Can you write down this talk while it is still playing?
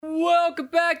welcome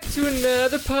back to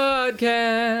another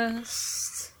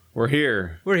podcast. We're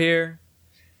here.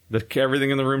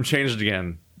 Everything in the room changed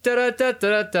again.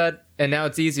 Da-da-da-da-da-da. And now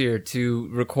it's easier to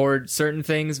record certain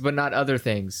things, but not other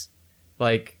things.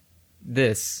 Like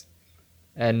this.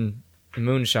 And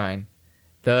moonshine.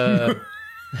 Yes,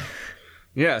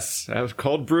 that was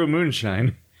cold brew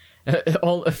moonshine.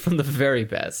 All from the very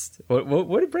best.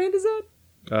 What brand is that?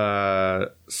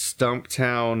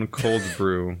 Stumptown cold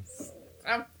brew.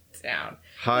 Stumptown.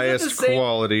 Highest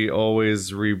quality,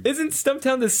 always Isn't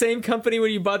Stumptown the same company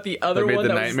when you bought the other made one?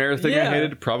 the nightmare thing I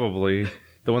hated? Probably.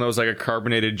 The one that was like a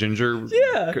carbonated ginger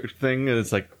thing, and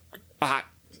it's like...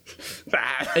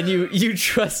 And you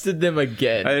trusted them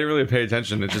again. I didn't really pay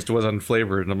attention. It just was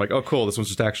unflavored, and I'm like, oh, cool, this one's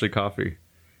just actually coffee.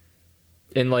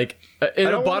 In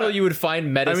a bottle you would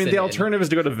find medicine. I mean, the alternative is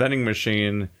to go to a vending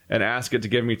machine and ask it to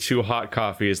give me 2 hot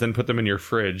coffees, then put them in your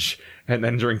fridge, and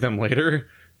then drink them later.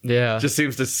 Yeah. Just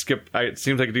seems to skip. It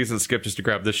seems like a decent skip just to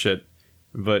grab this shit.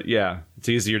 But yeah, it's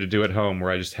easier to do at home where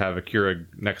I just have a Keurig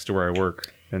next to where I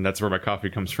work, and that's where my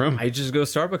coffee comes from. I just go to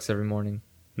Starbucks every morning.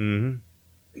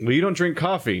 Mm-hmm. Well, you don't drink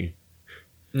coffee.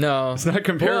 No. It's not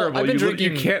comparable. Well, I've been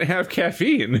drinking... You can't have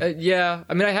caffeine. Yeah.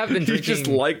 I mean, I have been drinking... You just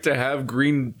like to have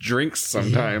green drinks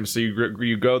sometimes. Yeah. So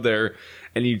you go there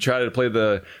and you try to play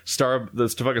the fucking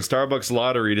Starbucks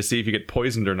lottery to see if you get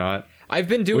poisoned or not. I've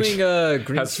been doing green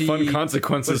tea... has fun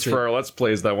consequences for our Let's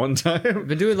Plays that one time. I've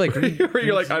been doing like... where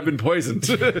you're like, I've been poisoned.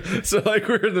 So like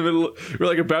we're in the middle... We're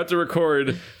like about to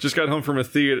record. Just got home from a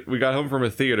theater. We got home from a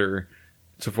theater.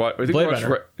 So I think Blade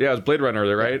Runner. Yeah, it was Blade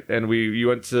Runner, right? And you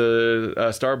went to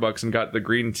Starbucks and got the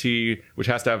green tea, which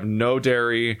has to have no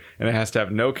dairy and it has to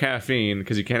have no caffeine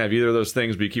because you can't have either of those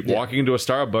things. But you keep walking into a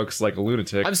Starbucks like a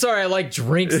lunatic. I'm sorry, I like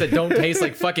drinks that don't taste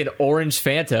like fucking orange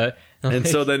Fanta. And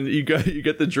so then you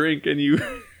get the drink and you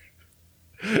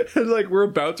and like we're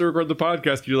about to record the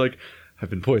podcast. And you're like,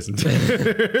 I've been poisoned.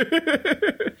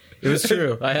 It was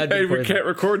true. I had. Hey, we can't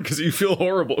record because you feel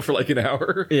horrible for like an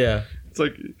hour. Yeah, it's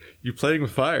like you're playing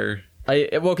with fire.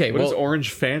 What is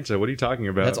orange Fanta? What are you talking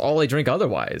about? That's all I drink.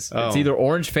 Otherwise, it's either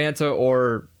orange Fanta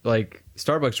or like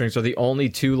Starbucks drinks are the only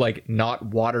two like not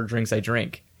water drinks I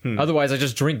drink. Otherwise, I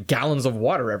just drink gallons of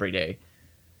water every day.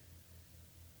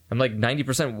 I'm like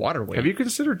 90% water weight. Have you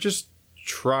considered just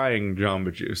trying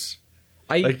Jamba Juice?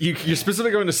 You're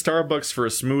specifically going to Starbucks for a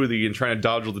smoothie and trying to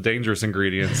dodge all the dangerous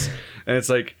ingredients, and it's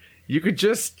like you could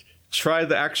just try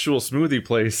the actual smoothie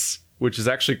place, which is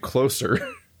actually closer.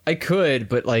 I could,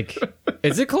 but like,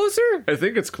 is it closer? I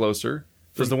think it's closer.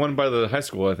 There's the one by the high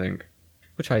school, I think.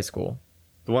 Which high school?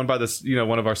 The one by this,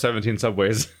 one of our 17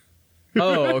 subways.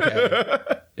 Oh,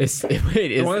 okay.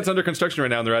 The one that's under construction right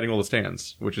now, and they're adding all the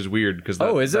stands, which is weird because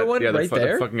is there one right there?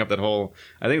 They're fucking up that whole.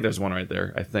 I think there's one right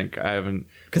there. I think I haven't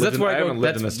because that's where I haven't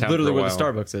lived in this town. Literally for a where while. the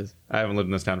Starbucks is. I haven't lived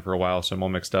in this town for a while, so I'm all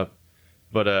mixed up.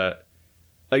 But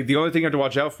like the only thing you have to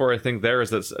watch out for, I think, there is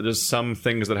that there's some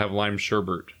things that have lime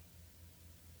sherbet.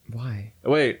 Why?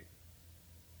 Wait,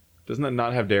 doesn't that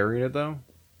not have dairy in it though?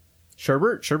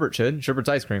 Sherbet should. Sherbet's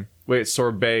ice cream. Wait,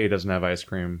 sorbet doesn't have ice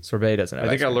cream. Sorbet doesn't have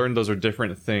ice cream. I learned those are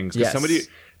different things. Yes.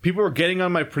 People were getting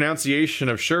on my pronunciation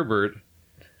of sherbet,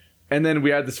 and then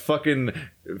we had this fucking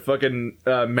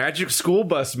magic school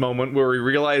bus moment where we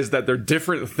realized that they're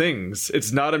different things.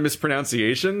 It's not a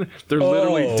mispronunciation. They're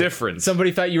literally different.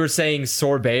 Somebody thought you were saying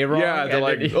sorbet wrong. Yeah, they're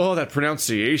like, that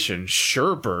pronunciation,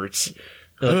 sherbet.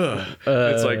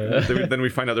 It's like then we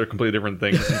find out they're completely different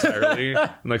things entirely.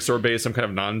 And like sorbet is some kind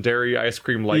of non-dairy ice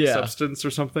cream like substance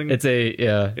or something. It's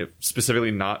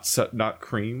specifically not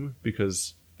cream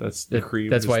because that's the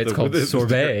cream. That's why it's called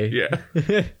sorbet. Yeah.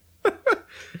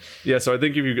 Yeah. So I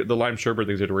think if you get the lime sherbet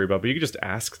things you have to worry about, but you can just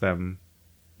ask them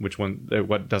which one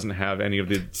what doesn't have any of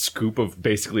the scoop of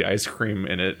basically ice cream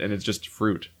in it, and it's just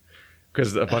fruit.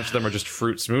 Because a bunch of them are just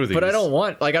fruit smoothies. But I don't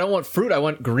want fruit. I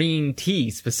want green tea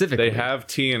specifically. They have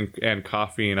tea and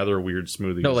coffee and other weird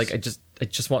smoothies. No, like I just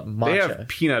want matcha. They have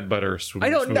peanut butter smoothies. I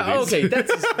don't know. Okay,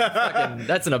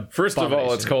 that's an First of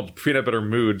all, it's called peanut butter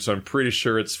mood, so I'm pretty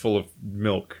sure it's full of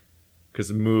milk.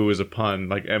 Because moo is a pun,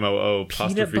 like MOO.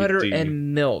 Peanut butter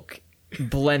and milk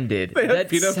blended. They have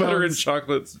peanut butter and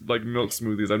chocolate like milk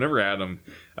smoothies. I've never had them.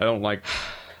 I don't like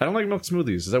milk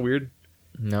smoothies. Is that weird?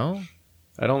 No,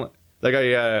 I don't. Like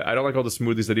I don't like all the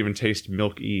smoothies that even taste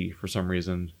milky for some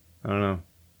reason. I don't know.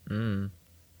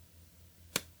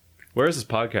 Where is this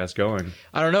podcast going?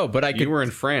 I don't know, but You were in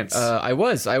France. I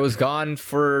was gone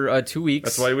for 2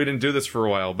 weeks. That's why we didn't do this for a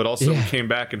while. But also we came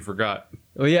back and forgot.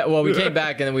 Well, yeah. Well, we came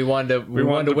back and then we wanted to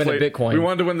win the Bitcoin. We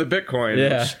wanted to win the Bitcoin.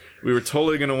 Yeah. Which we were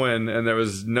totally going to win, and there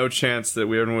was no chance that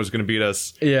everyone was going to beat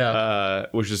us. Yeah.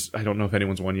 Which is I don't know if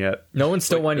anyone's won yet. No one's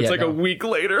still won yet. It's like a week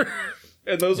later.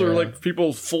 And those are like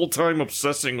people full-time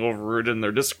obsessing over it in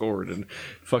their Discord and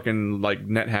fucking like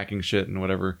net hacking shit and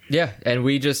whatever. Yeah, and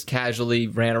we just casually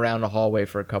ran around the hallway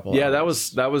for a couple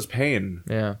hours. That was pain.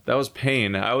 Yeah. That was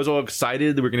pain. I was all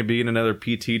excited that we're going to be in another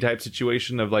PT type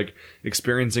situation of like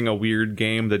experiencing a weird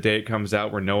game the day it comes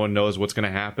out where no one knows what's going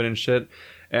to happen and shit.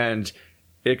 And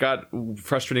it got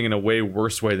frustrating in a way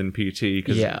worse way than PT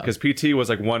because PT was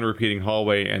like one repeating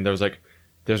hallway and there was like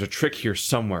there's a trick here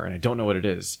somewhere and I don't know what it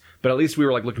is. But at least we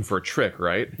were like looking for a trick,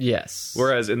 right? Yes.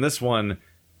 Whereas in this one,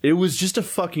 it was just a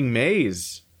fucking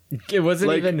maze. It wasn't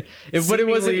like, even but it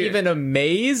wasn't even a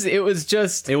maze. It was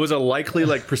just it was a likely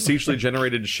like procedurally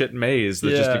generated shit maze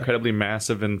that's just incredibly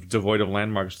massive and devoid of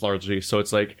landmarks largely. So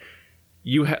it's like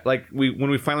you like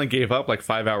when we finally gave up like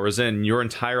 5 hours in, your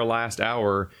entire last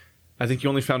hour, I think you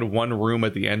only found one room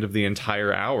at the end of the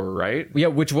entire hour, right? Yeah,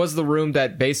 which was the room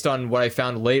that, based on what I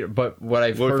found later, but what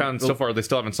we found so far, they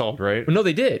still haven't solved, right? No,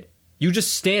 they did. You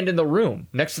just stand in the room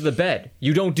next to the bed.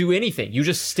 You don't do anything. You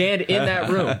just stand in that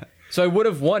room. So I would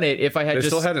have won it if I had They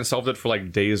still hadn't solved it for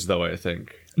like days, though, I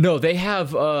think. No, they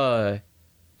have, I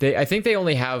think they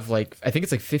only have like, I think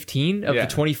it's like 15 of the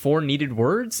 24 needed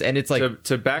words, and it's like...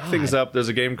 To back things up, there's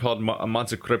a game called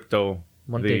Monte Crypto.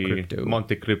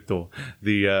 Monte Crypto,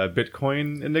 the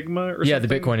Bitcoin Enigma or something? Yeah, the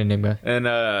Bitcoin Enigma. And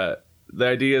the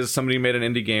idea is somebody made an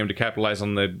indie game to capitalize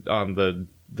on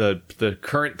the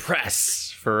current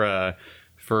press for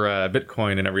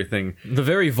Bitcoin and everything. The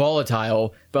very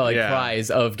volatile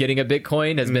prize of getting a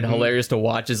Bitcoin has been hilarious to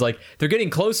watch. Is like they're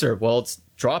getting closer. Well, it's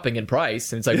dropping in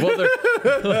price, and it's like, well,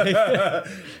 they're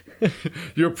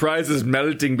your prize is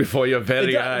melting before your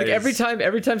very eyes. Like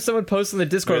every time someone posts on the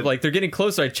Discord, like they're getting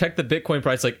closer, I check the Bitcoin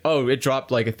price, like, oh, it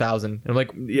dropped like 1,000. I'm like,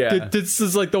 yeah, this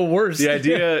is like the worst. The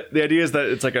idea is that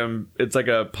it's like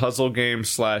a puzzle game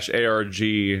 /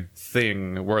 ARG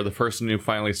thing where the person who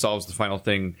finally solves the final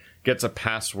thing gets a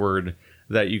password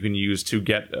that you can use to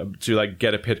get a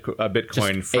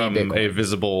Bitcoin from a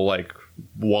visible like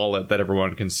wallet that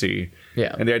everyone can see.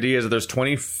 Yeah. And the idea is that there's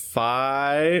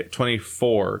 24,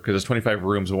 because there's 25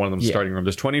 rooms, but one of them's starting room.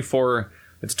 There's 24.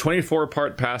 It's a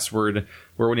 24-part password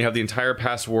where when you have the entire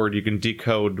password, you can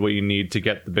decode what you need to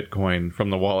get the Bitcoin from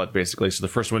the wallet, basically. So the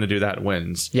first one to do that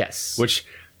wins. Yes. Which,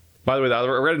 by the way, I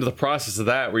read into the process of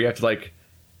that where you have to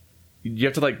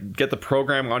get the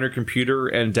program on your computer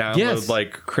and download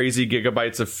like crazy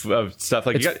gigabytes of stuff.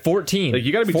 Like it's 14. Like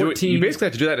you got to be 14. Doing. You basically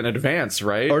have to do that in advance,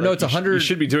 right? Or no, like it's 100. You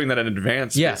should be doing that in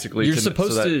advance. Yeah, basically. You're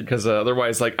supposed to, because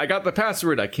otherwise, like I got the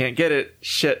password, I can't get it.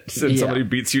 Shit, and somebody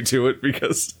beats you to it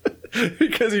because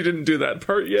you didn't do that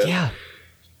part yet. Yeah,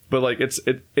 but like it's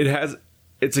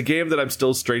a game that I'm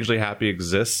still strangely happy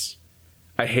exists.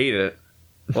 I hate it.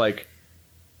 Like.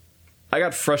 I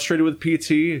got frustrated with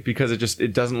PT because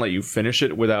it doesn't let you finish it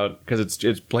because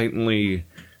it's blatantly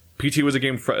PT was a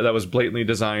game that was blatantly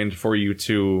designed for you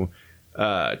to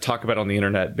talk about on the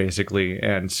internet basically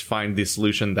and find the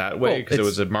solution that way because it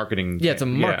was a marketing. Yeah, it's a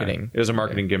marketing. Yeah, it was a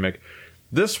marketing gimmick.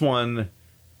 This one,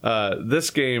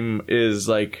 this game is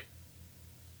like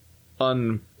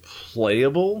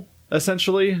unplayable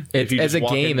essentially. As a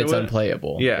game, it's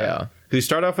unplayable. Yeah, because you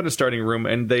start off in a starting room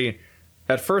and they.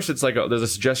 At first, it's like there's a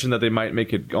suggestion that they might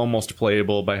make it almost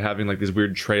playable by having like these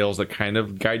weird trails that kind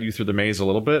of guide you through the maze a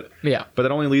little bit. Yeah. But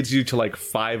that only leads you to like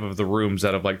 5 of the rooms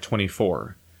out of like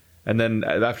 24. And then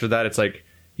after that, it's like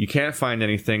you can't find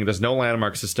anything. There's no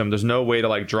landmark system. There's no way to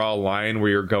like draw a line where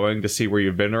you're going to see where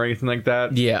you've been or anything like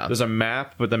that. Yeah. There's a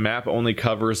map, but the map only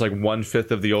covers like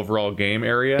 1/5 of the overall game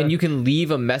area. And you can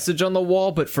leave a message on the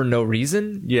wall, but for no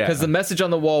reason. Yeah. Because the message on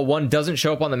the wall, 1, doesn't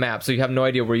show up on the map, so you have no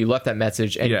idea where you left that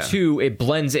message. And 2, it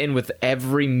blends in with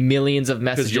every millions of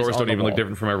messages. Because yours don't even look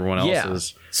different from everyone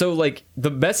else's. Yeah. So like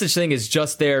the message thing is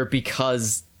just there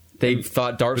because they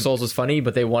thought Dark Souls was funny,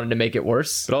 but they wanted to make it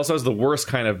worse. But also has the worst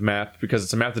kind of map because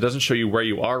it's a map that doesn't show you where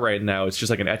you are right now. It's just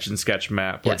like an etch and sketch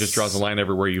map where it just draws a line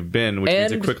everywhere you've been, which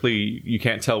means that quickly you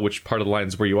can't tell which part of the line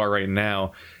is where you are right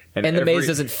now. And the maze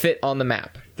doesn't fit on the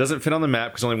map. Doesn't fit on the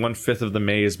map because only 1/5 of the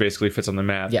maze basically fits on the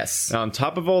map. Yes. Now, on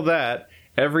top of all that,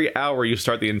 every hour you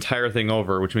start the entire thing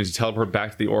over, which means you teleport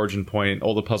back to the origin point,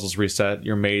 all the puzzles reset,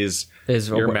 your map's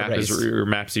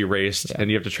erased,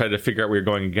 and you have to try to figure out where you're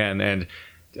going again. And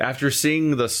after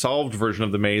seeing the solved version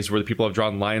of the maze where the people have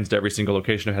drawn lines to every single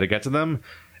location of how to get to them,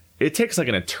 it takes like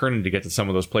an eternity to get to some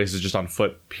of those places just on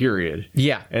foot, period.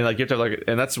 Yeah. And like you have to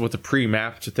and that's with the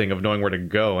pre-mapped thing of knowing where to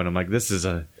go. And I'm like, this is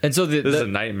a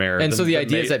nightmare. And so the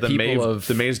idea is that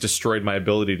the maze destroyed my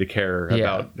ability to care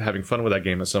about having fun with that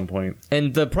game at some point.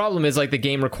 And the problem is like the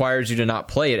game requires you to not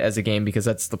play it as a game because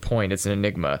that's the point. It's an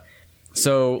enigma.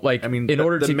 So like, I mean,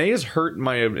 the maze hurt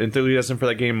my enthusiasm for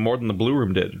that game more than the Blue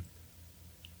Room did.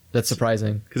 That's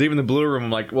surprising. Because even the blue room,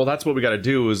 I'm like, well, that's what we got to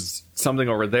do is something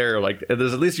over there. Like,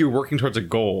 there's at least you're working towards a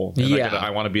goal. And yeah. Like,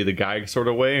 I want to be the guy sort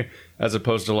of way, as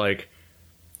opposed to like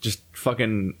just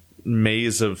fucking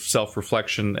maze of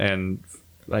self-reflection and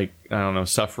like, I don't know,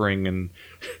 suffering. And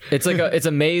it's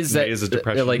a maze that maze of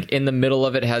depression. Like in the middle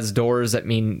of it has doors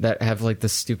that have like the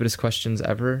stupidest questions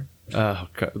ever. Oh,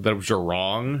 that are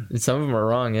wrong. And some of them are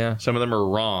wrong. Yeah. Some of them are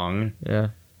wrong. Yeah.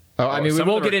 Oh, I mean, we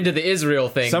won't get into the Israel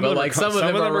thing, but like some of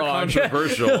them are wrong.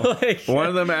 Controversial. Like, one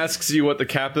of them asks you what the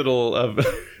capital of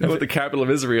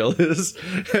Israel is,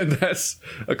 and that's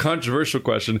a controversial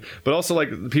question. But also,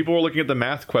 like, people were looking at the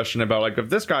math question about like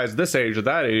if this guy's this age or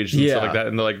that age, and stuff like that,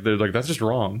 and they're like that's just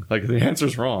wrong. Like the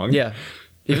answer's wrong. Yeah.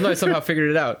 Even though I somehow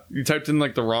figured it out. You typed in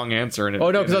like the wrong answer, and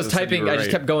oh no, because I was typing, I just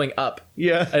kept going up.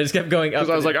 Yeah, I just kept going up. Because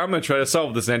I was like, I'm gonna try to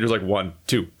solve this. And Andrew's like 1,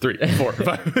 2, 3, 4,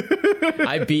 5.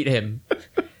 I beat him.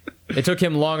 It took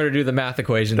him longer to do the math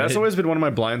equation. That's always been one of my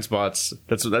blind spots.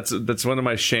 That's one of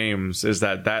my shames, is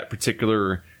that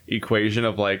particular equation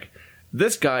of like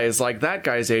this guy is like that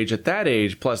guy's age at that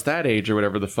age plus that age or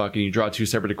whatever the fuck, and you draw two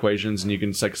separate equations and you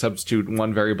can like substitute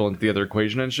one variable into the other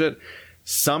equation and shit.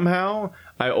 Somehow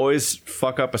I always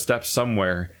fuck up a step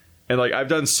somewhere. And like I've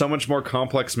done so much more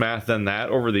complex math than that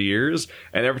over the years,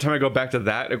 and every time I go back to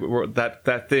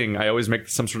that thing, I always make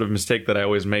some sort of mistake that I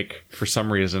always make for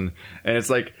some reason. And it's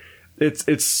like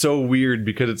it's so weird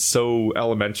because it's so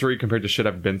elementary compared to shit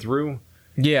I've been through.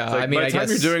 Yeah, like, I mean, by the time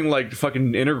you're doing like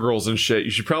fucking integrals and shit, you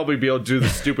should probably be able to do the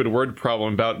stupid word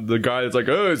problem about the guy that's like,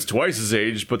 oh, it's twice his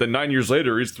age, but then 9 years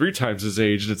later, he's 3 times his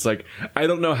age. And it's like, I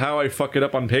don't know how I fuck it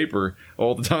up on paper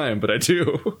all the time, but I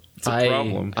do. It's a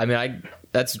problem. I mean,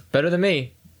 that's better than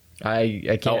me.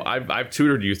 I can't. Oh, I've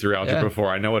tutored you through algebra before.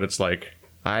 I know what it's like.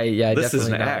 This is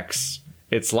an X.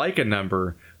 It's like a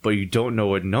number, but you don't know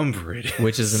what number it is.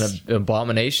 Which is an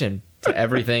abomination to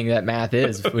everything that math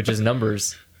is, which is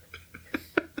numbers.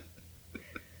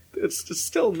 It's just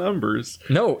still numbers.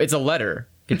 No, it's a letter.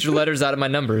 Get your letters out of my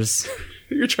numbers.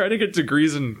 You're trying to get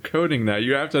degrees in coding now.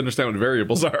 You have to understand what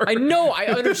variables are. I know. I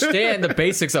understand the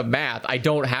basics of math. I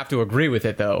don't have to agree with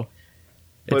it, though.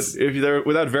 But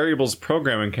without variables,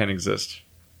 programming can't exist.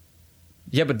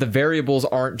 Yeah, but the variables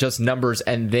aren't just numbers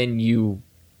and then you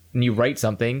write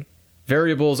something.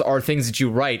 Variables are things that you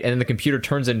write, and then the computer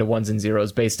turns into ones and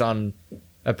zeros based on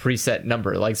a preset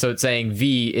number. Like, so it's saying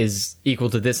V is equal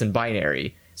to this in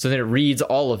binary. So then it reads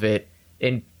all of it,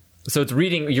 and so it's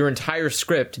reading your entire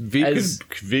script.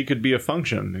 V could be a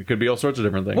function. It could be all sorts of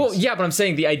different things. Well, yeah, but I'm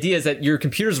saying the idea is that your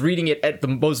computer's reading it at the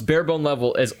most bare bone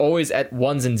level is always at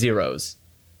ones and zeros.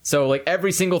 So like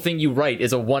every single thing you write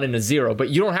is a 1 and a 0, but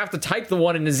you don't have to type the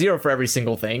 1 and a 0 for every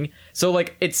single thing. So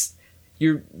like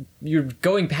you're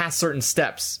going past certain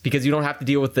steps because you don't have to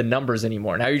deal with the numbers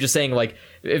anymore. Now you're just saying like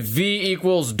if V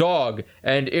equals dog,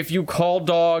 and if you call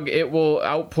dog, it will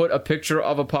output a picture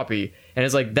of a puppy. And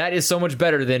it's like, that is so much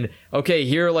better than, okay,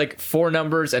 here are like 4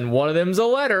 numbers and one of them's a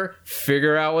letter.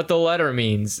 Figure out what the letter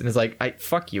means. And it's like,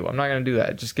 fuck you. I'm not going to do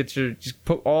that. Just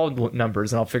put all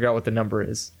numbers and I'll figure out what the number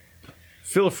is.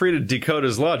 Feel free to decode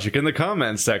his logic in the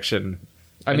comments section.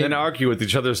 And then argue with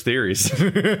each other's theories.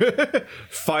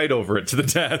 Fight over it to the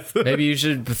death. Maybe you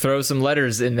should throw some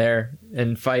letters in there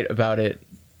and fight about it.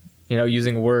 You know,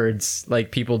 using words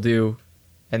like people do.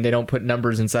 And they don't put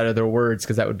numbers inside of their words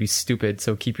because that would be stupid.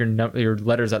 So keep your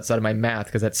letters outside of my math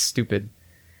because that's stupid.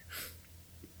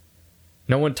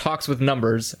 No one talks with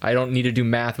numbers. I don't need to do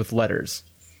math with letters.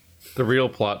 The real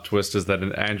plot twist is that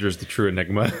Andrew's the true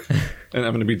enigma. And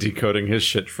I'm going to be decoding his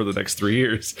shit for the next 3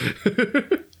 years.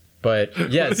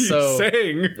 But yes,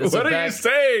 what are you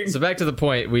saying? So back to the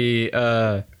point.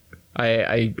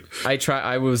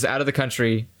 I was out of the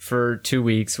country for 2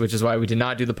 weeks, which is why we did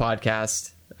not do the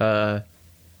podcast.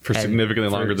 For significantly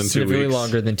longer than 2 weeks. Significantly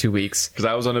longer than 2 weeks. Because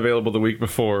I was unavailable the week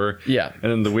before. Yeah.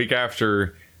 And then the week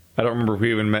after, I don't remember if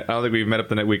we even met. I don't think we met up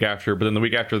the week after. But then the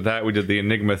week after that, we did the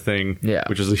Enigma thing. Yeah.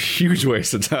 Which was a huge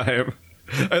waste of time.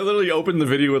 I literally opened the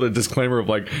video with a disclaimer of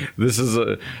like, this is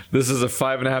a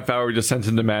 5.5 hour descent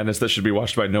into madness that should be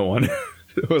watched by no one.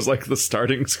 It was like the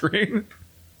starting screen.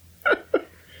 Well,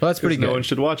 that's pretty good. No one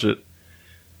should watch it.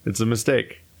 It's a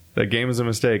mistake. That game is a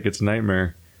mistake. It's a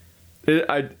nightmare.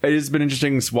 It's been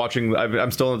interesting watching.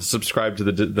 I'm still subscribed to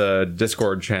the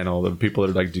Discord channel. The people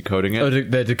that are like decoding it. Oh,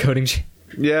 the decoding.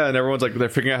 Yeah, and everyone's like they're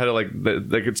figuring out how to like.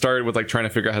 They could start with like trying to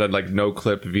figure out how to like no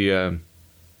clip via.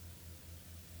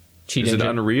 Cheat is engine.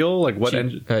 It Unreal? Like what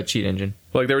engine? Cheat engine.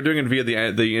 Like they were doing it via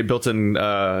the built-in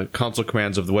console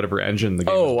commands of whatever engine the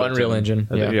game. Oh, Unreal Engine.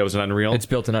 Yeah, it was an Unreal. It's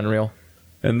built in Unreal.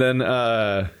 And then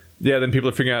then people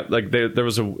are figuring out like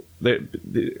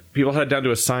people had it down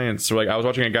to a science. So like I was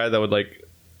watching a guy that would like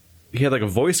he had like a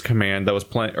voice command that was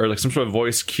playing, or like some sort of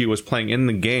voice cue was playing in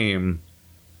the game,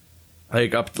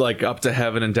 like up to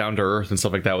heaven and down to earth and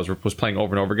stuff like that was playing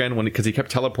over and over again because he kept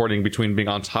teleporting between being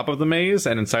on top of the maze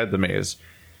and inside the maze.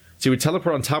 So he would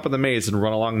teleport on top of the maze and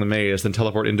run along the maze, then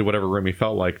teleport into whatever room he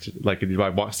felt like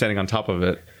by standing on top of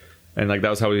it, and like that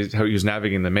was how he was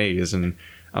navigating the maze. And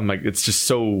I'm like, it's just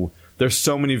so. There's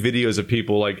so many videos of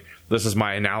people like, this is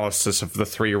my analysis of the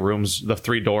 3 rooms, the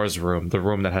 3 doors room, the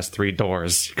room that has 3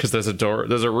 doors. Because there's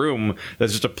a room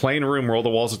that's just a plain room where all the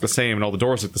walls look the same and all the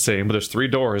doors look the same, but there's 3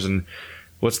 doors, and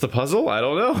what's the puzzle? I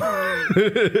don't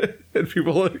know. And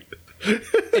people like,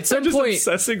 at some just point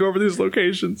obsessing over these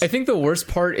locations. I think the worst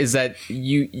part is that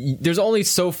there's only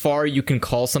so far you can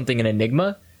call something an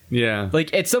enigma. Yeah.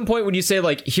 Like, at some point when you say,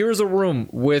 like, here's a room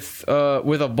with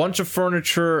a bunch of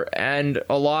furniture and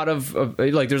a lot of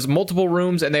like, there's multiple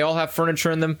rooms and they all have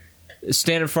furniture in them,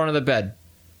 stand in front of the bed.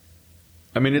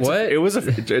 I mean,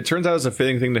 it turns out it's a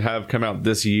fitting thing to have come out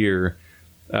this year,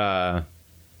 because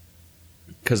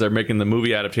they're making the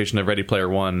movie adaptation of Ready Player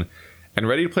One, and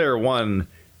Ready Player One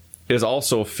is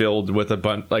also filled with a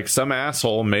bunch, like, some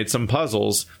asshole made some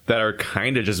puzzles that are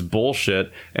kind of just bullshit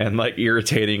and like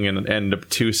irritating and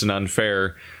obtuse and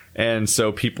unfair, and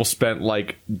so people spent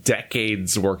like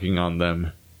decades working on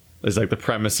them. Is like the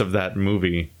premise of that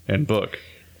movie and book.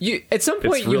 You at some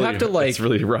point you have to like, it's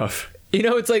really rough. You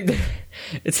know, it's like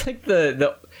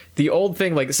the old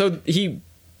thing. Like, so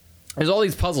there's all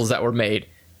these puzzles that were made,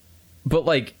 but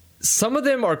like some of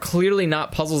them are clearly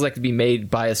not puzzles that could be made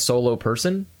by a solo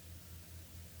person.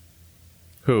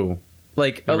 Who?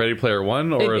 Like Ready Player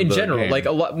One, or in general, game? like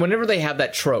a lot. Whenever they have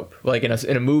that trope, like in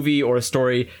a movie or a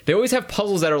story, they always have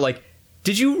puzzles that are like,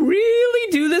 did you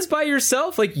really do this by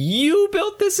yourself? Like, you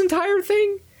built this entire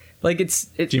thing? Like, it's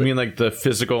do you mean like the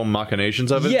physical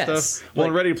machinations of it? Yes. And stuff? Well,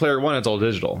 in Ready Player One, it's all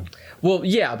digital. Well,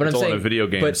 yeah, but it's I'm all saying in a video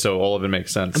game, so all of it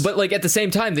makes sense. But like at the same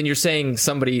time, then you're saying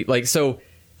somebody like, so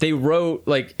they wrote,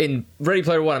 like, in Ready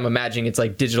Player One, I'm imagining it's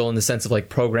like digital in the sense of like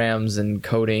programs and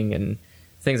coding and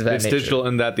things of that nature. It's digital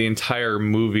in that the entire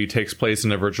movie takes place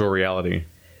in a virtual reality.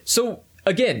 So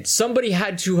again, somebody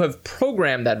had to have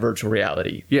programmed that virtual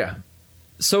reality. Yeah.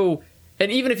 So,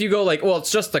 and even if you go like, well,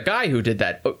 it's just the guy who did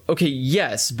that. Okay,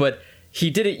 yes, but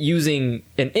he did it using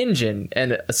an engine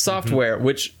and a software,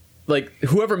 which, like,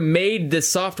 whoever made this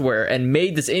software and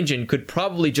made this engine could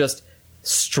probably just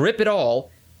strip it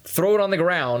all, throw it on the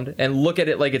ground, and look at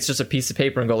it like it's just a piece of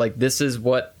paper and go like, this is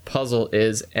what puzzle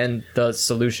is and the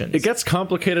solutions. It gets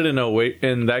complicated in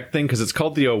that thing because it's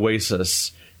called the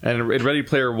Oasis, and in Ready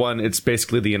Player One, it's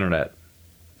basically the internet.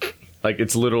 Like,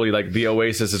 it's literally like the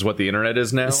Oasis is what the internet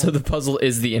is now. So the puzzle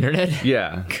is the internet?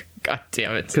 Yeah. God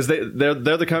damn it! Because they're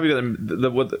the company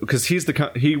because he's the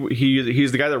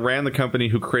guy that ran the company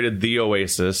who created the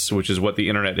Oasis, which is what the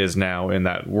internet is now in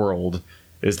that world.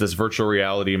 Is this virtual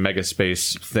reality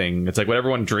megaspace thing? It's like what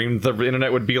everyone dreamed the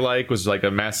internet would be like, was like a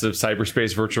massive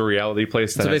cyberspace virtual reality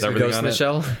place that has everything Ghost on in the it.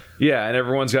 Shell? Yeah, and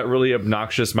everyone's got really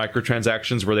obnoxious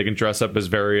microtransactions where they can dress up as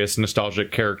various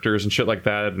nostalgic characters and shit like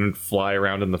that, and fly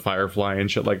around in the Firefly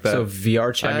and shit like that. So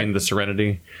VR chat. I mean, the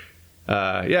Serenity.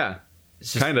 Yeah.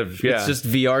 It's just, kind of, yeah. It's just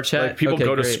VR chat. Like people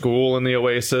go to school in the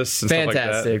Oasis and Fantastic.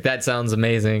 stuff like that. That sounds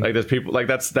amazing. Like there's people like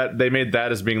that they made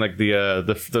that as being like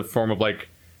the form of like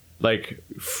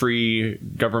free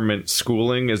government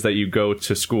schooling, is that you go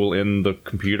to school in the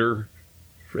computer,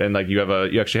 and like you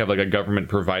actually have like a government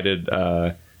provided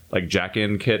like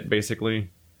jack-in kit basically.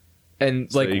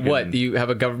 And like, so what? Do you have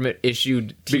a government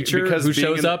issued teacher who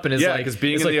shows up and is like, because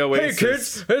being in the Oasis, hey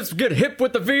kids, let's get hip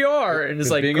with the VR, and it's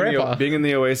like, grandpa. Being in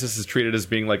the Oasis is treated as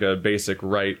being like a basic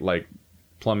right, like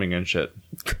plumbing and shit,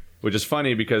 which is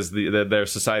funny because their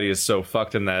society is so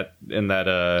fucked in that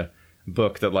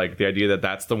book that like the idea that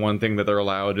that's the one thing that they're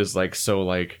allowed is like so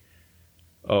like,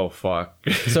 oh fuck.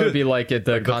 So it'd be like the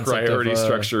like concept the priority of,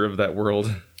 structure of that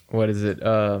world. What is it?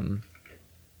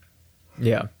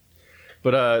 Yeah.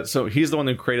 But so he's the one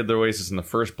who created the Oasis in the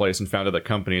first place and founded that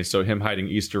company. So him hiding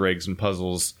Easter eggs and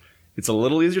puzzles, it's a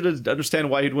little easier to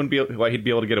understand why he'd be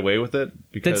able to get away with it.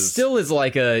 Because that still is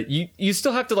like you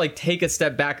still have to like take a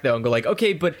step back though and go like,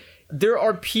 okay, but there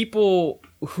are people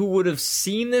who would have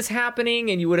seen this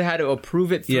happening and you would have had to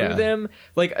approve it through them.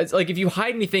 Like if you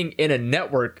hide anything in a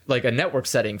network, like a network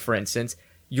setting, for instance,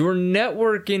 your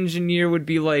network engineer would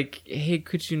be like, hey,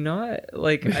 could you not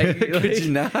like, could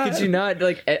you not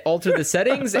like alter the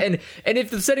settings? And if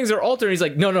the settings are altered, he's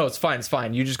like, no, it's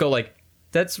fine. You just go like,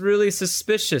 That's really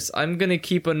suspicious. I'm gonna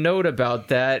keep a note about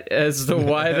that as to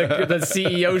why the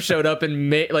CEO showed up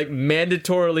and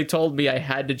mandatorily told me I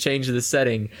had to change the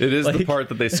setting. It is the part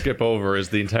that they skip over, is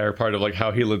the entire part of like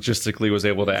how he logistically was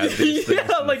able to add these things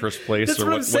in the first place, or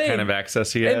what kind of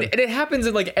access he had. And it happens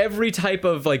in like every type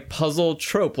of like puzzle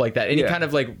trope like that. Any kind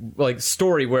of like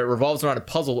story where it revolves around a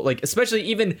puzzle, like especially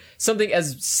even something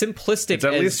as simplistic. It's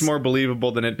at least more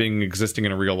believable than it being existing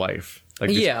in real life. Like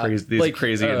these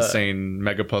crazy, insane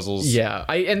mega puzzles. Yeah,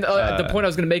 the point I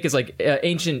was going to make is like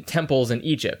ancient temples in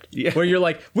Egypt, where you're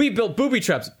like, we built booby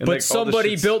traps, but like,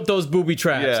 somebody built those booby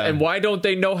traps, and why don't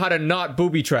they know how to not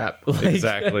booby trap? Like,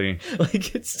 exactly.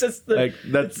 Like it's just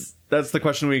that's the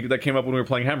question that came up when we were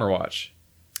playing Hammerwatch.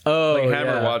 Oh, like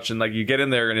Hammerwatch, and like you get in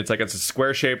there and it's a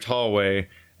square shaped hallway,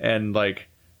 and like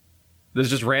there's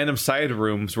just random side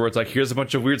rooms where it's like, here's a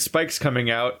bunch of weird spikes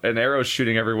coming out and arrows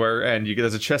shooting everywhere, and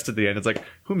there's a chest at the end. It's like,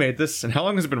 who made this and how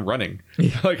long has it been running?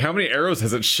 Like, how many arrows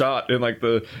has it shot in like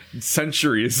the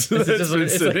centuries it's been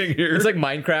sitting here? It's like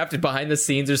Minecraft, and behind the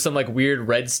scenes there's some like weird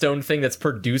redstone thing that's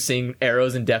producing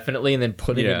arrows indefinitely and then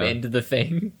putting them into the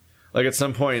thing. Like at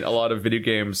some point, a lot of video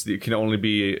games you can only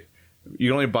buy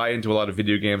into a lot of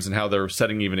video games and how their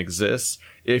setting even exists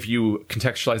if you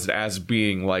contextualize it as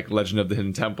being like Legend of the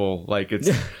Hidden Temple, like it's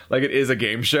like it is a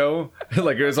game show,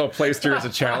 like it was all placed here as a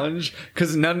challenge.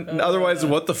 Because otherwise,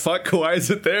 what the fuck? Why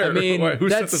is it there? I mean, who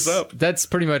set this up? That's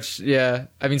pretty much I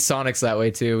mean, Sonic's that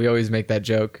way too. We always make that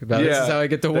joke about this is how I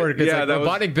get to work. It's like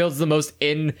Robotnik builds the most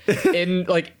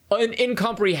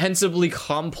incomprehensibly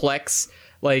complex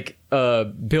like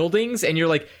buildings, and you're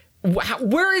like,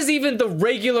 where is even the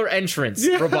regular entrance,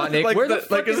 Robotnik?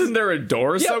 Like, isn't there a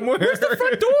door somewhere? Where's the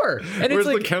front door? And where's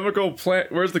the chemical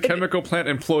plant? Where's the chemical plant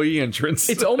employee entrance?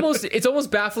 It's almost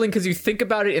baffling because you think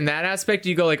about it in that aspect.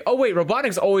 You go like, oh wait,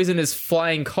 Robotnik's always in his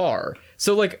flying car.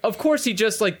 So like, of course he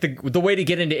just like the way to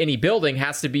get into any building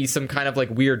has to be some kind of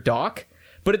like weird dock.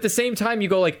 But at the same time, you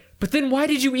go like, but then why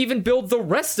did you even build the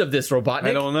rest of this, Robotnik?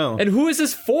 I don't know. And who is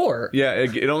this for? Yeah,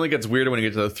 it only gets weirder when you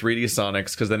get to the 3D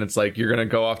Sonics, because then it's like you're gonna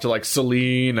go off to like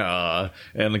Selena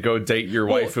and go date your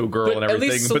waifu girl and everything.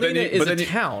 At least Selena is a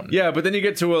town. Yeah, but then you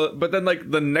get to but then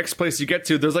like the next place you get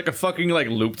to, there's like a fucking like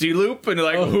loop-de-loop, and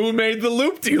like who made the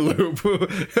loop-de-loop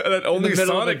that only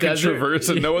Sonic can traverse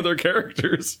and no other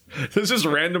characters? There's just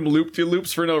random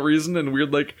loop-de-loops for no reason and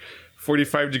weird like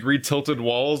 45-degree tilted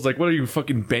walls. Like, what are you,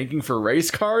 fucking banking for race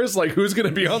cars? Like, who's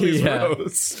gonna be on these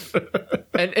roads?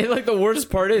 and like the worst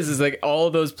part is like all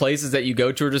of those places that you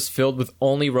go to are just filled with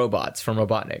only robots from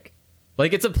Robotnik.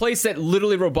 Like, it's a place that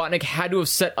literally Robotnik had to have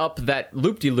set up that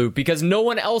loop-de-loop because no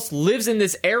one else lives in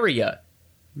this area.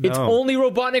 No. It's only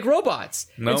Robotnik robots.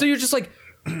 Nope. And so you're just like,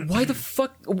 why the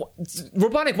fuck,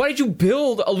 Robotnik, why did you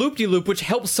build a loop-de-loop which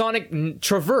helps Sonic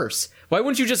traverse? Why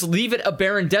wouldn't you just leave it a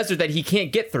barren desert that he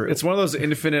can't get through? It's one of those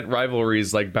infinite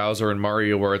rivalries like Bowser and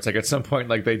Mario where it's like at some point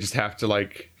like they just have to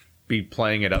like be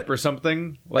playing it up or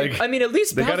something. Like, I mean, at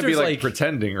least they Bowser's gotta be like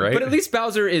pretending, right? But at least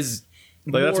Bowser is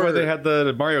like that's why they had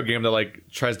the Mario game that like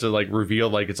tries to like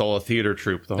reveal like it's all a theater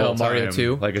troupe the whole time. Mario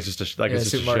 2? Like it's just a it's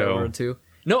just a Mario show. Mario 2.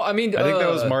 No, I mean I think that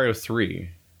was Mario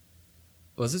 3.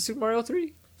 Was it Super Mario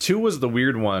 3? 2 was the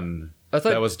weird one.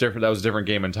 That was different. That was a different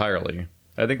game entirely.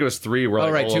 I think it was 3 where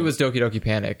like 2 was Doki Doki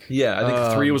Panic. Yeah, I think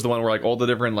 3 was the one where like all the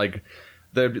different like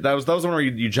that was the one where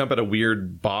you jump at a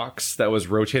weird box that was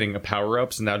rotating power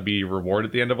ups and that'd be reward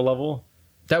at the end of a level.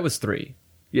 That was 3.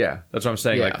 Yeah, that's what I'm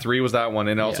saying. Yeah. Like 3 was that one,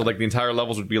 and also like the entire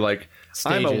levels would be like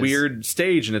I'm a weird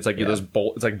stage, and it's like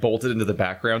it's like bolted into the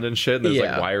background and shit. And there's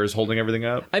like wires holding everything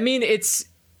up. I mean, it's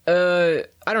I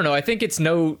don't know. I think it's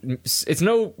no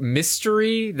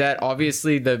mystery that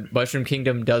obviously the Mushroom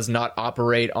Kingdom does not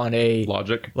operate on a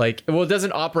logic. Like, well, it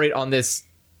doesn't operate on this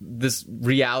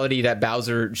reality that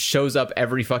Bowser shows up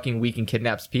every fucking week and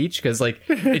kidnaps Peach, because like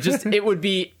it would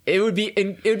be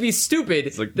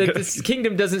stupid like, that this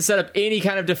kingdom doesn't set up any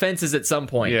kind of defenses at some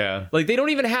point. Yeah, like they don't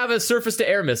even have a surface to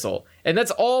air missile, and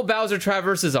that's all Bowser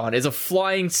traverses on is a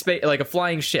flying a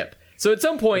flying ship. So at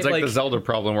some point, it's like the Zelda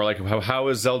problem, where like how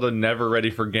is Zelda never ready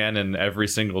for Ganon every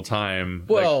single time?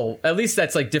 Well, like, at least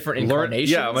that's like different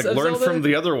incarnations. Learn from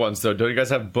the other ones though. Don't you guys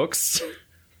have books?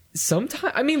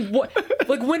 Sometimes, I mean, what?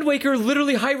 Like Wind Waker,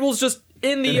 literally Hyrule's just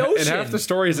in the ocean. In half the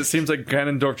stories, it seems like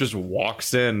Ganondorf just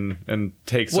walks in and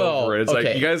takes over. It's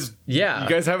like you guys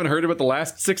haven't heard about the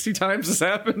last 60 times this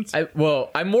happened.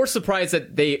 I'm more surprised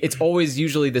that it's always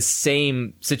usually the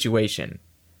same situation.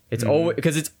 It's always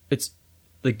because it's.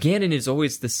 Like Ganon is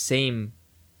always the same.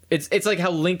 It's like how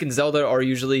Link and Zelda are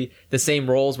usually the same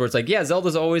roles, where it's like, yeah,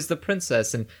 Zelda's always the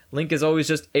princess and Link is always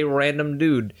just a random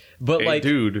dude. But a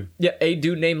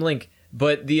dude named Link.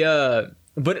 But the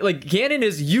But like Ganon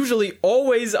is usually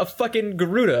always a fucking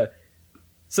Garuda.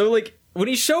 So like when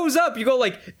he shows up, you go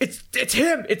like, it's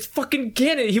him. It's fucking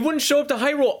Ganon. He wouldn't show up to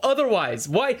Hyrule otherwise.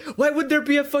 Why would there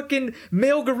be a fucking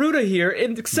male Garuda here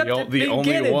except the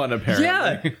only Ganon? one apparently.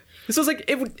 Yeah. So it's like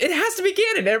it has to be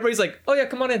Ganon. And everybody's like, oh yeah,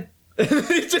 come on in.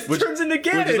 It just turns into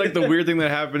Ganon. Which is like the weird thing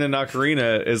that happened in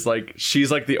Ocarina is like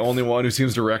she's like the only one who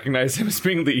seems to recognize him as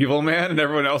being the evil man, and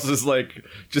everyone else is like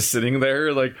just sitting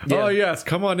there like, oh yes,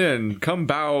 come on in, come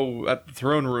bow at the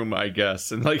throne room, I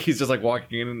guess. And like he's just like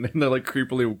walking in, and they're like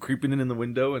creeping in the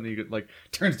window, and he like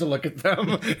turns to look at them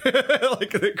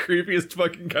like the creepiest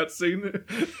fucking cutscene.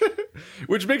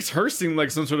 Which makes her seem like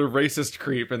some sort of racist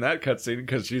creep in that cutscene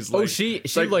because she's like,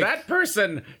 she's like that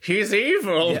person, he's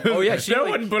evil. Yeah. Oh yeah, no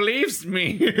one believes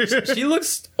me. She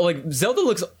looks like Zelda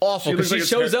looks awful because she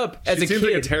shows up as a kid. She seems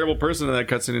like a terrible person in that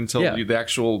cutscene until the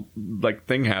actual like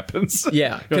thing happens.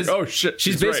 Yeah, because like, oh shit,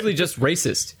 she's basically just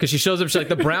racist because she shows up. She's like,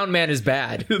 the brown man is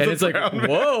bad, and it's like,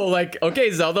 whoa, like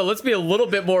okay, Zelda, let's be a little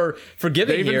bit more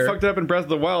forgiving here. They even fucked up in Breath of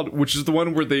the Wild, which is the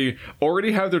one where they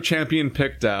already have their champion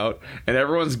picked out, and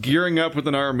everyone's gearing up with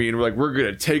an army, and we're like, we're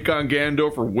gonna take on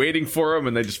Ganondorf. We're waiting for him,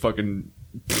 and they just fucking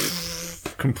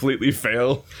completely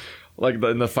fail. Like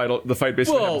the fight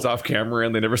basically happens off camera,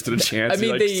 and they never stood a chance. I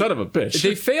mean, like, son of a bitch.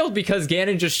 They failed because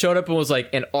Ganon just showed up and was like,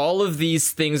 "And all of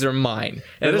these things are mine."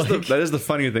 And that is the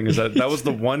funny thing is that was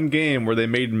the one game where they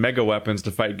made mega weapons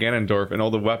to fight Ganondorf, and all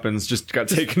the weapons just got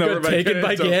taken over by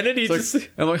Ganon.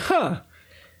 I'm like, huh.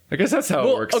 I guess that's how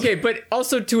it works. Okay, but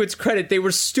also to its credit, they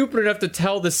were stupid enough to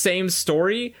tell the same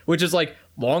story, which is like,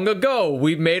 long ago,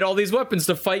 we made all these weapons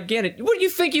to fight Ganon. What do you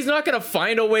think? He's not going to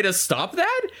find a way to stop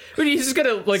that? But he's just going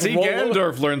to like. See,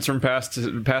 Ganondorf learns from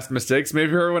past mistakes.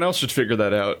 Maybe everyone else should figure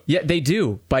that out. Yeah, they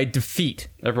do by defeat.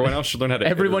 Everyone else should learn how to.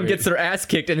 Everyone gets their ass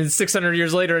kicked, and then 600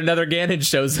 years later, another Ganon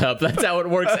shows up. That's how it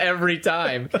works every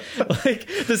time. Like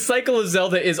the cycle of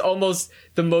Zelda is almost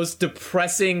the most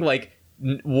depressing, like.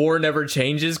 War never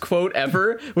changes quote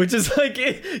ever, which is like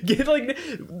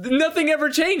nothing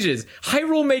ever changes.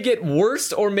 Hyrule may get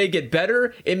worse or may get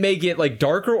better. It may get like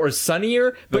darker or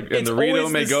sunnier, but and the Rito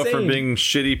may go from being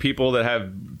shitty people that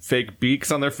have fake beaks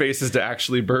on their faces to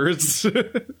actually birds.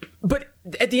 But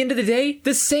at the end of the day,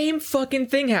 the same fucking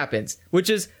thing happens, which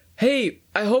is, hey,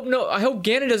 I hope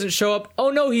Ganon doesn't show up. Oh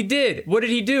no, he did. What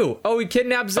did he do? Oh, he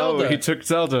kidnapped Zelda. Oh, he took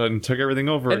Zelda and took everything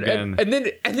over again. And then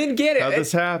Ganon. How'd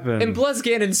this happen? And bless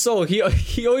Ganon's soul, he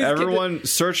always. Everyone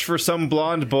search for some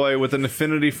blonde boy with an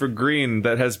affinity for green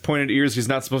that has pointed ears he's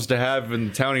not supposed to have in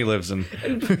the town he lives in.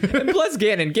 And bless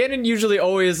Ganon. Ganon usually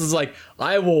always is like,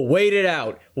 I will wait it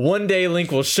out. One day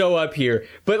Link will show up here.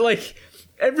 But like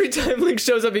every time Link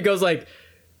shows up, he goes like,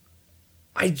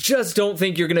 I just don't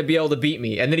think you're going to be able to beat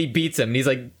me. And then he beats him. And he's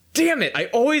like, damn it. I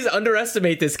always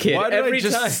underestimate this kid. Why did every I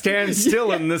just time. stand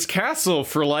still in this castle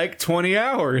for like 20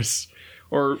 hours?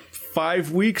 Or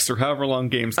 5 weeks or however long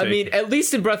games take. I mean, at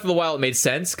least in Breath of the Wild it made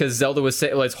sense. Because Zelda was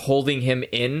holding him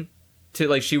in.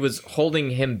 She was holding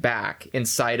him back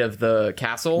inside of the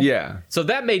castle. Yeah. So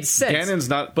that made sense.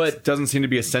 Ganon's doesn't seem to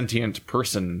be a sentient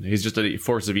person. He's just a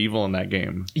force of evil in that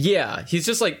game. Yeah. He's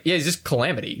just he's just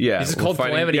Calamity. Yeah. He's just called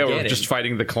Calamity Ganon. We're just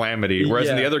fighting the Calamity. Whereas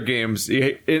in the other games,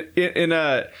 in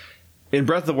Breath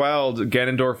of the Wild,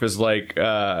 Ganondorf is like,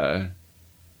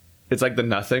 it's like the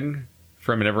nothing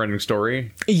from a Neverending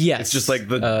Story. Yes. It's just like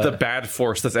the bad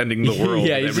force that's ending the world.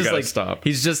 Yeah, he's just stop.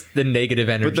 He's just the negative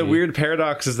energy. But the weird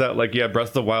paradox is that Breath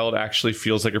of the Wild actually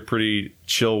feels like a pretty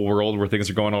chill world where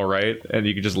things are going all right and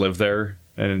you can just live there.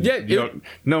 And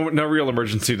no real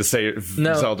emergency to save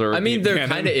Zelda. I mean, there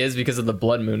kind of is because of the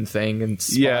Blood Moon thing and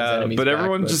but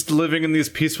everyone's just living in these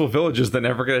peaceful villages that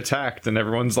never get attacked, and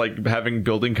everyone's like having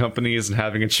building companies and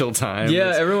having a chill time.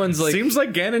 Yeah, everyone's like, seems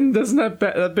like Ganon doesn't have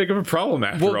that big of a problem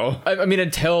after all. I mean,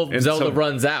 until Zelda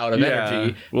runs out of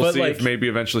energy. We'll see if maybe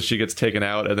eventually she gets taken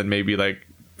out, and then maybe like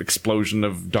explosion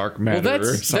of dark matter.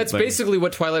 Well, that's basically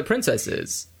what Twilight Princess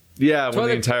is. Yeah, when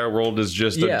the entire world is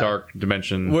just a dark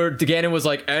dimension. Where Ganon was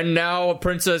like, and now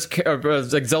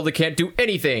Zelda can't do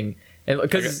anything. And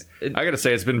because I gotta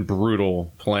say, it's been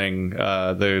brutal playing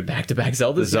the back-to-back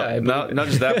Zeldas. Not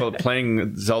just that, but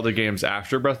playing Zelda games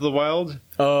after Breath of the Wild.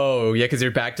 Oh yeah, because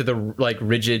you're back to the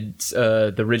rigid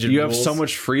You rules. Have so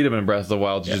much freedom in Breath of the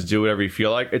Wild to just do whatever you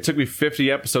feel like. It took me 50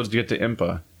 episodes to get to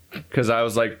Impa because I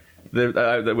was like.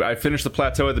 I finished the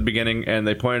plateau at the beginning, and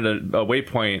they pointed a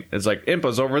waypoint. It's like,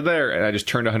 Impa's over there, and I just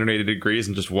turned 180 degrees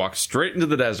and just walked straight into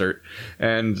the desert.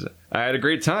 And I had a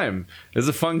great time. It was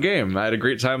a fun game. I had a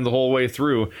great time the whole way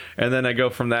through. And then I go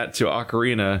from that to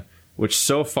Ocarina, which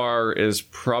so far is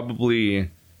probably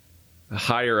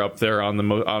higher up there on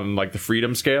the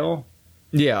freedom scale.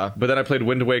 Yeah. But then I played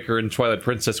Wind Waker and Twilight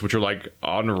Princess, which are like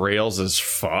on rails as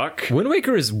fuck. Wind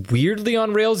Waker is weirdly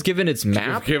on rails given its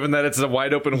map. Given that it's a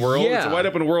wide open world. Yeah. It's a wide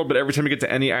open world, but every time you get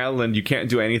to any island, you can't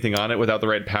do anything on it without the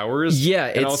right powers. Yeah.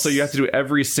 And also you have to do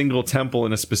every single temple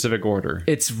in a specific order.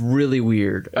 It's really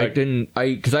weird.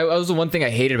 Because I was the one thing I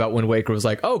hated about Wind Waker was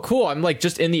like, oh, cool, I'm like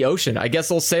just in the ocean. I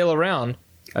guess I'll sail around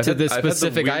to this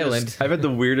specific island. I've had the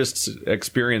weirdest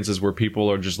experiences where people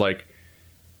are just like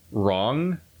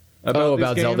wrong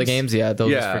about Zelda games. Yeah, they'll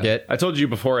just forget. I told you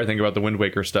before, I think, about the Wind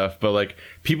Waker stuff, but like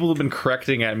people have been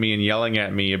correcting at me and yelling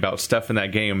at me about stuff in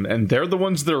that game, and they're the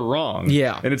ones that are wrong.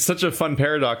 Yeah, and it's such a fun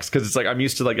paradox because it's like I'm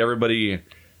used to like everybody.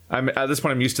 At this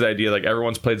point I'm used to the idea like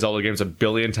everyone's played Zelda games a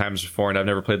billion times before, and I've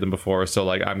never played them before, so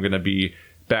like I'm gonna be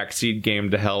backseat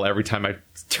game to hell every time I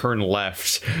turn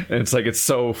left, and it's like it's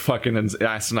so fucking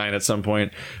asinine at some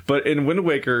point. But in Wind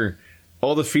Waker,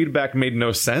 all the feedback made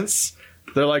no sense.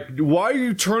 They're like, why are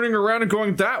you turning around and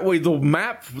going that way? The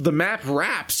map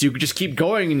wraps. You could just keep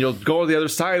going and you'll go to the other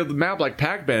side of the map like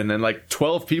Pac-Man. And like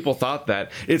 12 people thought that.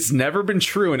 It's never been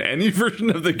true in any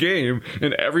version of the game.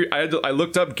 And I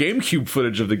looked up GameCube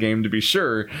footage of the game to be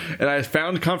sure. And I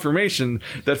found confirmation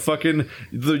that fucking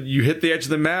you hit the edge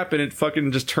of the map and it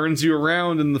fucking just turns you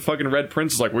around. And the fucking Red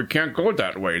Prince is like, we can't go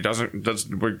that way.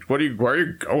 Where are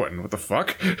you going? What the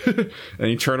fuck? And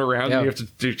you turn around and you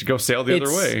have to go sail the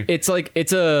other way. It's like,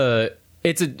 it's a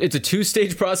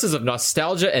 2-stage process of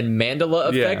nostalgia and Mandela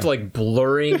effect, like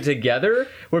blurring together,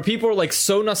 where people are like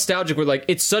so nostalgic. We're like,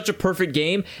 it's such a perfect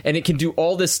game and it can do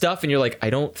all this stuff, and you're like,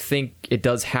 I don't think it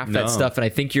does half that stuff, and I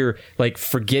think you're like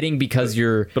forgetting because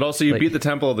you're. But also, you beat the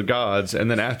Temple of the Gods,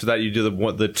 and then after that, you do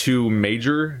the two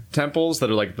major temples that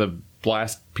are like the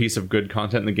last piece of good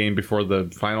content in the game before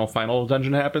the final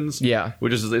dungeon happens. Yeah,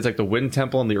 which is it's like the Wind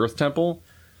Temple and the Earth Temple.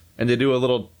 And they do a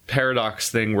little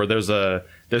paradox thing where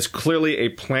there's clearly a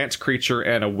plant creature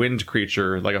and a wind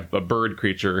creature, like a bird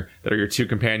creature, that are your two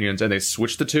companions, and they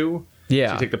switch the two. Yeah.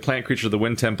 So you take the plant creature to the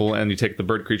Wind Temple, and you take the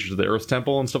bird creature to the Earth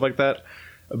Temple, and stuff like that.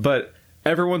 But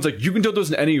everyone's like, you can do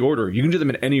those in any order. You can do them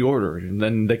in any order. And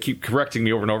then they keep correcting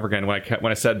me over and over again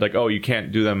when I said, like, oh, you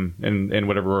can't do them in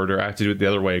whatever order. I have to do it the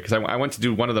other way. Because I went to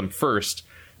do one of them first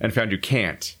and found you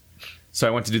can't. So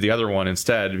I went to do the other one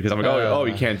instead because I'm like, oh,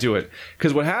 you can't do it.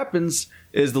 Because what happens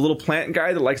is the little plant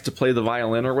guy that likes to play the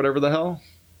violin or whatever the hell.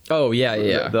 Oh,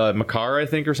 yeah. The Makar, I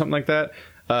think, or something like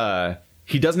that.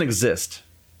 He doesn't exist.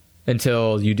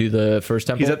 Until you do the first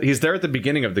temple? He's there at the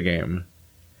beginning of the game.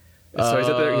 So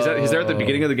he's there at the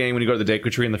beginning of the game when you go to the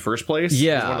Deku Tree in the first place.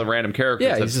 Yeah. He's one of the random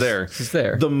characters that's there. He's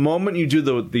there. The moment you do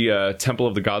the Temple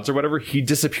of the Gods or whatever, he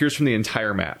disappears from the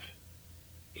entire map.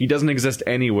 He doesn't exist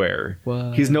anywhere.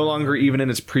 What? He's no longer even in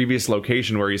his previous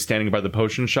location where he's standing by the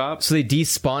potion shop. So they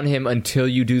despawn him until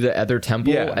you do the other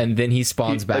temple, and then he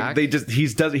spawns back? Like he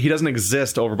doesn't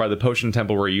exist over by the potion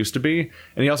temple where he used to be,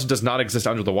 and he also does not exist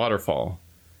under the waterfall.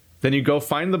 Then you go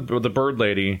find the bird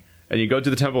lady, and you go to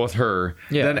the temple with her.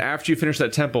 Yeah. Then after you finish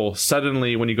that temple,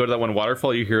 suddenly when you go to that one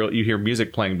waterfall, you hear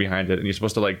music playing behind it, and you're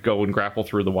supposed to like go and grapple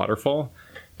through the waterfall.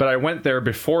 But I went there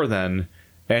before then,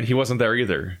 and he wasn't there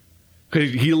either.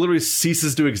 Because he literally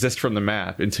ceases to exist from the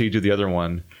map until you do the other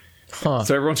one. Huh.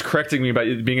 So everyone's correcting me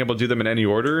about being able to do them in any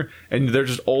order, and they're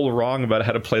just all wrong about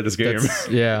how to play this game.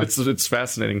 It's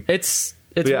fascinating. It's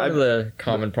one of the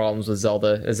common problems with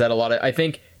Zelda is that I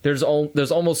think there's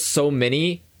almost so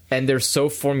many, and they're so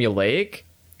formulaic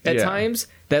at times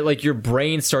that like your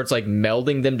brain starts like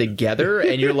melding them together,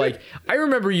 and you're like, I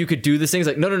remember you could do this thing. It's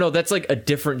like, no, that's like a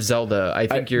different Zelda. I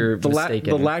think you're mistaken.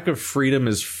 The lack of freedom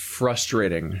is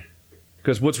frustrating.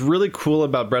 Because what's really cool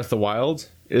about Breath of the Wild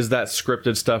is that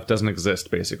scripted stuff doesn't exist,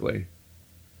 basically.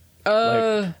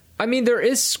 I mean, there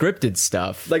is scripted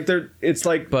stuff. Like it's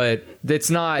like, but it's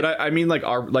not. But I mean, like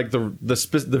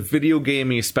the video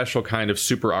gamey special kind of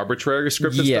super arbitrary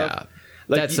scripted stuff.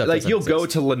 Like you'll go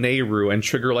to Lanayru and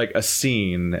trigger like a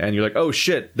scene, and you're like, oh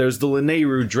shit, there's the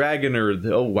Lanayru dragon, or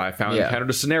I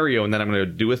encountered a scenario, and then I'm going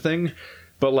to do a thing.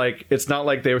 But, like, it's not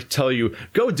like they would tell you,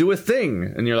 go do a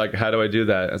thing. And you're like, how do I do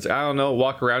that? It's like, I don't know,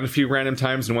 walk around a few random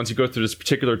times. And once you go through this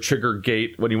particular trigger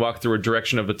gate, when you walk through a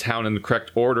direction of a town in the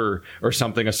correct order or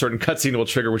something, a certain cutscene will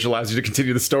trigger, which allows you to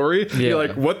continue the story. Yeah. You're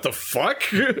like, what the fuck?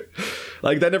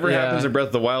 Like, that never happens in Breath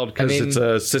of the Wild because it's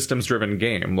a systems-driven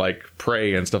game, like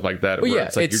Prey and stuff like that. Where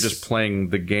it's like you're just playing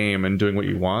the game and doing what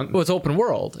you want. Well, it's open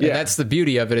world. Yeah. And that's the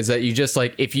beauty of it, is that you just,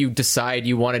 like, if you decide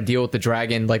you want to deal with the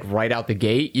dragon, like, right out the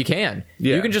gate, you can.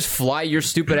 Yeah. You can just fly your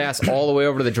stupid ass all the way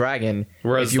over to the dragon.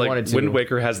 Whereas if you like wanted to. Wind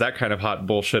Waker has that kind of hot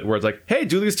bullshit where it's like, hey,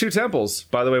 do these two temples.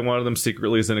 By the way, one of them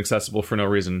secretly is inaccessible for no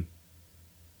reason.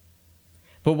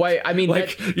 But why? I mean,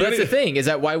 Like, that's the thing, is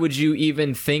that why would you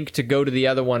even think to go to the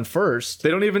other one first? They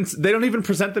don't even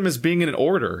present them as being in an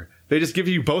order. They just give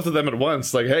you both of them at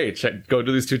once. Like, hey, go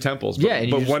to these 2 temples. But,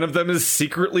 but one of them is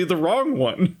secretly the wrong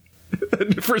one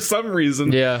for some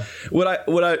reason. Yeah.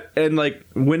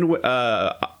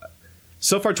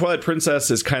 So far, Twilight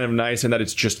Princess is kind of nice in that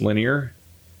it's just linear.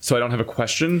 So I don't have a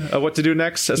question of what to do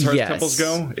next as far as temples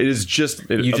go. It is just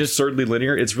absurdly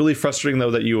linear. It's really frustrating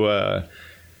though that you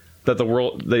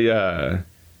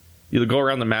go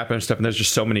around the map and stuff, and there's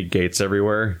just so many gates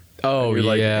everywhere. Oh, and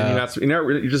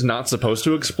you're just not supposed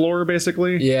to explore,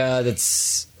 basically. Yeah,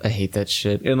 I hate that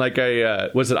shit. And like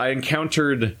I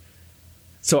encountered.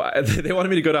 So they wanted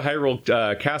me to go to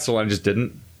Hyrule Castle, and I just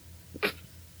didn't.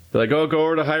 They're like, go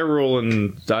over to Hyrule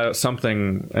and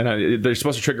something, and they're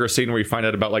supposed to trigger a scene where you find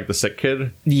out about like the sick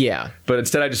kid. Yeah, but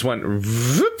instead I just went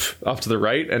off to the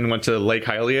right and went to Lake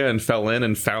Hylia and fell in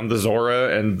and found the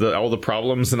Zora and all the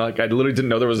problems, and like I literally didn't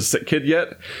know there was a sick kid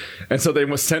yet, and so they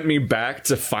sent me back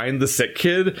to find the sick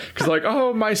kid because like,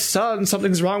 oh, my son,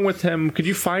 something's wrong with him. Could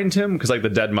you find him? Because like the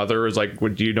dead mother is like,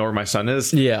 do you know where my son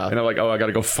is? Yeah, and I'm like, oh, I got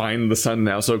to go find the son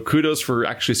now. So kudos for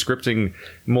actually scripting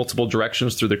multiple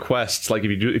directions through the quests. Like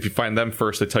if you find them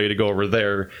first, they tell you to go over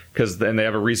there because then they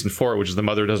have a reason for it, which is the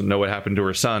mother doesn't know what happened to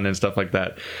her son and stuff like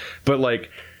that. But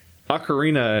like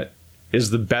Ocarina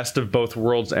is the best of both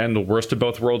worlds and the worst of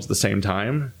both worlds at the same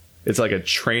time. It's like a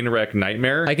train wreck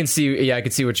nightmare. I can see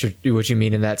what you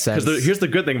mean in that sense. Because here's the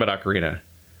good thing about Ocarina.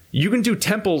 You can do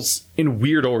temples in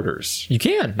weird orders. You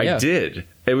can. Yeah. I did.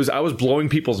 I was blowing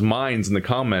people's minds in the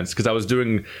comments because I was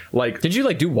doing like. Did you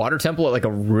like do Water Temple at like a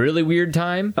really weird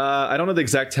time? I don't know the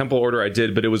exact temple order I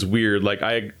did, but it was weird. Like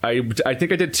I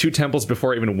think I did 2 temples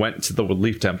before I even went to the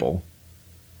Leaf Temple.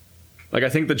 Like I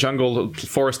think the Jungle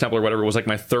Forest Temple or whatever was like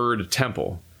my 3rd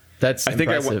temple. That's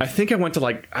impressive. I think I went to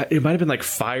like it might have been like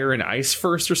Fire and Ice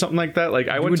first or something like that. Like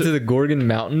I went to the Gorgon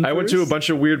Mountain. I went to a bunch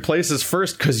of weird places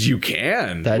first because you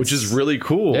can, which is really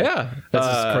cool. Yeah, that's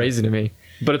just crazy to me.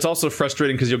 But it's also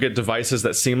frustrating because you'll get devices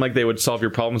that seem like they would solve your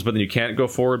problems, but then you can't go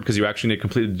forward because you actually need a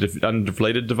completely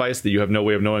undeflated device that you have no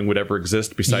way of knowing would ever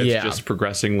exist besides just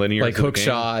progressing linear. Like hook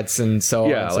shots and so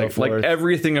on and so forth. Like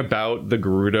everything about the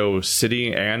Gerudo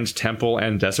city and temple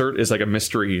and desert is like a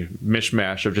mystery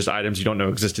mishmash of just items you don't know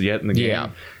existed yet in the game. Yeah.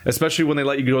 Especially when they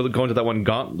let you go into that one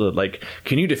gauntlet. Like,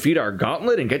 can you defeat our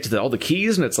gauntlet and get to all the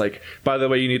keys? And it's like, by the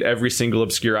way, you need every single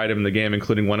obscure item in the game,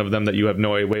 including one of them that you have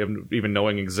no way of even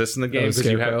knowing exists in the game.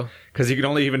 Because you can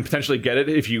only even potentially get it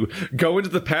if you go into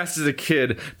the past as a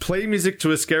kid, play music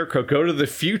to a scarecrow, go to the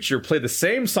future, play the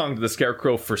same song to the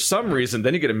scarecrow for some reason,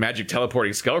 then you get a magic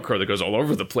teleporting scarecrow that goes all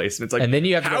over the place. And it's like, and then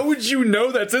you have how would you know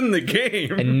that's in the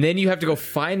game? And then you have to go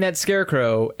find that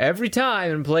scarecrow every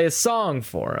time and play a song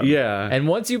for him. Yeah. And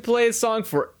once you play a song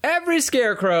for every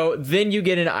scarecrow, then you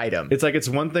get an item. It's like, it's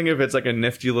one thing if it's like a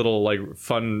nifty little like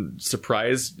fun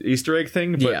surprise Easter egg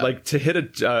thing, but like to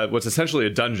hit what's essentially a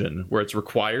dungeon where it's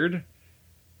required.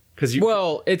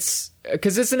 It's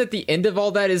because isn't it the end of all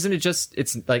that? Isn't it just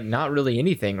it's like not really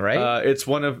anything, right? It's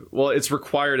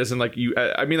required as in like you.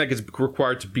 I mean, like it's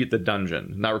required to beat the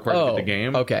dungeon, not required to beat the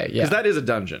game. Okay, yeah, because that is a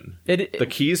dungeon. The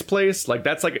keys place, like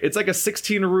that's like it's like a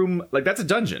 16-room, like that's a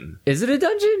dungeon. Is it a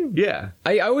dungeon? Yeah,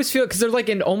 I always feel because they're like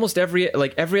in almost every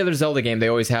other Zelda game, they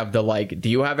always have the like,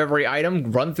 do you have every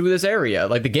item? Run through this area.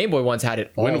 Like the Game Boy ones had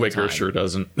it. All Wind the Waker time. Sure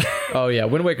doesn't. Oh yeah,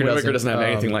 Wind Waker doesn't have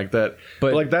anything like that.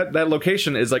 But like that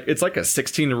location is like it's like a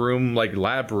 16-room like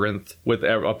labyrinth with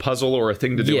a puzzle or a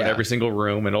thing to do in every single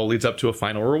room, and all leads up to a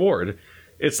final reward.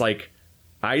 It's like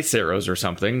ice arrows or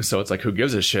something, so it's like who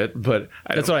gives a shit? But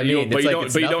that's what I mean. But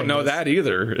you don't know that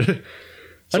either.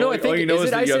 So no, I think is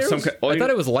it ice arrows? I thought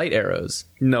it was light arrows.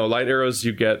 No, light arrows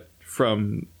you get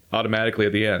from automatically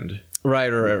at the end. Right.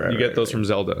 You get those from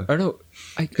Zelda. Or no,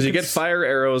 because you get fire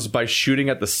arrows by shooting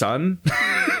at the sun.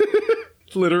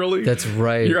 Literally, that's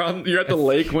right. You're at the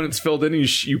lake when it's filled in.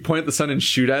 And you point at the sun and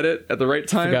shoot at it at the right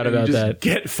time. Forgot about that.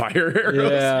 Get fire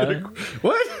arrows. Yeah. Like,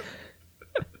 what?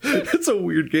 It's a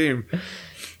weird game.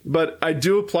 But I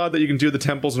do applaud that you can do the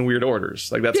temples in weird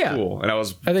orders. Like that's cool. And I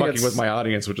was fucking with my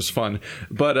audience, which was fun.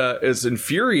 But it's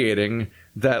infuriating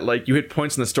that like you hit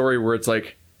points in the story where it's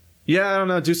like, yeah, I don't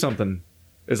know, do something.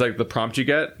 Is like the prompt you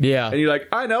get. Yeah. And you're like,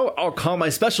 I know, I'll call my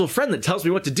special friend that tells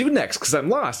me what to do next because I'm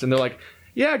lost. And they're like,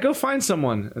 yeah, go find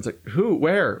someone. It's like, who?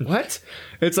 Where? What?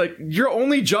 It's like, your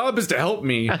only job is to help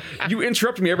me. You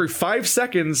interrupt me every 5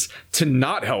 seconds to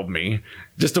not help me,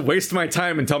 just to waste my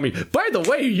time and tell me, by the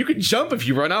way, you can jump if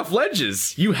you run off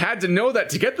ledges. You had to know that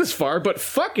to get this far, but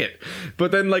fuck it.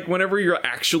 But then, like, whenever you're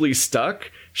actually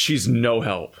stuck, she's no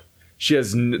help.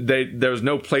 There's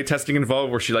no playtesting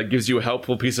involved where she like gives you a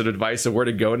helpful piece of advice of where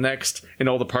to go next in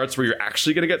all the parts where you're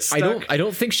actually going to get stuck. I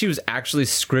don't think she was actually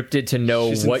scripted to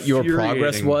know what your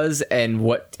progress was and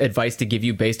what advice to give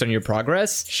you based on your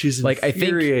progress. She's like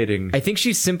infuriating. I think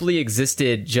she simply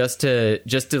existed just to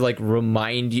like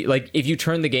remind you, like if you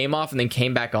turn the game off and then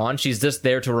came back on, she's just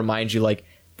there to remind you like,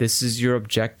 this is your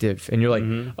objective, and you're like,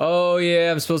 oh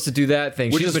yeah, I'm supposed to do that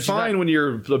thing. Which is fine when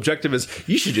your objective is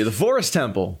you should do the forest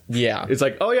temple. Yeah, it's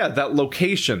like, oh yeah, that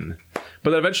location. But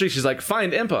then eventually she's like,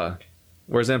 find Impa.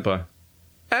 Where's Impa?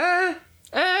 I'll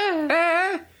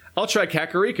try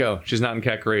Kakariko. She's not in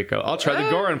Kakariko. I'll try the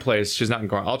Goron place. She's not in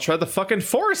Goron. I'll try the fucking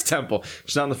forest temple.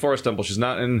 She's not in the forest temple. She's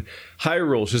not in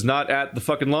Hyrule. She's not at the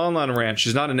fucking Lon Lon Ranch.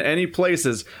 She's not in any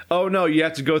places. Oh no, you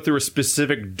have to go through a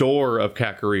specific door of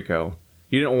Kakariko.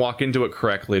 You didn't walk into it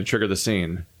correctly to trigger the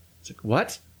scene. It's like,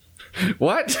 what?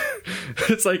 What?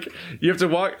 It's like you have to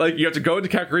you have to go into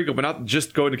Kakariko, but not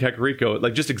just go into Kakariko.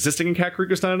 Like just existing in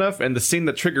Kakariko is not enough. And the scene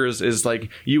that triggers is like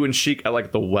you and Sheik at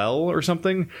like the well or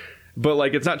something. But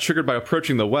like it's not triggered by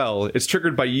approaching the well. It's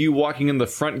triggered by you walking in the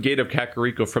front gate of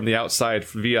Kakariko from the outside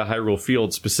via Hyrule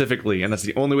Field specifically, and that's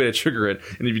the only way to trigger it.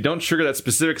 And if you don't trigger that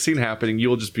specific scene happening, you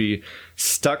will just be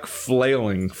stuck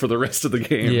flailing for the rest of the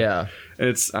game. Yeah. And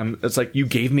it's like you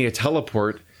gave me a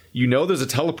teleport. You know there's a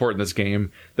teleport in this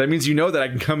game. That means you know that I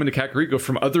can come into Kakariko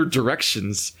from other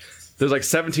directions. There's like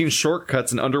 17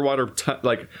 shortcuts and underwater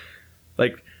like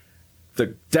the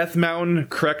Death Mountain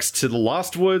connects to the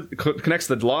Lost Woods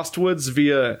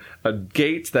via a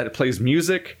gate that plays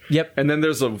music. Yep. And then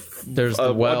there's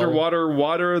the well. Underwater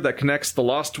water that connects the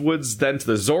Lost Woods then to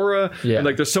the Zora. Yeah. And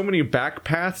like there's so many back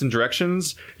paths and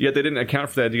directions, yet they didn't account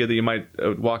for the idea that you might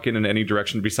walk in any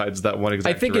direction besides that one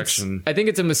exact direction. I think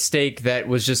it's a mistake that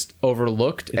was just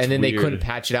overlooked, and then weird. They couldn't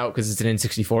patch it out because it's an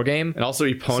N64 game. And also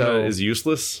Epona is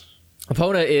useless.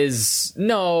 Epona is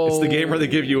it's the game where they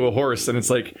give you a horse and it's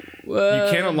like you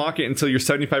can't unlock it until you're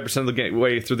 75% of the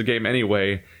way through the game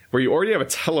anyway, where you already have a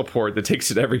teleport that takes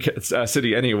you to every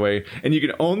city anyway, and you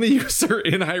can only use her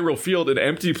in Hyrule Field, an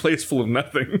empty place full of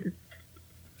nothing.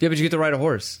 Yeah, but you get to ride a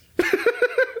horse.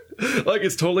 Like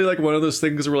it's totally like one of those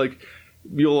things where like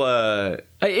you'll I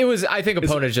think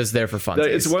Epona's just there for fun.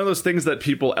 It's one of those things that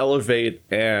people elevate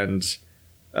and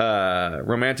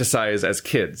romanticize as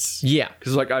kids. Yeah,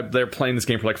 because like they're playing this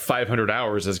game for like 500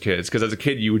 hours as kids, because as a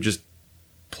kid you would just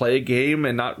play a game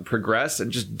and not progress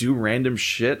and just do random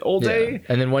shit all day,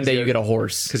 and then one day you get a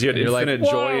horse because you had infinite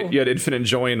joy. You had infinite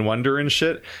joy and wonder and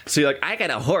shit, so you're like, I got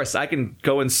a horse, I can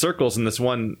go in circles in this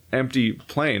one empty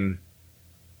plane.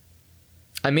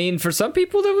 I mean, for some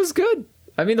people that was good.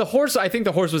 I mean, I think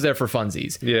the horse was there for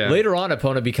funsies. Yeah, later on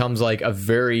Epona becomes like a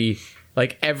very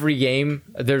like every game,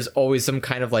 there's always some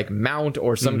kind of like mount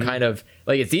or some kind of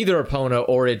like it's either Epona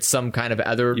or it's some kind of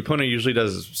other. Epona usually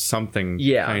does something,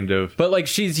 kind of. But like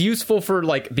she's useful for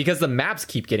like because the maps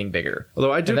keep getting bigger.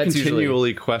 Although I do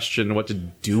continually question what to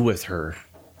do with her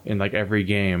in like every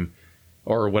game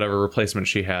or whatever replacement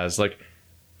she has. Like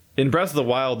in Breath of the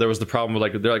Wild, there was the problem with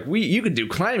like they're like you could do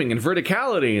climbing and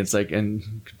verticality. It's like,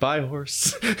 and goodbye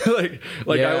horse.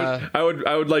 I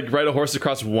would like ride a horse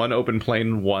across one open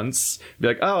plane once, be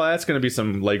like, oh, that's going to be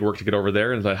some legwork to get over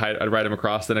there, and I'd ride him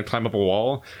across, then I'd climb up a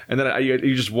wall, and then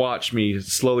you just watch me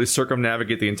slowly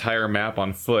circumnavigate the entire map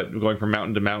on foot, going from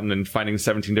mountain to mountain and finding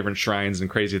 17 different shrines and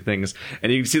crazy things,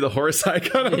 and you can see the horse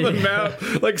icon on the map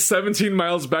like 17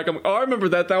 miles back. I'm like, oh, I remember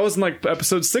that was in like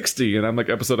episode 60, and I'm like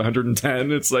episode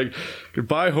 110. It's like,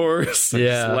 goodbye horse. I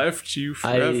just left you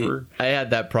forever. I had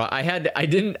that I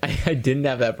didn't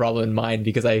have that problem in mind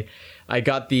because I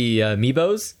got the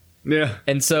amiibos. Yeah.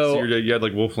 And so you had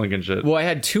like Wolflink and shit. Well, I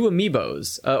had two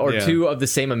amiibos two of the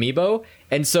same amiibo,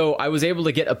 and so I was able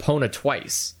to get Epona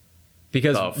twice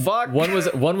because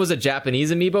one was a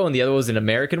Japanese amiibo and the other was an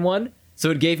American one. So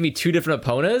it gave me two different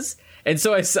Eponas, and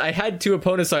so I had two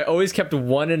Eponas. So I always kept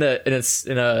one at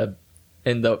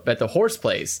the horse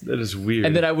place. That is weird.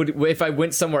 And then if I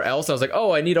went somewhere else, I was like,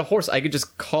 oh, I need a horse, I could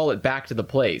just call it back to the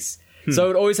place. So I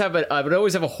would always have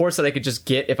a horse that I could just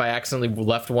get if I accidentally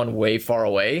left one way far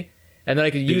away, and then I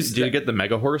could use. Did you get the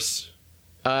Mega Horse?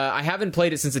 I haven't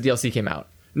played it since the DLC came out.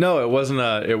 No, it wasn't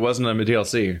a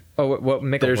DLC. Oh, what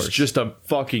Mega Horse? There's just a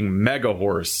fucking Mega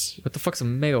Horse. What the fuck's a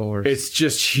Mega Horse? It's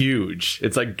just huge.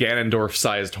 It's like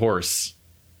Ganondorf-sized horse.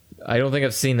 I don't think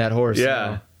I've seen that horse. Yeah.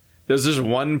 No. There's just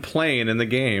one plane in the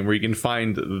game where you can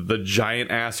find the giant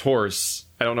ass horse.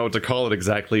 I don't know what to call it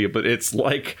exactly, but it's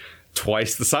like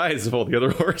twice the size of all the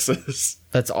other horses.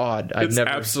 That's odd. It's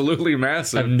absolutely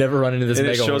massive. I've never run into this. And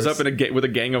mega it shows horse. up in with a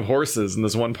gang of horses in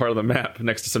this one part of the map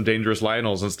next to some dangerous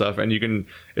Lionels and stuff. And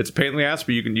it's a pain in the ass,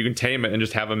 but you can tame it and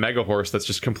just have a mega horse that's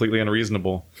just completely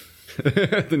unreasonable.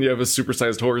 Then you have a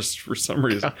supersized horse for some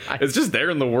reason. It's just there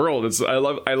in the world. I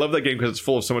love that game because it's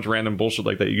full of so much random bullshit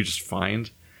like that you just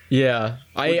find. Yeah,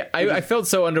 I felt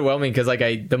so underwhelming because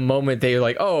like the moment they were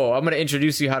like, oh, I'm gonna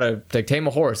introduce you how to like tame a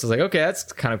horse, I was like, okay,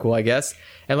 that's kind of cool, I guess.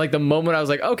 And like the moment I was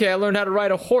like, okay, I learned how to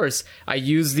ride a horse, I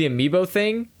used the amiibo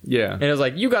thing. Yeah, and it was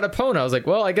like, you got Epona. I was like,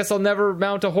 well, I guess I'll never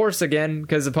mount a horse again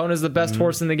because Epona's the best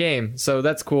horse in the game, so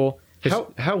that's cool.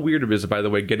 How weird it is, by the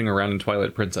way, getting around in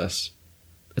Twilight Princess.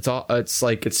 It's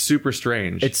like it's super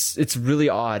strange. It's really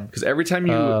odd because every time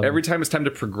it's time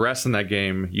to progress in that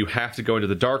game, you have to go into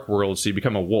the dark world, so you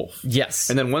become a wolf. Yes,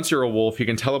 and then once you're a wolf, you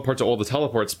can teleport to all the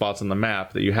teleport spots on the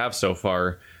map that you have so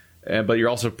far. But you're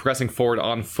also pressing forward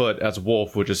on foot as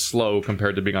wolf, which is slow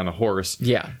compared to being on a horse.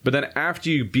 Yeah. But then after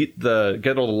you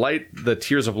get all the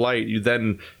tears of light, you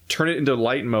then turn it into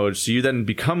light mode, so you then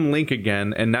become Link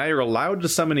again, and now you're allowed to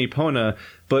summon Epona,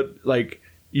 but like.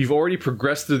 You've already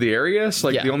progressed through the area, so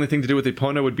the only thing to do with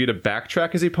Epona would be to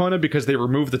backtrack as Epona because they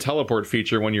removed the teleport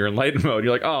feature when you're in light mode.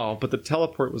 You're like, oh, but the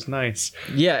teleport was nice.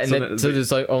 Yeah, and so there's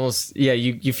like almost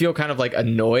you feel kind of like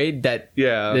annoyed that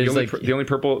the only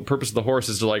purpose of the horse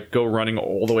is to like go running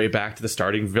all the way back to the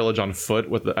starting village on foot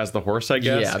as the horse, I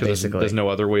guess. Yeah, basically. There's no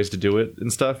other ways to do it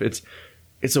and stuff.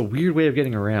 It's a weird way of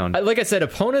getting around. Like I said,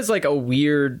 Epona's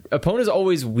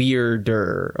always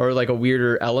weirder, or like a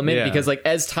weirder element, because like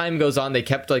as time goes on, they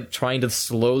kept like trying to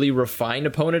slowly refine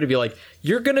Epona to be like,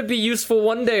 you're gonna be useful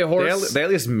one day, horse. They at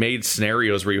least made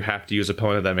scenarios where you have to use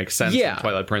Epona that makes sense in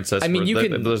Twilight Princess. I mean,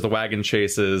 there's the wagon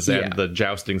chases and the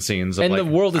jousting scenes, of, and like, the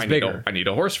world is bigger. I need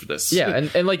a horse for this. Yeah,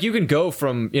 and like you can go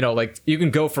from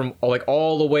like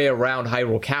all the way around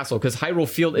Hyrule Castle, because Hyrule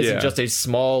Field isn't just a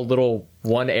small little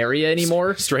one area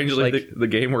anymore. Strangely, like, the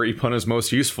game where Epona's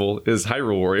most useful is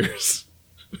Hyrule Warriors.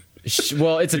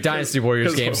 Well, it's a Dynasty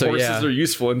Warriors game, so horses are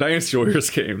useful in Dynasty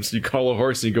Warriors games. You call a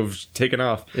horse and you go taking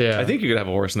off. Yeah, I think you could have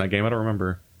a horse in that game. I don't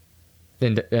remember.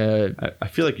 And I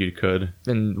feel like you could.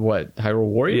 In what, Hyrule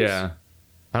Warriors? Yeah,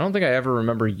 I don't think I ever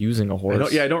remember using a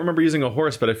horse. I don't remember using a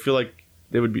horse, but I feel like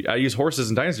they would be. I use horses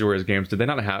in Dynasty Warriors games. Did they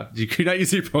not have? Could you not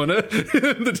use Epona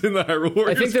in the Hyrule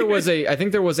Warriors? I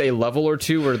think there was a level or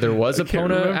two where there was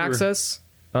Epona access.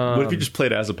 What if you just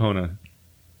played as Epona?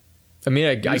 I mean,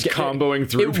 I just comboing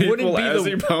through people as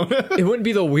Epona. It wouldn't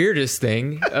be the weirdest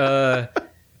thing,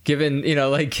 given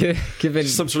given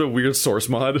some sort of weird source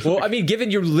mod. Well, I mean, given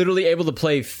you're literally able to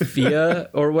play Fia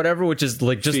or whatever, which is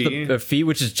like just the Fia,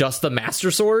 which is just the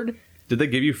Master Sword. Did they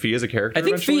give you Fia as a character? I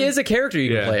think Fia is a character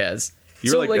you can play as.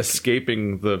 You're like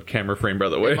escaping the camera frame, by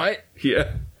the way. Am I?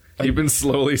 Yeah. You've been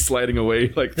slowly sliding away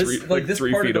this 3 part feet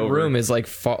of the over. room is like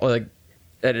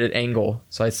at an angle,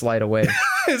 so I slide away.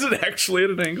 Is it actually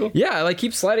at an angle? Yeah, I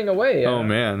keep sliding away. Oh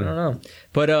man, I don't know.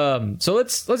 But so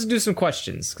let's do some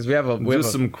questions, because we have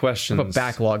some questions. We have a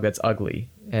backlog that's ugly,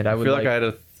 and I feel like I had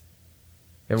You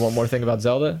have one more thing about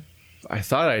Zelda? I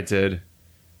thought I did,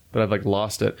 but I've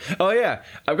lost it. Oh yeah,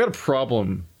 I've got a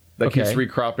problem that keeps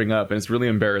recropping up, and it's really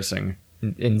embarrassing.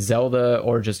 In Zelda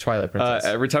or just Twilight Princess?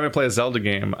 Every time I play a Zelda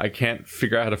game, I can't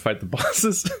figure out how to fight the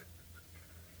bosses.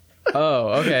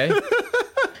 Oh, okay.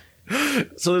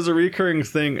 So there's a recurring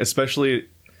thing, especially...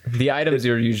 The items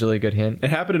are usually a good hint.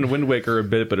 It happened in Wind Waker a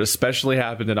bit, but especially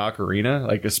happened in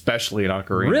Ocarina. Especially in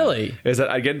Ocarina. Really? Is that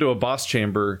I get into a boss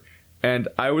chamber, and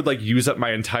I would use up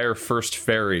my entire first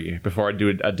fairy before I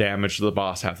do a damage to the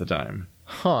boss half the time.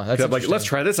 Huh, that's interesting. Let's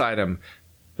try this item.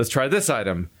 Let's try this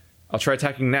item. I'll try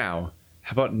attacking now.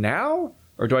 How about now?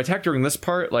 Or do I attack during this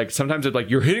part? Sometimes it's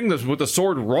you're hitting this with the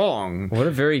sword wrong. What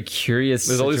a very curious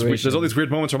situation. There's all these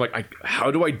weird moments where I'm how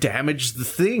do I damage the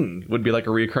thing? Would be a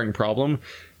recurring problem.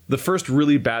 The first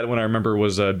really bad one I remember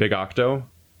was Big Octo.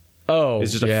 Oh,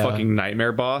 it's just a fucking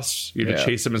nightmare boss. You have to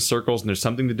chase him in circles, and there's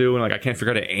something to do, and I can't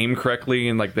figure out how to aim correctly,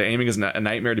 and the aiming is a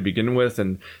nightmare to begin with,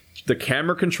 and the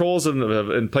camera controls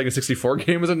in playing a 64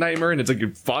 game is a nightmare, and it's a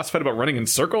boss fight about running in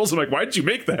circles. I'm why did you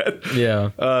make that? Yeah.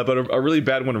 But a really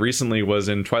bad one recently was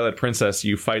in Twilight Princess.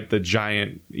 You fight the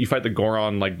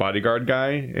Goron bodyguard guy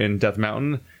in Death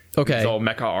Mountain. Okay. He's all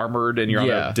mecha armored, and you're on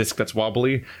a disc that's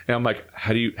wobbly. And I'm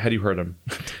how do you hurt him?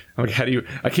 I'm how do you?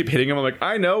 I keep hitting him. I'm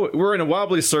I know we're in a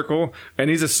wobbly circle, and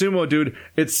he's a sumo dude.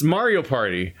 It's Mario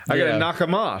Party. I gotta knock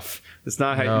him off. It's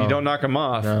not how you don't knock him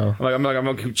off. No. I'm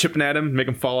gonna keep chipping at him, make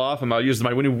him fall off. I'm gonna use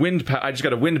my wind. I just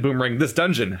got a wind boomerang this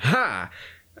dungeon. Ha!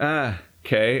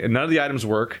 Okay, and none of the items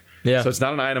work. Yeah. So it's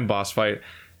not an item boss fight.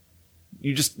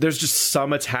 there's just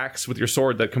some attacks with your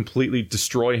sword that completely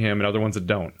destroy him and other ones that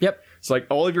don't. Yep. So like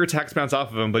all of your attacks bounce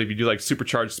off of him, but if you do like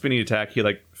supercharged spinning attack, he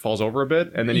like falls over a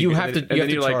bit, and then you have to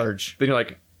charge. Then you're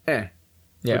like,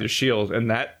 with your shield,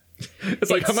 and that it's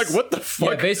like I'm like, what the fuck?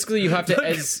 Yeah, basically you have to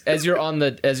as you're on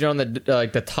the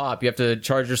like the top, you have to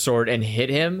charge your sword and hit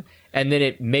him, and then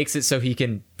it makes it so he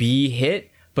can be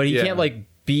hit, but he can't like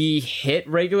be hit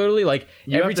regularly. Like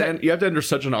you have to enter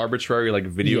such an arbitrary like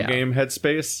video game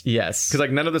headspace. Yes, because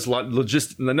like none of this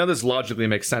logically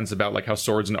makes sense about like how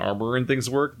swords and armor and things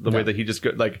work. The way that he just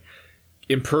got like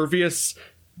impervious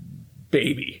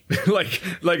baby, like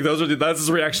that's his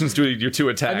reactions to your two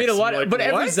attacks. I mean,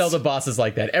 every Zelda boss is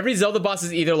like that. Every Zelda boss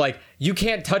is either like, you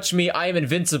can't touch me, I am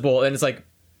invincible, and it's like,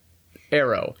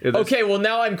 arrow. Okay, well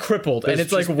now I'm crippled, and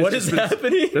it's like, what is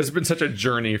happening? There's been such a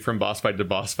journey from boss fight to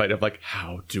boss fight of like,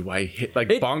 how do I hit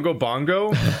like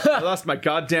Bongo? I lost my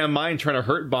goddamn mind trying to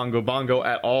hurt Bongo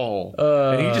at all,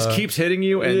 and he just keeps hitting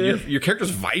you, and your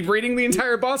character's vibrating the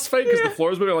entire boss fight because the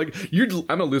floor is moving. Like,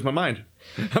 I'm gonna lose my mind.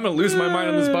 I'm gonna lose my mind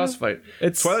on this boss fight.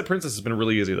 Twilight Princess has been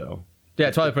really easy though.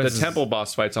 Yeah, Twilight Princess. The temple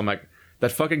boss fights, I'm like,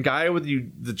 that fucking guy with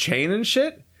the chain and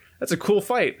shit. That's a cool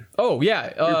fight. Oh,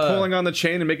 yeah. You're pulling on the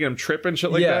chain and making him trip and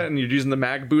shit like that, and you're using the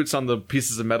mag boots on the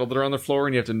pieces of metal that are on the floor,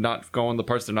 and you have to not go on the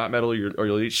parts that are not metal, or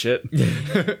you'll eat shit.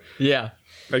 Yeah.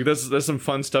 Like, there's some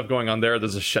fun stuff going on there.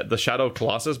 There's the Shadow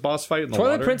Colossus boss fight in the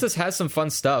Twilight water. Princess has some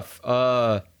fun stuff,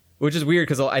 which is weird,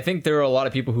 because I think there are a lot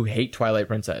of people who hate Twilight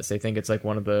Princess. They think it's like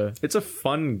one of the... It's a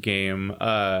fun game.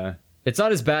 It's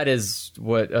not as bad as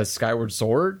Skyward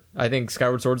Sword. I think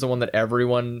Skyward Sword's the one that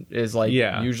everyone is like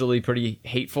usually pretty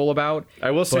hateful about. I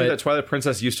will say that Twilight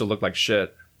Princess used to look like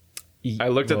shit. I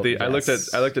looked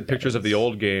at pictures of the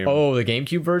old game. Oh, the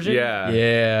GameCube version? Yeah,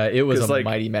 it was a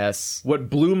mighty mess.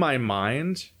 What blew my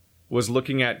mind was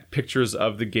looking at pictures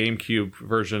of the GameCube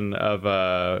version of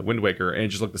Wind Waker, and it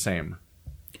just looked the same.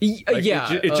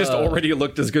 It just already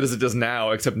looked as good as it does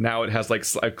now, except now it has like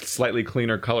a slightly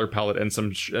cleaner color palette and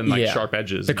sharp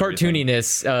edges. The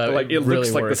cartooniness, it really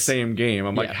looks like works. the same game.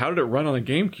 I'm like, how did it run on a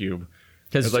GameCube?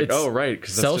 Because like,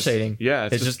 because cell shading. Yeah,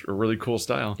 it's just a really cool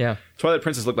style. Yeah, Twilight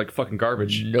Princess looked like fucking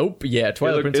garbage. Nope. Yeah,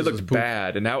 Twilight Princess it looked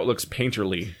bad, and now it looks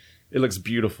painterly. It looks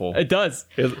beautiful. It does.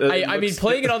 I mean,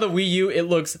 playing it on the Wii U, it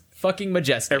looks fucking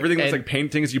majestic. Everything looks like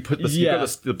paintings. You put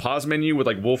the pause menu with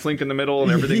like Wolf Link in the middle,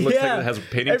 and everything looks like it has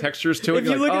painting textures to it. If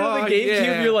you look at the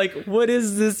GameCube, you're like, what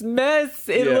is this mess?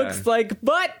 It looks like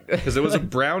butt. Because it was a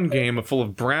brown game full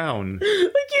of brown.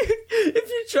 If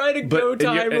you try to go to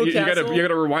Hyrule Castle... You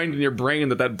gotta rewind in your brain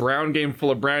that brown game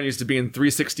full of brown used to be in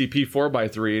 360p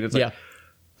 4x3, and it's like...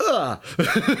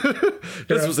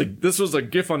 This was a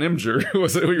GIF on Imgur.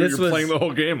 You're playing the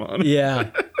whole game on.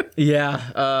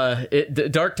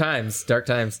 Dark times.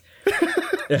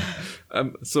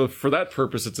 So for that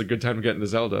purpose, it's a good time to get into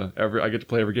Zelda. I get to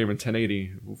play every game in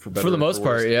 1080 for the most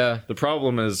part. Yeah. The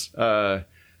problem is the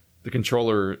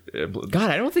controller. God,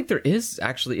 I don't think there is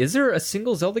actually. Is there a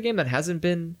single Zelda game that hasn't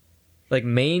been like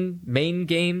main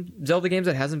game Zelda games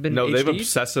that hasn't been? No, HD? they've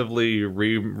obsessively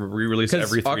re-released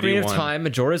every 3D Ocarina of one. Time,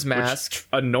 Majora's Mask.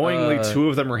 Annoyingly, two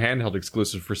of them are handheld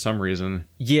exclusive for some reason.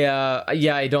 Yeah,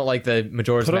 I don't like the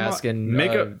Majora's Mask and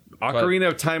make a Ocarina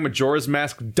of Time, Majora's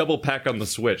Mask double pack on the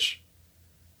Switch.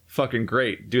 Fucking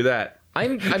great, do that.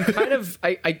 I'm kind of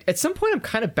I at some point I'm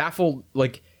kind of baffled.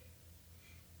 Like,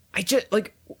 I just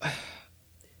like.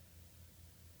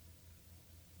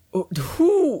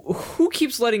 Who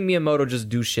keeps letting Miyamoto just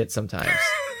do shit sometimes?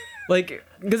 Like,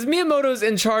 because Miyamoto's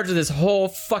in charge of this whole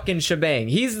fucking shebang.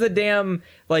 He's the damn,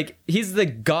 like, he's the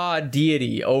god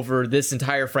deity over this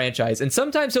entire franchise. And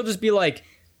sometimes he'll just be like,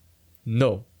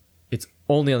 no, it's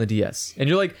only on the DS. And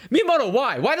you're like, Miyamoto,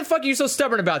 why? Why the fuck are you so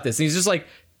stubborn about this? And he's just like,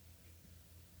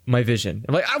 my vision.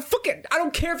 I'm like, I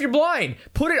don't care if you're blind.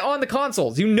 Put it on the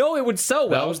consoles. You know it would sell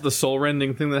well. That was the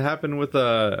soul-rending thing that happened with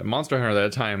Monster Hunter at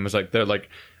that time. It was like, they're like,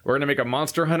 we're going to make a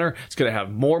Monster Hunter. It's going to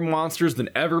have more monsters than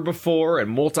ever before,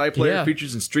 and multiplayer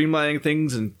features and streamlining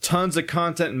things and tons of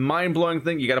content and mind-blowing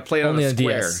thing. You got to play it on the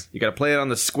square. DS. You got to play it on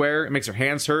the square. It makes your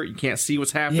hands hurt. You can't see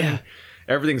what's happening. Yeah.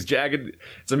 Everything's jagged.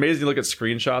 It's amazing to look at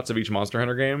screenshots of each Monster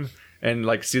Hunter game and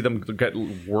like see them get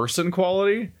worse in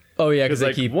quality. Oh yeah, because they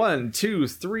like keep 1, 2,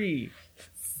 3,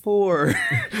 4,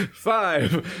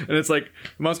 5, and it's like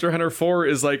Monster Hunter 4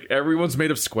 is like everyone's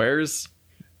made of squares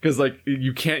because like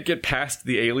you can't get past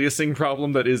the aliasing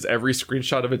problem that is every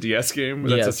screenshot of a DS game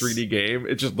that's a 3D game.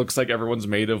 It just looks like everyone's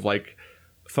made of like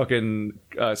fucking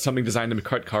something designed to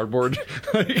cut cardboard.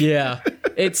 Yeah,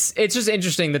 it's just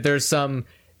interesting that there's some.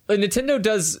 Nintendo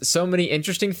does so many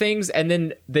interesting things, and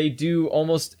then they do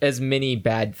almost as many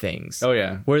bad things. Oh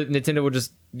yeah, where Nintendo will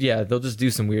just they'll just do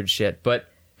some weird shit. But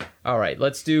All right,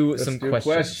 let's do some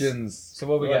questions. So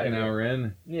what we got? An hour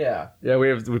in. Yeah. Yeah,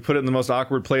 we put it in the most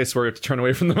awkward place where we have to turn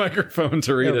away from the microphone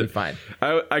to read It'll it. be fine.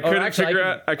 I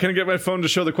couldn't get my phone to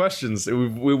show the questions.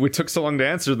 We took so long to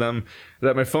answer them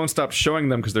that my phone stopped showing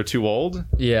them because they're too old.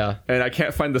 Yeah. And I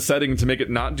can't find the setting to make it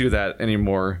not do that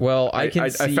anymore. Well, I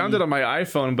found it on my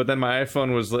iPhone, but then my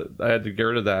iPhone I had to get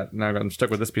rid of that. Now I'm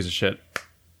stuck with this piece of shit.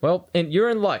 Well, and you're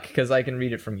in luck because I can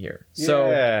read it from here.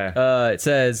 So it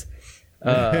says.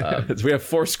 We have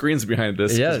 4 screens behind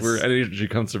this because Yes. we're energy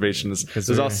conservationists.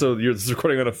 There's also this is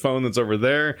recording on a phone that's over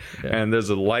there, and there's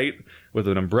a light with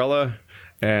an umbrella,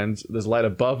 and there's light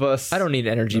above us. I don't need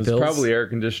energy There's bills. probably air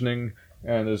conditioning,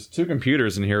 and there's 2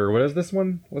 computers in here. What is this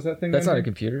one? What's that thing? That's down not a here?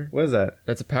 computer. What is that?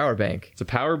 That's a power bank. It's a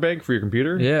power bank for your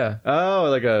computer. Yeah. Oh,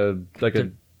 like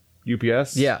a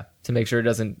UPS. Yeah. To make sure it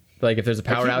doesn't like if there's a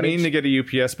power I keep meaning outage. to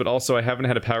get a UPS, but also I haven't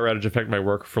had a power outage affect my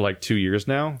work for like 2 years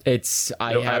now. I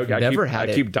have never had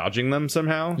it. I keep dodging them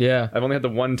somehow. Yeah. I've only had the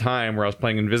one time where I was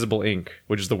playing Invisible Ink,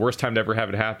 which is the worst time to ever have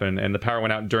it happen, and the power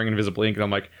went out during Invisible Ink, and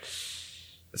I'm like,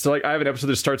 so like I have an episode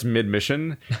that starts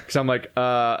mid-mission because I'm like,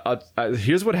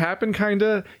 here's what happened,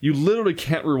 kinda. You literally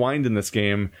can't rewind in this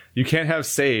game. You can't have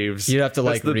saves. You have to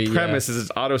That's the premise is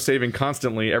it's auto-saving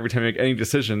constantly every time you make any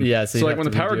decision. Yeah. So like when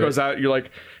the power goes out, you're like,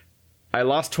 I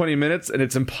lost 20 minutes and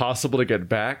it's impossible to get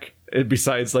back.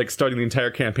 Besides like starting the entire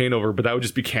campaign over, but that would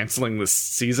just be canceling this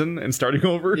season and starting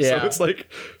over. Yeah. So it's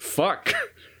like, fuck.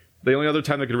 The only other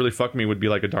time that could really fuck me would be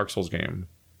like a Dark Souls game.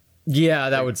 Yeah,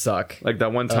 that would suck. Like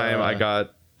that one time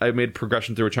I made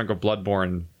progression through a chunk of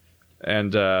Bloodborne,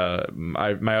 and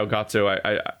my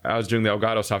Elgato, I was doing the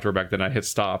Elgato software back then. I hit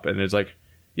stop, and it's like,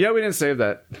 yeah, we didn't save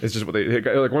that. It's just what they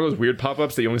like one of those weird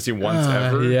pop-ups that you only see once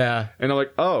ever. Yeah. And I'm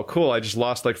like, oh, cool. I just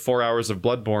lost like 4 hours of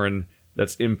Bloodborne.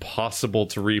 That's impossible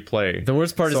to replay. The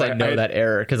worst part is I know that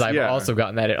error because I've also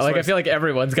gotten that error. Like I feel like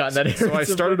everyone's gotten that error. So I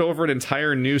started over an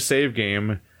entire new save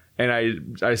game, and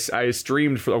I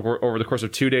streamed over the course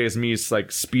of 2 days me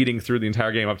like speeding through the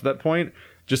entire game up to that point,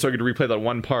 just so I could replay that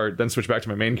one part, then switch back to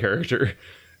my main character.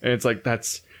 And it's like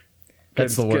that's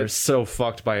the worst. Gets so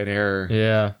fucked by an error.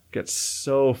 Yeah. Gets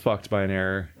so fucked by an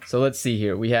error. So let's see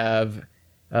here. We have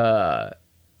hi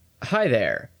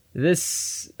there.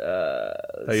 This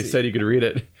you said you could read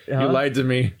it. Huh? You lied to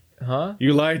me. Huh?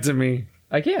 You lied to me.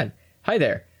 I can. Hi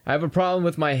there. I have a problem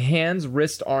with my hands,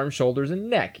 wrist, arm, shoulders, and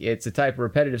neck. It's a type of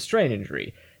repetitive strain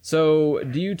injury. So,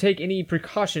 do you take any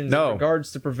precautions in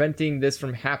regards to preventing this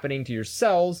from happening to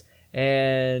yourselves?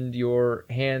 And your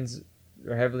hands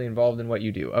are heavily involved in what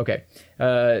you do. Okay,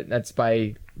 that's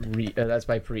by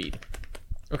Preed.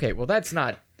 Okay, well that's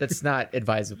not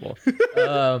advisable.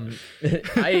 I'm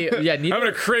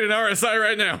gonna create an RSI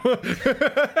right now.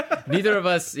 neither of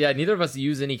us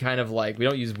use any kind of like we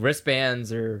don't use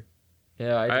wristbands or.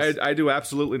 Yeah, I do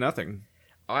absolutely nothing.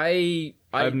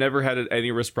 I've never had any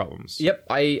wrist problems. Yep,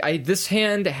 this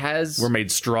hand has. We're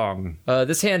made strong.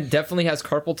 This hand definitely has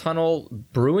carpal tunnel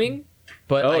brewing,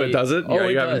 but it does it. Are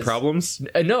you having problems?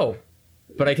 No,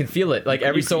 but I can feel it. Like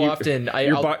every so often,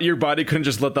 your body couldn't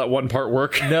just let that one part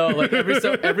work. No, like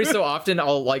every so often,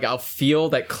 I'll feel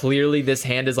that clearly this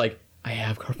hand is like. I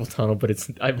have carpal tunnel, but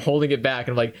I'm holding it back.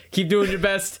 And I'm like, keep doing your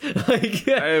best. Like,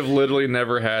 I have literally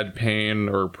never had pain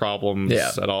or problems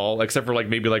at all, except for like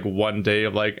maybe like one day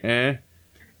of like,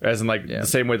 as in like the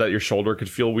same way that your shoulder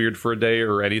could feel weird for a day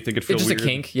or anything could feel it's just weird. A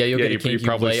kink. Yeah, you'll get a kink. You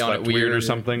probably lay on it weird or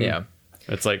something. Yeah.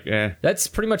 It's like, That's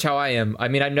pretty much how I am. I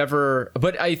mean, I've never,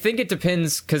 but I think it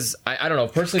depends because I don't know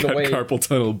personally the way carpal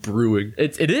tunnel brewing.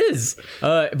 It is,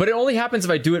 but it only happens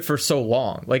if I do it for so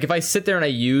long. Like if I sit there and I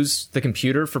use the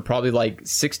computer for probably like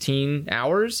 16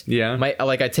 hours. Yeah.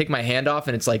 I take my hand off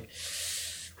and it's like,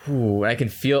 ooh, I can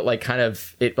feel it like kind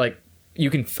of it like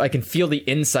I can feel the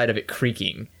inside of it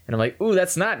creaking and I'm like, ooh,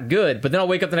 that's not good. But then I'll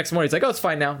wake up the next morning. It's like, oh, it's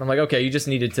fine now. And I'm like, okay, you just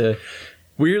needed to.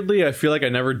 Weirdly, I feel like I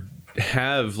never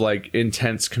have like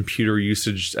intense computer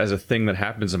usage as a thing that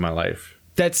happens in my life.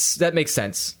 That makes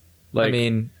sense. Like, I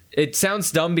mean, it sounds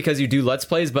dumb because you do Let's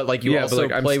Plays, but like you also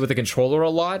play with a controller a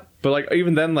lot. But like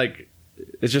even then, like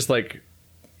it's just like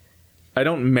I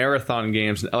don't marathon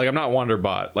games. Like I'm not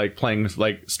Wanderbot, like playing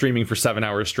like streaming for 7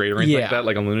 hours straight or anything like that,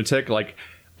 like a lunatic. Like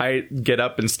I get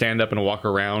up and stand up and walk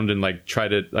around and like try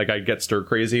to like I get stir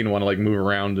crazy and want to like move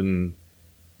around and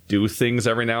do things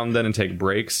every now and then and take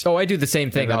breaks. Oh, I do the same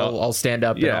thing. I'll stand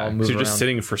up and I'll move so you're around. Just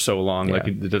sitting for so long.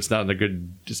 Like that's not a good,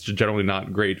 just generally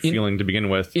not great feeling to begin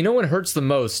with. You know what hurts the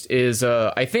most is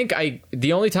I think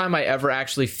the only time I ever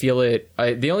actually feel it,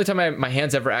 the only time my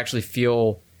hands ever actually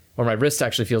feel or my wrist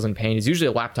actually feels in pain is usually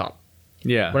a laptop.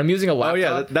 Yeah. When I'm using a laptop. Oh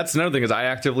yeah, that's another thing is I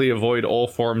actively avoid all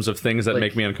forms of things that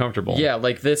make me uncomfortable. Yeah,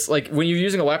 like this. Like when you're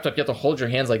using a laptop, you have to hold your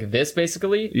hands like this,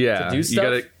 basically. Yeah. To do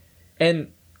stuff.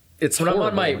 And it's when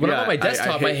horrible. I'm on my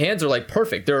desktop, my hands are like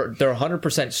perfect. They're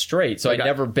 100% straight, so I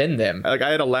never bend them. Like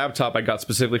I had a laptop I got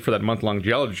specifically for that month-long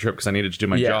geology trip because I needed to do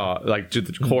my do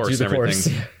the course and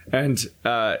everything. And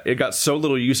it got so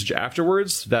little usage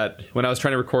afterwards that when I was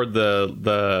trying to record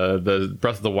the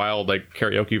Breath of the Wild like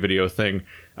karaoke video thing,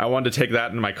 I wanted to take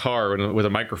that in my car with a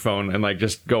microphone and like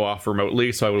just go off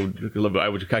remotely, so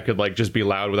I could like just be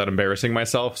loud without embarrassing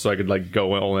myself, so I could like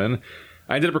go all in.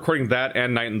 I ended up recording that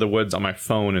and Night in the Woods on my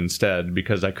phone instead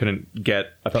because I couldn't get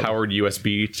a powered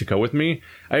USB to go with me.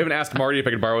 I even asked Marty if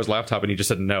I could borrow his laptop, and he just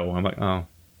said no. I'm like, oh,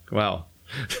 well.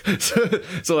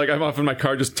 so like I'm off in my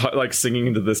car just like singing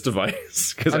into this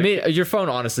device. I mean, your phone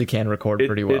honestly can record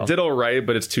pretty well. It did all right,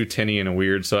 but it's too tinny and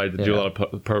weird, so I had to do a lot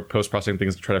of post-processing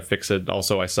things to try to fix it.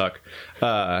 Also, I suck.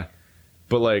 But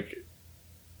like,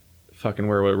 fucking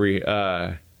where were we?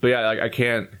 But yeah, like I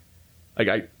can't.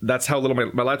 Like that's how little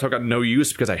my laptop got no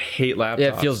use because I hate laptops. Yeah,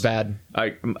 it feels bad.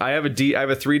 I have a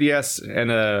 3DS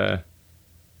and I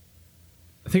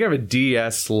think I have a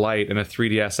DS Lite and a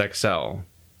 3DS XL,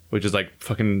 which is like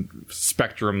fucking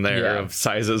spectrum there of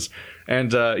sizes.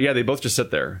 And they both just sit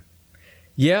there.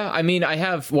 Yeah, I mean, I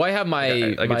have my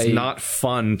it's not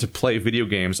fun to play video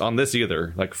games on this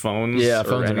either. Like phones, phones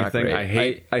or anything. Are not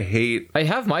great. I hate. I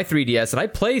have my 3DS and I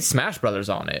play Smash Brothers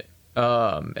on it.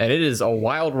 And it is a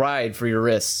wild ride for your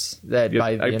wrists.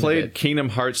 I played Kingdom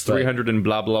Hearts 300 and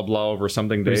blah blah blah over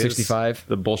something days. 365,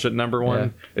 the bullshit number one. Yeah.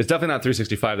 It's definitely not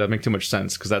 365. That makes too much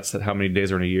sense because that's how many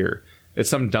days are in a year. It's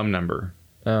some dumb number.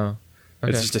 Oh, okay.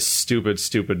 It's just a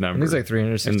stupid number. It's like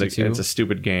 362. It's a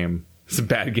stupid game. It's a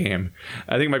bad game.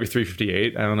 I think it might be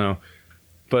 358. I don't know,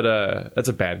 but that's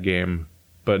a bad game.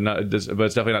 But it's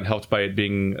definitely not helped by it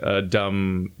being a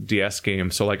dumb DS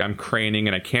game. So like I'm craning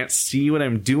and I can't see what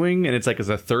I'm doing, and it's like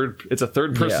a third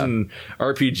person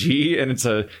RPG, and it's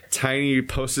a tiny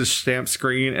postage stamp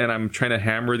screen, and I'm trying to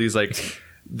hammer these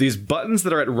buttons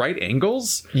that are at right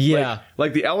angles. Yeah,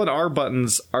 like the L and R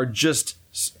buttons are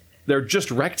they're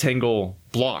just rectangle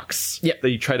blocks that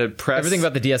you try to press. Everything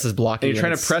about the DS is blocking. And you're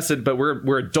trying to press it, but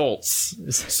we're adults.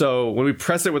 So when we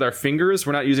press it with our fingers,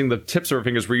 we're not using the tips of our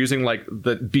fingers. We're using like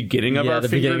the beginning of our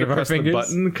finger to press the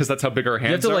button because that's how big our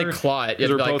hands are. You have to like claw it.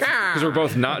 Because we're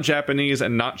both not Japanese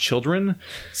and not children.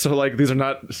 So like these are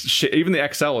not even the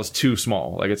XL is too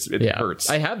small. Like it hurts.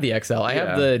 I have the XL. I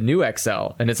have the new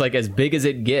XL, and it's like as big as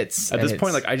it gets. At this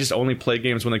point, like I just only play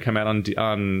games when they come out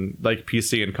on like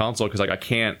PC and console because like I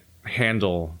can't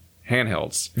handle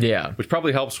handhelds, which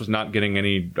probably helps with not getting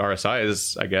any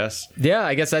RSIs, I guess.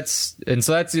 I guess that's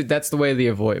the way we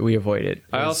avoid it.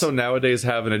 I also nowadays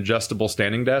have an adjustable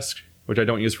standing desk, which I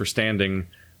don't use for standing,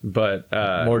 but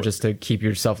more just to keep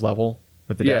yourself level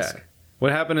with the desk.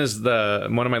 What happened is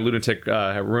one of my lunatic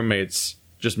roommates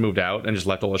just moved out and just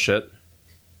left all the shit.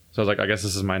 So I was like, I guess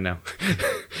this is mine now.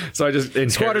 So I just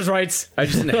squatters' rights. I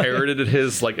just inherited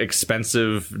his like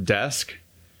expensive desk.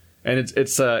 And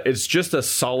it's just a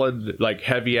solid like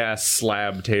heavy ass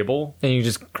slab table, and you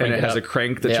just crank it has a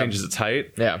crank that changes its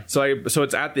height. Yeah. So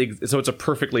it's a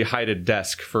perfectly heighted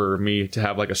desk for me to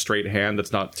have like a straight hand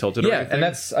that's not tilted. Or anything. And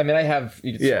that's I have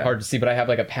it's hard to see, but I have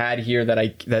like a pad here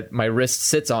that my wrist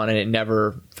sits on, and it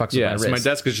never fucks with my wrist. So my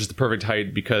desk is just the perfect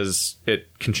height because it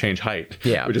can change height.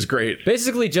 Yeah, which is great.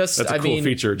 Basically, that's a cool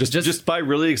feature. Just buy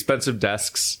really expensive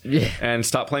desks. And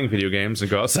stop playing video games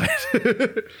and go outside.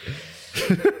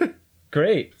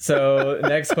 Great. So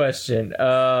next question.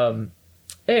 Hey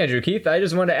Andrew, Keith, I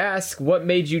just wanted to ask what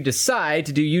made you decide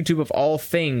to do YouTube of all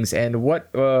things, and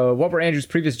what were Andrew's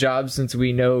previous jobs, since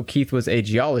we know Keith was a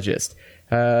geologist.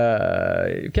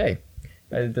 Okay.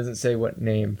 It doesn't say what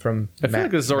name from I feel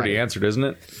like this is already answered, isn't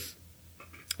it?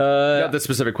 Not this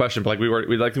specific question, but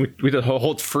like we did a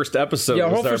whole first episode. Yeah, our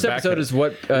whole first episode is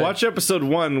what watch episode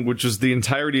 1, which was the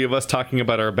entirety of us talking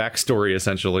about our backstory.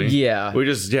 Essentially, we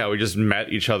just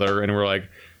met each other and we're like,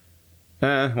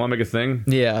 want to make a thing?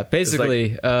 Yeah,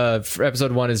 basically, for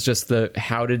episode 1 is just the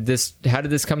how did this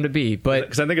come to be? But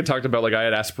because I think it talked about like I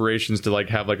had aspirations to like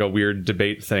have like a weird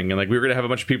debate thing, and like we were gonna have a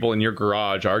bunch of people in your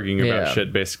garage arguing about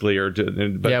shit, basically.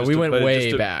 We went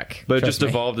way back, but it just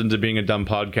evolved into being a dumb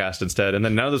podcast instead. And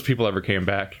then none of those people ever came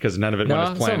back because none of it went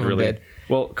as planned. Really, did.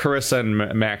 Well, Carissa and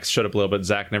Max showed up a little bit.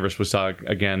 Zach never was saw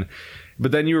again.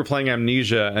 But then you were playing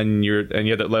Amnesia, and you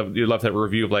left that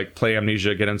review of like play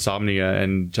Amnesia, get insomnia,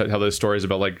 and tell those stories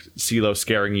about like CeeLo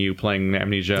scaring you playing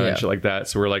Amnesia and shit like that.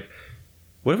 So we're like,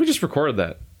 what if we just recorded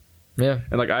that? Yeah.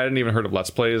 And like I hadn't even heard of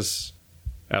Let's Plays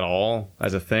at all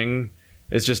as a thing,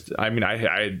 It's just, I mean,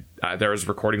 I there was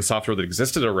recording software that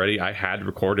existed already. I had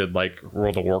recorded like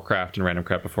World of Warcraft and Random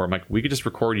Crap before. I'm like, we could just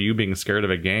record you being scared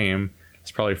of a game.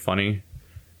 It's probably funny.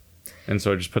 And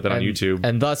so I just put that on YouTube.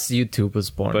 And thus YouTube was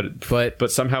born.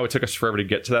 But somehow it took us forever to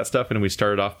get to that stuff, and we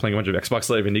started off playing a bunch of Xbox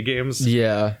Live indie games.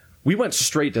 Yeah. We went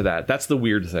straight to that. That's the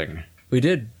weird thing. We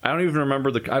did. I don't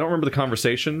remember the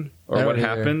conversation or what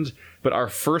happened, but our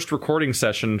first recording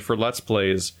session for Let's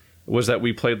Plays was that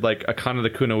we played like Akane the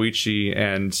Kunoichi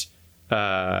and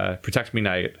Protect Me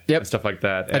Night and stuff like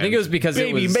that. I think it was because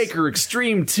Baby Maker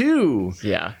Extreme 2.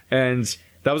 Yeah. And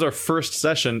that was our first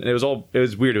session, and it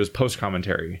was weird. It was post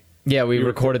commentary. Yeah, we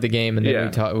recorded the game, and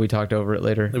then we talked over it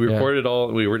later. We recorded it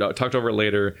all. We talked over it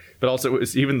later, but also it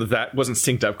was, even that wasn't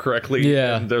synced up correctly.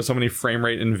 Yeah, and there's so many frame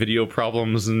rate and video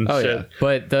problems and shit.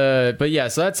 Yeah. But yeah,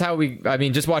 so that's how we. I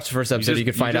mean, just watch the first episode. You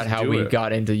could find out how we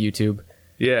got into YouTube.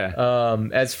 Yeah.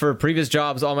 As for previous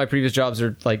jobs, all my previous jobs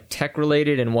are like tech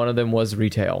related, and one of them was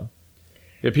retail.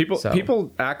 Yeah,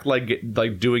 people act like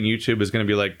doing YouTube is going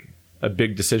to be like a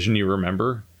big decision you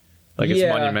remember. Like it's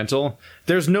monumental.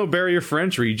 There's no barrier for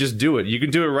entry. You just do it. You can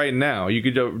do it right now. You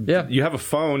could do. Yeah. You have a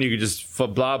phone. You could just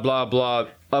blah blah blah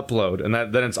upload, and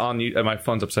then it's on. My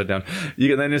phone's upside down.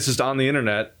 Then it's just on the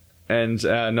internet, and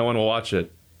no one will watch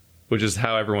it, which is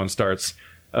how everyone starts.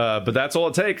 But that's all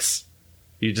it takes.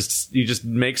 You just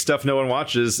make stuff no one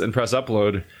watches and press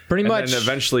upload. Pretty much. And then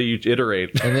eventually you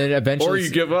iterate. And then eventually, or you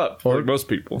give up, like most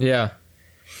people. Yeah.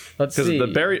 Let's see.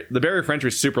 Because the barrier for entry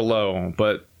is super low,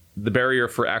 but the barrier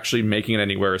for actually making it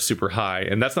anywhere is super high,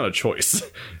 and that's not a choice.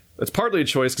 It's partly a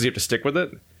choice because you have to stick with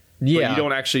it. Yeah, but you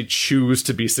don't actually choose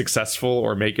to be successful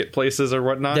or make it places or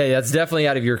whatnot. Yeah, that's definitely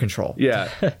out of your control. Yeah,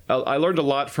 I learned a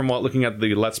lot from looking at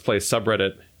the Let's Play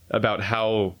subreddit about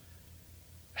how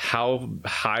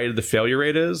high the failure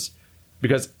rate is,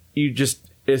 because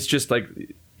it's just like,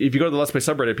 if you go to the Let's Play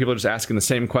subreddit, people are just asking the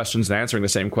same questions and answering the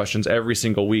same questions every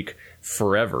single week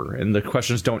forever. And the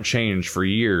questions don't change for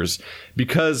years,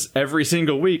 because every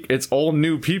single week it's all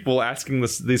new people asking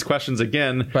these questions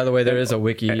again. By the way, there is a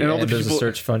wiki and there's a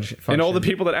search function. And all the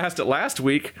people that asked it last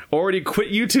week already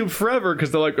quit YouTube forever because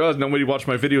they're like, oh, nobody watched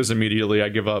my videos immediately. I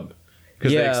give up.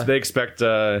 Because they expect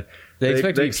they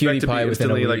expect to be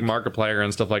instantly like Markiplier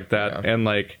and stuff like that. Yeah. And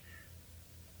like,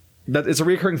 that it's a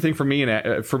recurring thing for me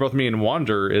and for both me and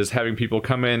Wander, is having people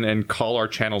come in and call our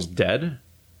channels dead.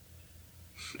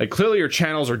 Like, clearly your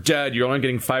channels are dead. You're only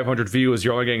getting 500 views.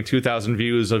 You're only getting 2,000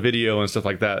 views a video and stuff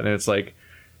like that. And it's like,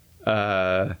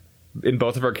 in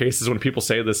both of our cases, when people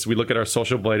say this, we look at our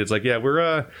social blade. It's like, yeah,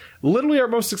 we're literally our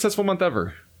most successful month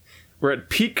ever. We're at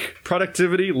peak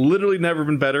productivity. Literally never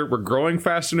been better. We're growing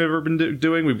faster than we've ever been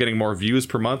doing. We're getting more views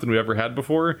per month than we ever had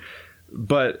before.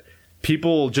 But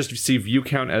people just see view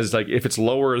count as like, if it's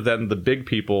lower than the big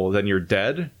people, then you're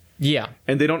dead. Yeah.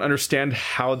 And they don't understand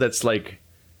how that's like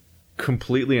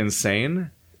completely insane.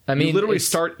 I mean, you literally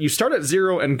start at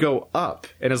 0 and go up,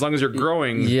 and as long as you're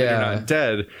growing, you're not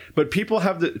dead. But people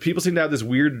seem to have this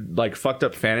weird, like, fucked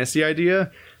up fantasy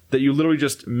idea that you literally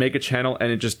just make a channel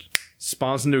and it just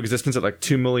spawns into existence at like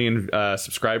 2 million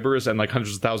subscribers and like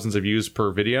hundreds of thousands of views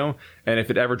per video. And if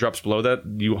it ever drops below that,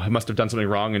 you must have done something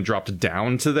wrong and dropped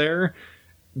down to there.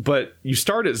 But you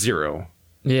start at 0.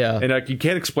 Yeah. And like, you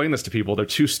can't explain this to people. They're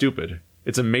too stupid.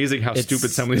 It's amazing how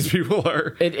stupid some of these people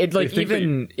are.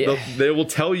 They will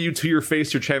tell you to your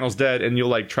face your channel's dead, and you'll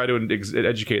like try to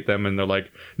educate them, and they're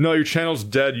like, "No, your channel's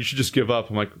dead. You should just give up."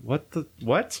 I'm like,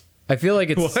 "What?" I feel like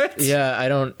it's what? Yeah, I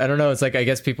don't know. It's like, I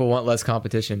guess people want less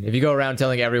competition. If you go around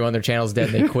telling everyone their channel's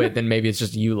dead and they quit, then maybe it's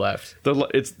just you left.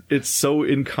 It's so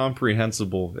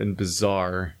incomprehensible and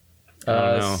bizarre. I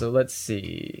don't know. So let's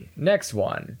see. Next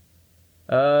one.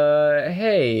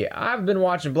 Hey, I've been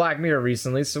watching Black Mirror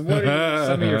recently, so what are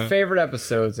some of your favorite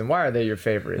episodes, and why are they your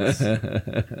favorites?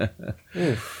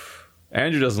 Oof.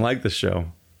 Andrew doesn't like the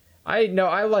show. I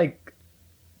like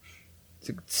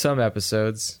some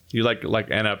episodes. You like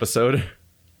an episode?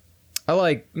 You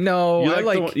like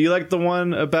the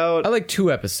one about... I like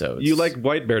 2 episodes. You like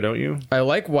White Bear, don't you? I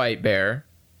like White Bear,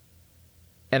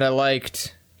 and I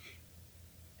liked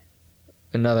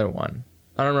another one.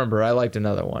 I don't remember. I liked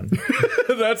another one.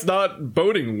 That's not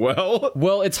boding well.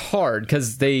 Well, it's hard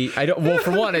because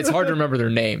for one, it's hard to remember their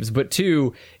names, but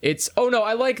 2,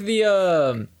 I like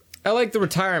the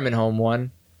retirement home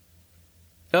one.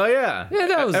 Oh yeah,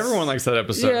 everyone likes that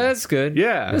episode. Yeah, that's good.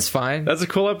 Yeah, that's fine. That's a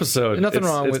cool episode. Nothing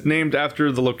wrong with. It's named after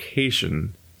the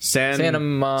location. San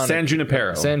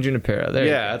Junipero. San Junipero.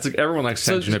 There. Everyone likes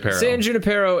San Junipero. San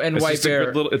Junipero and White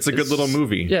Bear. It's a good little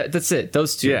movie. Yeah, that's it.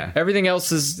 Those 2. Yeah. Everything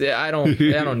else is I don't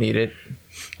need it.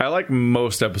 I like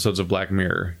most episodes of Black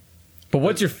Mirror. But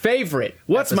what's your favorite?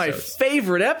 What's my episodes?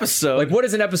 favorite episode? Like, what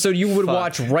is an episode you would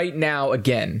watch right now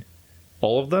again?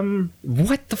 All of them?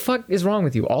 What the fuck is wrong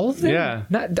with you? All of them? Yeah.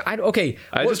 Okay.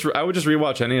 I would just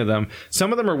rewatch any of them.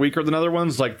 Some of them are weaker than other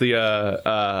ones, like the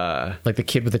like the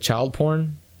kid with the child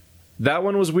porn. That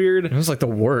one was weird. It was like the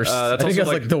worst. That's I think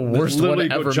also that's like the worst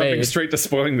one ever jumping made. straight to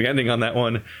spoiling the ending on that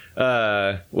one.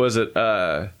 Was it?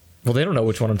 Well, they don't know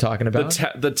which one I'm talking about. So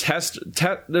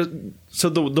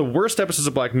the worst episodes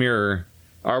of Black Mirror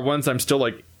are ones I'm still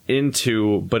like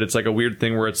into, but it's like a weird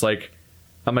thing where it's like,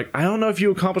 I'm like, I don't know if you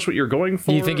accomplished what you're going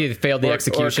for. You think you failed the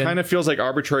execution? Or it kind of feels like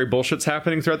arbitrary bullshit's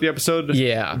happening throughout the episode.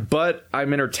 Yeah. But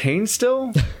I'm entertained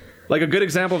still. Like a good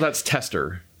example of that's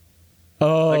Tester.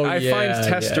 Oh, like I find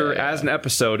Tester as an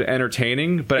episode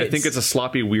entertaining, but I think it's a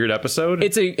sloppy, weird episode.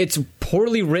 It's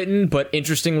poorly written, but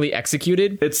interestingly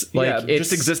executed. It's like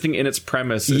just existing in its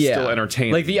premise is still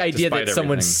entertaining. Like the idea that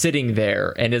someone's sitting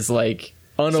there and is like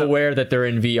unaware that they're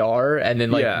in VR and then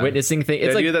like witnessing things.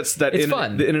 It's the idea it's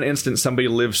fun. In an instant, somebody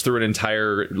lives through an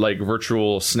entire like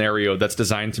virtual scenario that's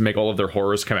designed to make all of their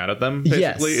horrors come out at them.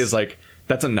 Basically, is like.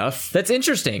 That's enough. That's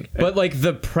interesting. But like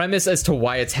the premise as to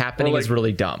why it's happening is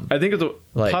really dumb. I think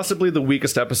possibly the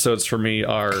weakest episodes for me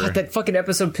are... God, that fucking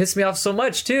episode pissed me off so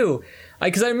much too.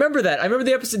 Because I remember that. I remember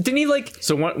the episode. Didn't he like...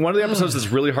 So one of the episodes that's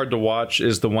really hard to watch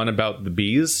is the one about the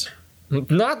bees.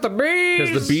 Not the bees!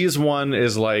 Because the bees one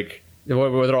is like...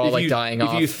 Where they're all like dying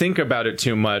off. If you think about it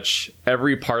too much,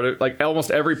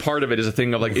 almost every part of it is a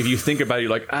thing of like, if you think about it,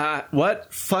 you're like,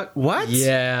 what? Fuck, what?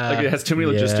 Yeah. Like it has too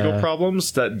many logistical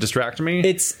problems that distract me.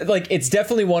 It's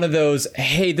definitely one of those,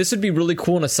 hey, this would be really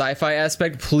cool in a sci-fi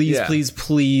aspect.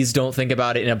 Please don't think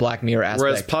about it in a Black Mirror aspect.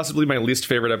 Whereas possibly my least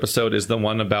favorite episode is the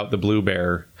one about the blue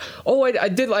bear. Oh, I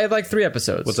had like 3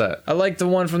 episodes. What's that? I like the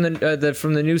one from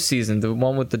the new season, the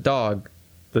one with the dog.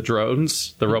 The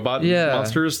drones, the robot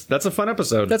monsters. That's a fun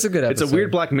episode. That's a good episode. It's a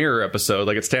weird Black Mirror episode.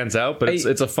 Like it stands out, but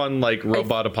it's a fun like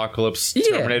robot apocalypse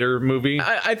Terminator movie.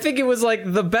 I think it was like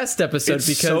the best episode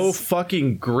because so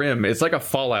fucking grim. It's like a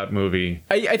Fallout movie.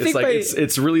 I think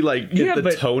it's really like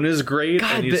the tone is great,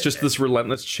 and it's just this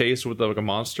relentless chase with like a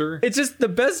monster. It's just the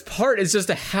best part is just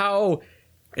how.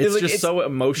 It's so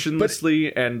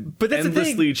emotionlessly and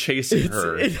endlessly chasing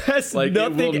her. It has like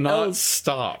nothing it will not else.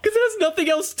 stop Because it has nothing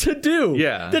else to do.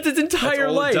 Yeah, that's its entire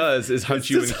all life. It does is hunt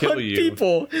you and kill you.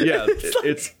 People. Yeah,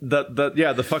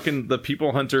 the fucking the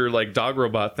people hunter like dog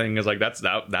robot thing is like that's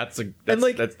a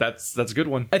good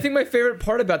one. I think my favorite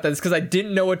part about that is because I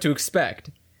didn't know what to expect.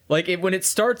 Like when it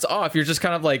starts off, you're just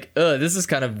kind of like, this is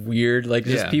kind of weird, like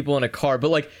just people in a car. But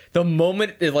like the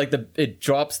moment it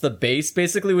drops the bass,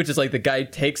 basically, which is like the guy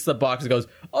takes the box and goes,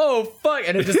 "Oh fuck,"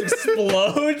 and it just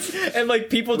explodes, and like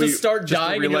people just start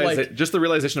dying. And you're like, just the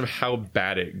realization of how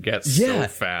bad it gets so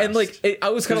fast. And like I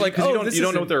was kind of like, you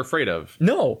don't know what they're afraid of.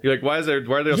 No, you're like, why are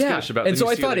they all skittish about? And so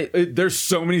I thought there's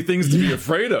so many things to be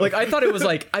afraid of. Like I thought it was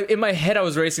like in my head I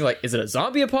was racing like, is it a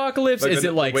zombie apocalypse? Is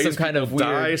it like some kind of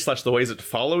weird the ways it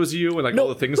follows you and like all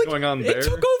the things going on there. It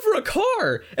took over a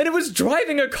car and it was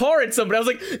driving a car at somebody. I was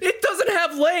like, it doesn't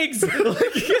have legs.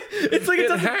 It's like it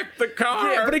hacked the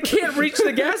car. Yeah, but it can't reach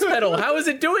the gas pedal. How is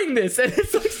it doing this? And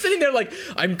it's like sitting there like,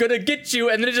 I'm gonna get you,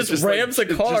 and then it just rams a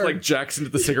car. It just like jacks into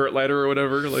the cigarette lighter or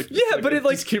whatever. Like but it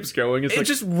like just keeps going. It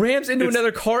just rams into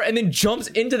another car and then jumps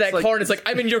into that car and it's like,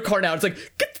 I'm in your car now. It's like,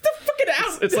 get the fucking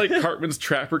out. It's like Cartman's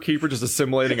Trapper Keeper just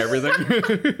assimilating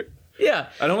everything. Yeah.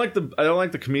 I don't like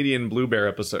the comedian Blue Bear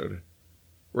episode.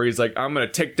 Where he's like, I'm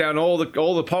gonna take down all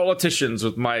the politicians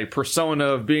with my persona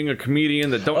of being a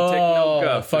comedian that don't take no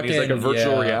guff. And he's like a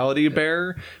virtual reality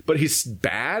bear, but he's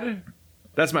bad.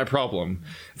 That's my problem.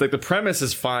 It's like the premise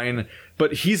is fine,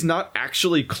 but he's not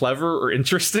actually clever or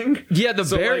interesting. Yeah, the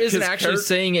bear isn't actually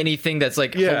saying anything that's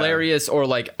like hilarious or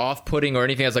like off-putting or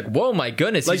anything that's like, whoa, my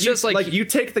goodness. Like he's just like you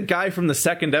take the guy from the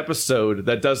second episode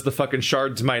that does the fucking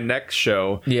Shards My Neck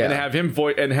show and have him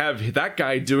and have that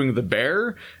guy doing the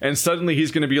bear, and suddenly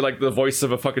he's going to be like the voice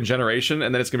of a fucking generation,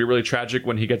 and then it's going to be really tragic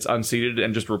when he gets unseated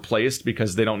and just replaced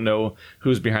because they don't know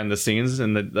who's behind the scenes,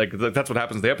 and that's what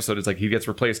happens in the episode. It's like he gets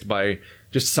replaced by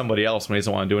just somebody else when he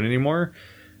doesn't want to do it anymore.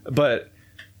 But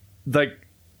like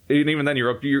even then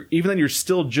you're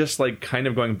still just like kind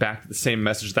of going back to the same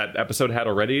message that episode had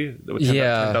already with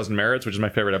 10,000 Merits, which is my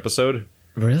favorite episode.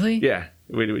 Really? Yeah.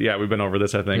 We've been over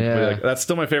this, I think. Yeah. That's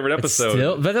still my favorite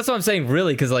episode. But that's what I'm saying,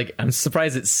 really, because like I'm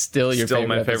surprised it's still your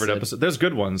my favorite episode. There's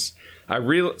good ones.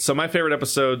 So my favorite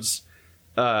episodes.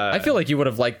 I feel like you would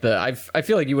have liked I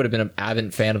feel like you would have been an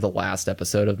avid fan of the last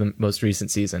episode of the most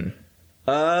recent season.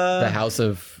 The House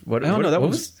of what? I don't know.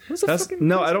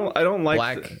 I don't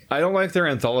like. I don't like their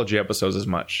anthology episodes as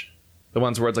much. The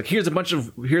ones where it's like,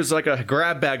 here's like a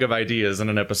grab bag of ideas in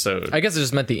an episode. I guess it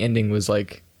just meant the ending was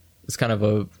like, it's kind of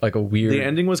a weird. The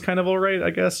ending was kind of all right, I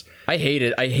guess. I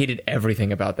hated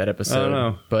everything about that episode. I don't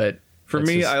know, but for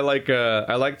me, I like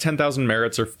 10,000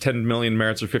 merits or 10 million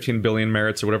merits or 15 billion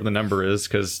merits or whatever the number is,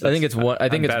 because I think it's one. I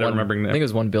think it's one. Remembering that. I think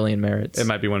it's 1 billion merits. It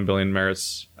might be 1 billion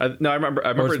merits. I remember.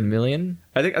 Or it's million.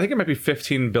 I think it might be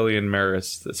 15 billion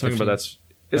merits. Something 15? About that's.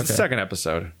 It's the second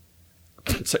episode.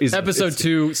 Episode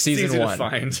 2, season 1. To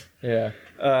find. Yeah.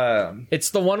 It's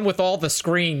the one with all the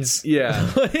screens.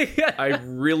 Yeah. I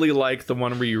really like the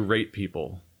one where you rate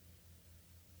people.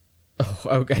 Oh,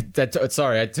 okay.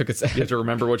 Sorry, I took it. You have to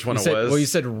remember which one it was. Well, you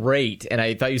said rate, and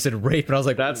I thought you said rape, and I was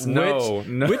like, "That's which, no.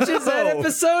 Which is that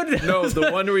episode?" No,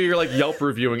 the one where you're like Yelp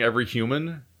reviewing every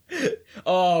human.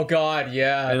 Oh God,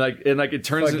 yeah. And it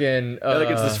turns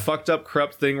it's this fucked up,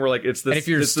 corrupt thing where like it's this. And if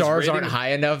your stars aren't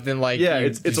high enough, then like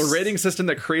it's a rating system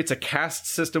that creates a caste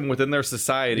system within their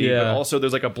society. Yeah. But also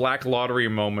there's like a black lottery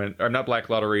moment, or not black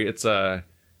lottery. It's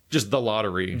just the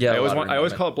lottery. Yeah, I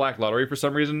always call it black lottery for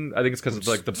some reason. I think it's because it's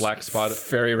like the black spot.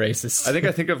 Very racist.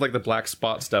 I think of like the black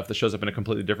spot stuff that shows up in a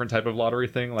completely different type of lottery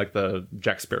thing, like the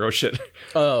Jack Sparrow shit.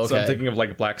 Oh, okay. So I'm thinking of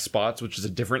like black spots, which is a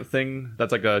different thing.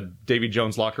 That's like a Davy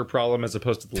Jones locker problem as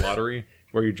opposed to the lottery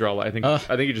where you draw. I think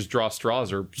you just draw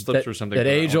straws or slips or something. That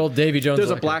age old Davy Jones.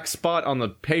 There's a black spot on the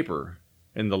paper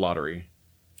in the lottery.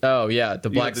 Oh yeah,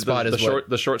 the black spot is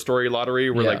the short story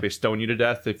lottery where like they stone you to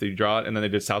death if you draw it, and then they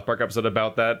did South Park episode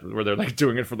about that where they're like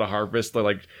doing it for the harvest. They're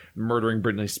like murdering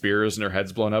Britney Spears and her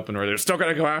head's blown up, and they're still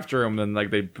gonna go after him. And then like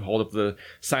they hold up the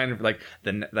sign for like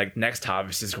the next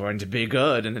harvest is going to be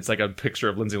good, and it's like a picture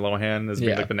of Lindsay Lohan as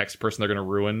being like the next person they're gonna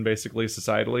ruin basically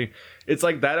societally. It's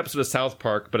like that episode of South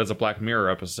Park, but as a Black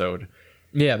Mirror episode.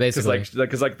 Yeah, basically.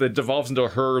 Because it devolves into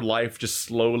her life just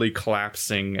slowly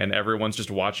collapsing, and everyone's just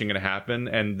watching it happen,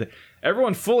 and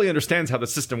everyone fully understands how the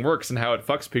system works and how it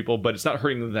fucks people, but it's not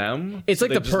hurting them. It's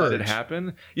like the Purge. Let it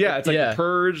happen. Yeah, it's like the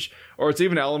Purge, or it's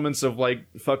even elements of like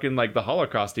fucking like the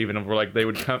Holocaust, even where like they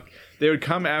would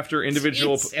come after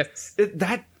individual.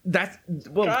 Black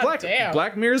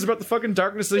Mirror is about the fucking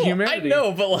darkness of humanity. I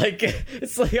know, but like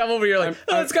it's like I'm over here like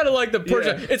it's kind of like the Purge.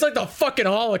 Yeah. It's like the fucking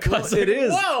Holocaust. Well, it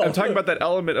is. Whoa. I'm talking about that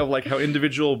element of like how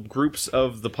individual groups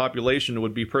of the population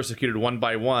would be persecuted one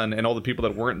by one, and all the people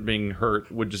that weren't being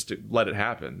hurt would just let it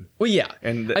happen. Well, yeah,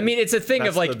 and I mean it's a thing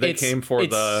of like they came for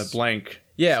the blank.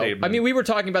 Yeah, statement. I mean we were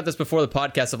talking about this before the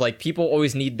podcast of like people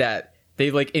always need that.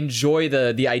 They like enjoy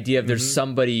the idea of there's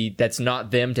somebody that's not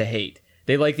them to hate.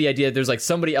 They like the idea that there's like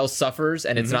somebody else suffers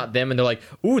and it's not them, and they're like,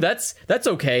 ooh, that's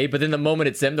okay. But then the moment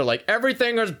it's them, they're like,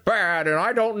 everything is bad and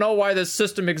I don't know why this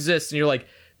system exists. And you're like,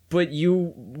 but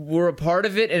you were a part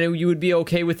of it and you would be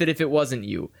okay with it if it wasn't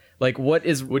you. Like, which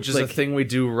is like, a thing we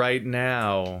do right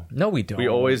now. No, we don't. We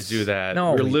always do that.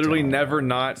 No, we're literally never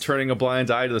not turning a blind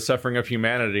eye to the suffering of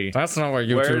humanity. That's not what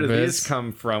YouTube is. Where do these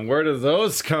come from? Where do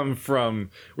those come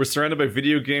from? We're surrounded by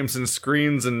video games and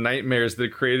screens and nightmares that are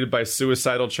created by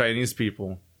suicidal Chinese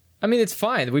people. I mean, it's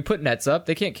fine. We put nets up.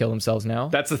 They can't kill themselves now.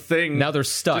 That's the thing. Now they're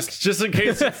stuck. Just in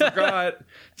case you forgot.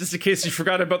 Just in case you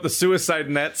forgot about the suicide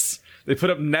nets. They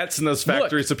put up nets in those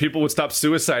factories so people would stop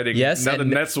suiciding. Yes, now the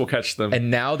nets will catch them.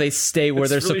 And now they stay where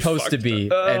they're really supposed to be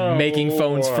and making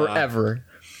phones forever.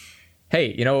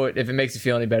 Hey, you know what? If it makes you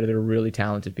feel any better, they're really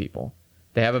talented people.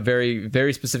 They have a very,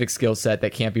 very specific skill set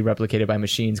that can't be replicated by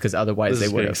machines because otherwise they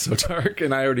would have. So dark,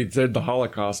 and I already did the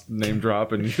Holocaust name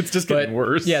drop, and it's just getting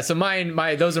worse. Yeah, so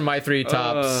those are my three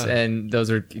tops, and those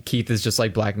are Keith is just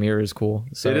like Black Mirror is cool.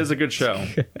 So. It is a good show,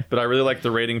 but I really like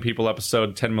the Rating People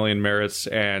episode, 10 Million Merits,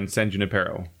 and San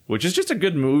Junipero, which is just a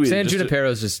good movie. San Junipero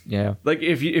is just like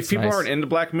if people aren't into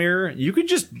Black Mirror, you could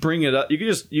just bring it up. You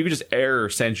could just air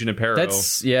San Junipero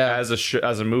as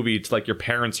a movie to like your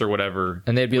parents or whatever,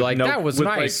 and they'd be like, that was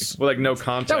nice. With no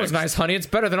context. That was nice, honey. It's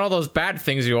better than all those bad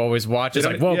things you always watch. It's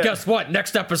like, well, guess what?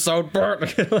 Next episode.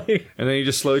 And then you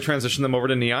just slowly transition them over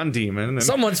to Neon Demon. And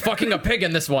someone's fucking a pig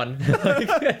in this one.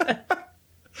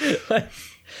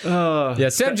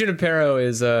 San Junipero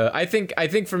is. I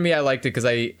think for me, I liked it because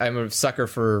I'm a sucker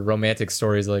for romantic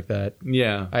stories like that.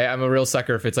 Yeah, I'm a real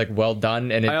sucker if it's like well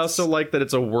done. And I also like that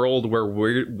it's a world where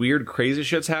weird, crazy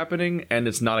shit's happening and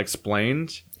it's not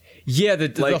explained. Yeah,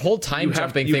 the whole time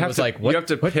jumping thing was like, what? You have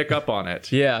to pick up on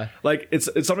it. Yeah, like it's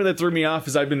something that threw me off.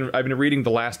 Is I've been reading The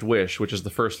Last Wish, which is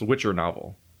the first Witcher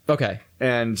novel. Okay,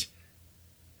 and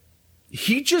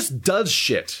he just does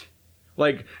shit.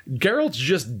 Like Geralt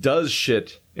just does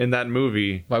shit in that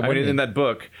movie. In that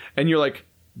book, and you're like,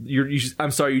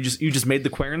 I'm sorry, you just made the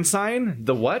Quern sign.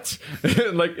 The what?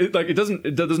 It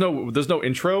doesn't. There's no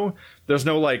intro. There's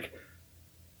no like.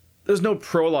 there's no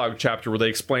prologue chapter where they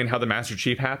explain how the Master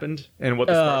Chief happened and what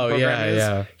the Spartan program is.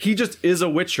 Yeah. He just is a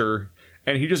Witcher,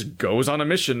 and he just goes on a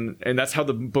mission, and that's how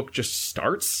the book just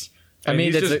starts. And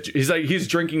he's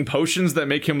drinking potions that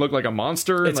make him look like a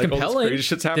monster. It's and like compelling. All this crazy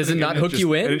shit's happening. Does it not hook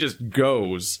you in? And it just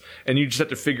goes, and you just have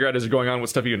to figure out as you're going on what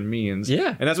stuff even means.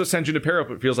 Yeah, and that's what San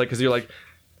Junipero feels like, because you're like,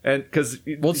 and because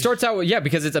it starts out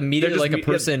because it's immediately like a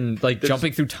person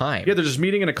jumping through time. Yeah, they're just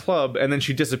meeting in a club, and then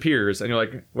she disappears, and you're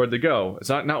like, where'd they go? It's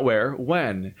not where,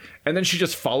 when, and then she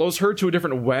just follows her to a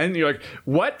different when. And you're like,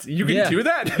 what? You can do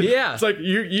that? Yeah, it's like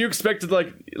you expected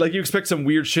like you expect some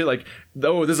weird shit like,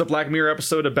 oh, this is a Black Mirror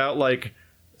episode about like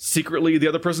secretly the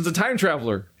other person's a time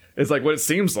traveler. It's like what it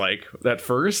seems like at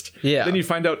first. Yeah, then you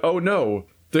find out, oh no,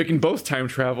 they can both time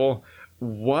travel.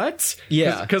 What?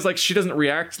 Yeah, because like she doesn't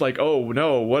react like, oh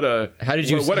no, what a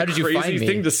crazy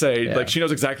thing to say. Yeah. Like she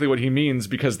knows exactly what he means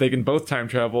because they can both time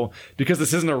travel, because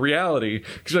this isn't a reality.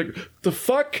 She's like, the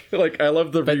fuck? Like I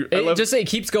love the. It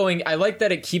keeps going. I like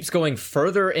that it keeps going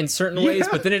further in certain ways,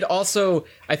 but then it also.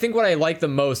 I think what I like the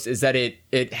most is that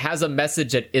it has a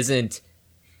message that isn't.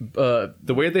 The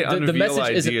way they unveil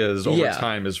ideas over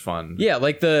time is fun. Yeah,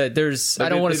 like there's. I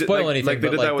don't want to spoil anything. Like they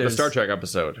did that with the Star Trek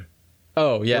episode.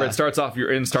 Oh yeah, where it starts off,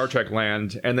 you're in Star Trek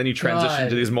land, and then you transition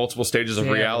to these multiple stages of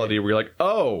reality where you're like,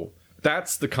 oh,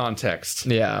 that's the context.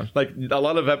 Yeah, like a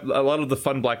lot of the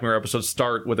fun Black Mirror episodes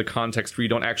start with a context where you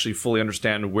don't actually fully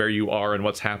understand where you are and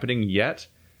what's happening yet.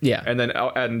 Yeah, and then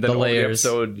the layers.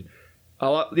 A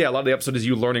lot of the episode is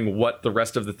you learning what the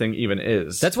rest of the thing even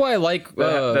is. That's why I like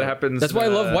that happens. That's why I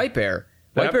love White Bear.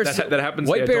 That happens.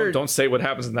 White Bear, don't say what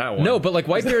happens in that one. No, but like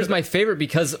White Bear is my favorite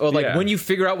because when you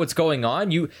figure out what's going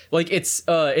on, you like it's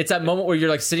that moment where you're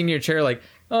like sitting in your chair like,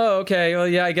 oh okay, well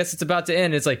yeah, I guess it's about to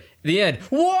end. It's like the end.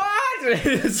 What?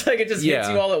 It's like it just hits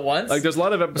you all at once. Like there's a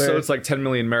lot of episodes like 10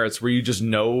 Million Merits where you just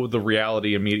know the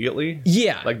reality immediately.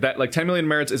 Yeah, like that. Like 10 Million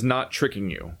Merits is not tricking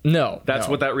you. No, that's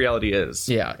what that reality is.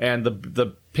 Yeah, and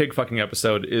the pig fucking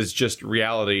episode is just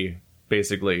reality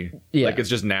basically. Yeah, like it's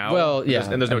just now. Well, yeah,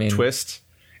 and there's no twist.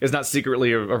 It's not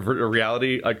secretly a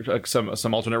reality, like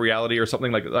some alternate reality or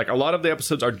something. Like a lot of the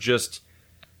episodes are just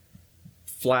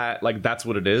flat. Like that's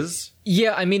what it is.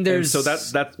 Yeah, I mean, there's and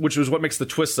so that which is what makes the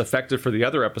twists effective for the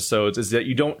other episodes is that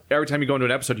you don't every time you go into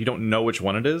an episode you don't know which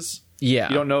one it is. Yeah,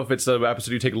 you don't know if it's an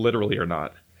episode you take literally or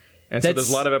not. And so there's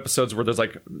a lot of episodes where there's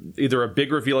like either a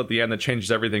big reveal at the end that changes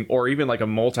everything, or even like a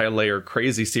multi-layer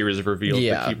crazy series of reveals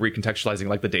that keep recontextualizing,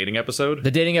 like the dating episode.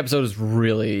 The dating episode is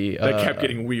really that kept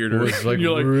getting weirder. Was like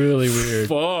you're really weird.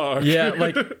 Fuck. Yeah,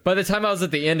 like by the time I was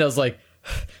at the end, I was like,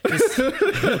 it's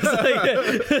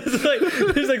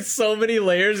like there's like so many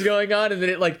layers going on, and then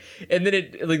it like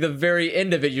the very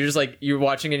end of it, you're just like you're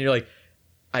watching it and you're like,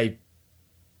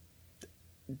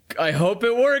 I hope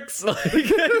it works. Like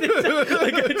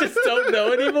I just don't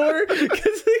know anymore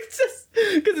because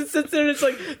it sits there and it's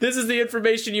like this is the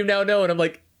information you now know, and I'm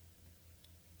like,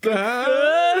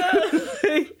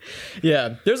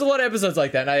 yeah. There's a lot of episodes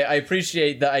like that, and I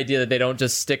appreciate the idea that they don't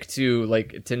just stick to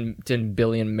like 10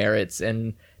 billion merits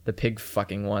and the pig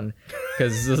fucking one,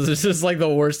 because this is like the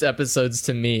worst episodes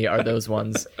to me are those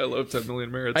ones. I love 10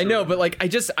 million merits. I know, but like I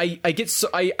get so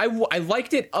I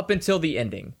liked it up until the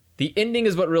ending. The ending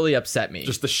is what really upset me.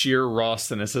 Just the sheer raw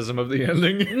cynicism of the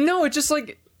ending. No, it just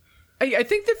like I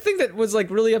think the thing that was like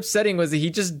really upsetting was that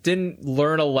he just didn't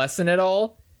learn a lesson at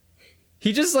all.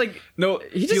 He just like he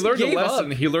learned a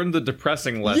lesson. Up. He learned the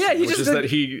depressing lesson, yeah, he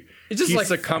like,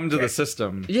 succumbed to the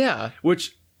system. Yeah,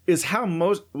 which is how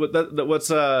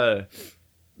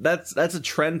that's a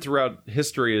trend throughout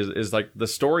history. Is like the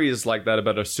stories like that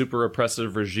about a super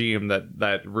oppressive regime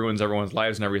that ruins everyone's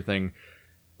lives and everything.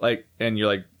 Like, and you're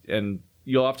like. And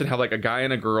you'll often have like a guy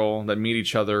and a girl that meet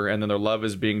each other, and then their love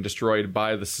is being destroyed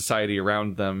by the society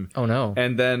around them. Oh no.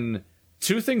 And then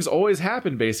two things always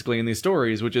happen basically in these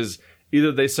stories, which is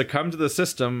either they succumb to the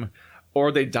system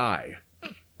or they die.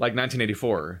 Like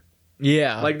 1984.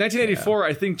 Yeah. Like 1984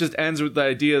 I think just ends with the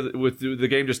idea with the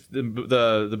game just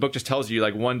the book just tells you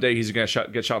like one day he's going to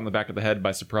get shot in the back of the head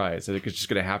by surprise. I think it's just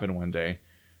going to happen one day.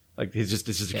 Like it's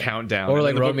just a countdown, or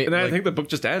like Romeo. And then I think the book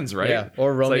just ends, right? Yeah,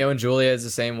 or Romeo and Juliet is the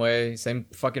same way, same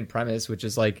fucking premise, which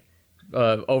is like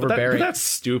overbearing. But that's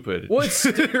stupid. What's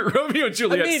Romeo and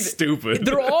Juliet's stupid?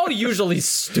 They're all usually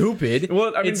stupid.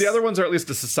 Well, I mean, the other ones are at least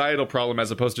a societal problem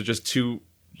as opposed to just two.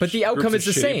 But the outcome is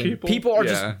the same. People are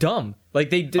just dumb. Like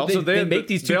they make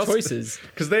these two choices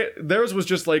because theirs was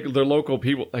just like their local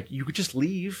people. Like you could just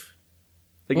leave.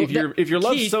 Like if your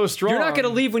love's so strong, you're not going to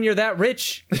leave when you're that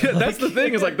rich. That's the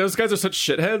thing. Is like those guys are such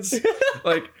shitheads.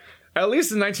 Like at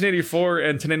least in 1984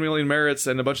 and 10 Million Merits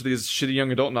and a bunch of these shitty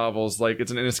young adult novels, like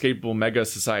it's an inescapable mega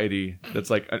society that's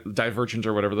like Divergent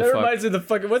or whatever the fuck. That reminds me of the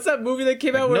fucking, what's that movie that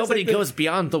came out where nobody goes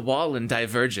beyond the wall in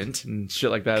Divergent and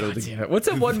shit like that. What's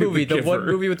that one movie? The one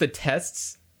movie with the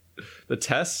tests? The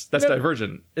tests? That's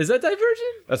Divergent. Is that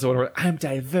Divergent? That's the one where I'm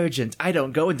divergent. I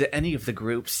don't go into any of the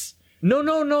groups. No.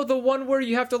 The one where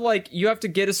you have to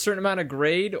get a certain amount of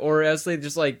grade or else they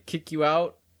just like kick you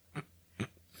out.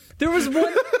 There was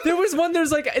one,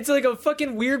 there's like, it's like a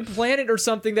fucking weird planet or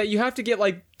something that you have to get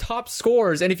like top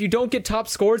scores. And if you don't get top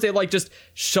scores, they like just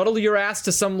shuttle your ass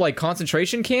to some like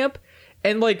concentration camp.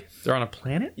 And like, they're on a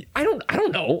planet? I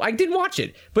don't know. I didn't watch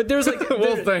it, but there's like,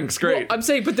 well, thanks. Great. Well, I'm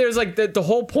saying, but there's like the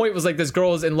whole point was like this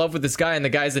girl is in love with this guy and the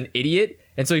guy's an idiot.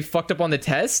 And so he fucked up on the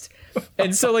test.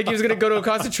 And so like he was going to go to a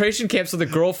concentration camp. So the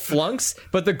girl flunks,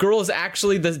 but the girl is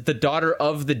actually the daughter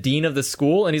of the dean of the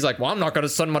school. And he's like, well, I'm not going to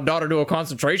send my daughter to a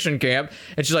concentration camp.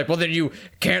 And she's like, well, then you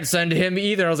can't send him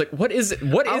either. And I was like, what is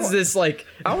this like?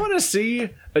 I want to see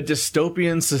a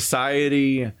dystopian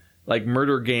society, like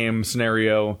murder game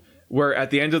scenario where at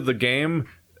the end of the game,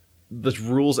 the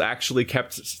rules actually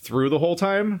kept through the whole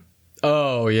time.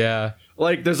 Oh, yeah.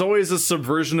 Like, there's always a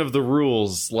subversion of the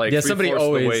rules, like, somebody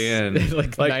always, the way in.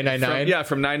 like 999?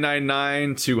 From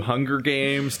 999 to Hunger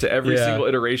Games to every single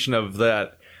iteration of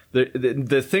that.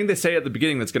 The thing they say at the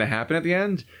beginning that's going to happen at the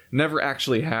end never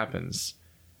actually happens.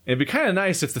 It'd be kind of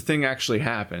nice if the thing actually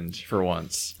happened for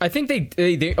once. I think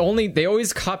they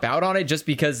always cop out on it just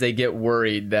because they get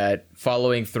worried that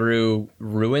following through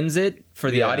ruins it for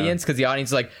the audience, because the audience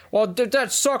is like, well,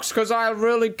 that sucks because I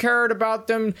really cared about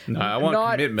them. No, I want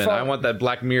commitment. I want that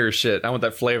Black Mirror shit. I want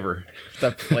that flavor.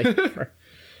 That flavor.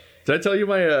 Did I tell you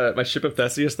my Ship of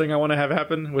Theseus thing I want to have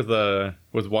happen with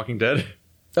Walking Dead?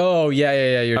 Oh, yeah.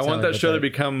 I want that show to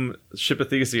become Ship of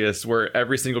Theseus, where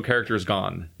every single character is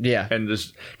gone. Yeah. And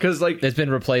just because like it's been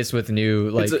replaced with new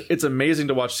like it's amazing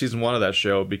to watch season 1 of that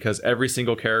show because every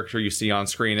single character you see on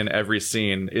screen in every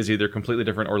scene is either completely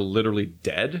different or literally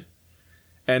dead.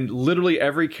 And literally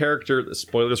every character,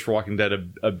 spoilers for Walking Dead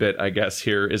a bit, I guess,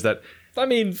 here, is that I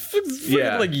mean,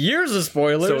 like years of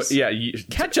spoilers. So, yeah.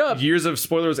 Catch up. Years of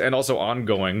spoilers and also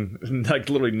ongoing, like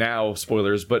literally now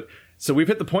spoilers. But so we've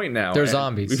hit the point now. They're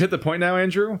zombies. We've hit the point now,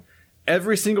 Andrew.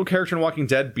 Every single character in Walking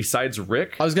Dead besides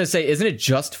Rick. I was going to say, isn't it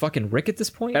just fucking Rick at this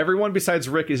point? Everyone besides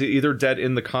Rick is either dead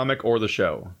in the comic or the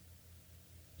show.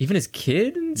 Even his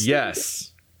kid?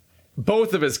 Yes.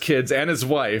 Both of his kids and his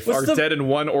wife are dead in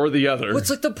one or the other. What's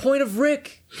like the point of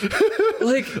Rick?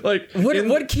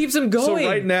 What keeps him going? So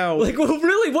right now,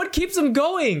 really, what keeps him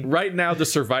going? Right now, the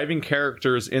surviving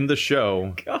characters in the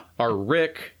show are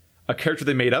Rick, a character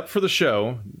they made up for the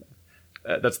show.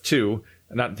 That's 2.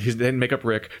 They didn't make up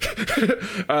Rick.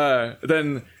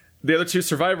 Then the other 2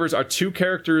 survivors are 2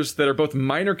 characters that are both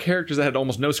minor characters that had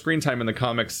almost no screen time in the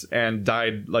comics and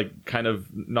died like kind of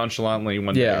nonchalantly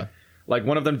one day. Like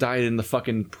one of them died in the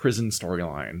fucking prison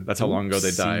storyline. That's how long ago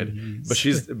they died.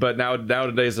 But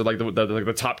nowadays they're like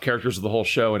the top characters of the whole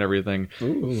show and everything.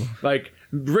 Ooh. Like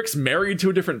Rick's married to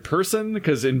a different person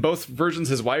because in both versions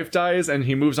his wife dies and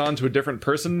he moves on to a different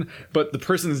person, but the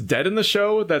person's dead in the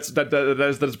show. That is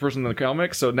the person in the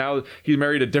comic. So now he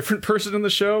married a different person in the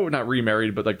show, not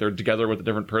remarried, but like they're together with a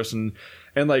different person.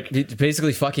 And like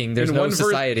basically fucking there's no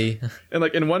society. And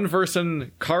like in one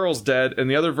version Carl's dead, and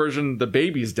the other version the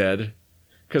baby's dead.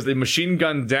 Because they machine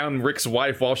gunned down Rick's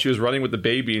wife while she was running with the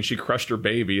baby, and she crushed her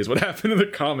baby, is what happened in the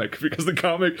comic. Because the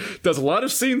comic does a lot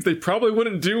of scenes they probably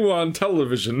wouldn't do on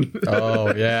television.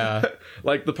 Oh, yeah.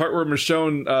 Like the part where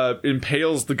Michonne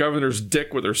impales the governor's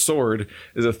dick with her sword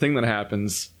is a thing that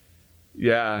happens.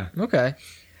 Yeah. Okay.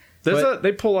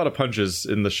 They pull a lot of punches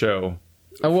in the show.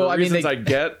 Reasons I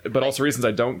get, but also reasons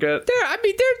I don't get.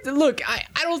 Look, I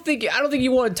don't think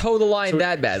you want to toe the line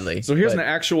that badly. So here's an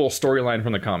actual storyline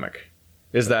from the comic.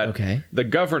 Is that the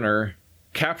governor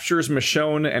captures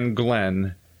Michonne and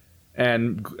Glenn,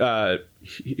 and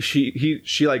he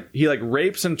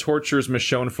rapes and tortures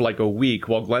Michonne for like a week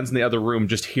while Glenn's in the other room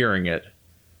just hearing it,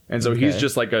 and so he's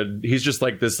just like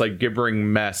this like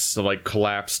gibbering mess of like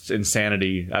collapsed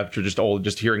insanity after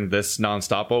just hearing this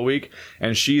nonstop all week,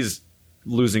 and she's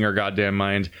losing her goddamn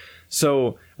mind.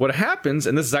 So what happens,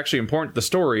 and this is actually important to the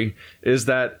story, is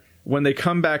that when they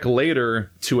come back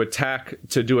later to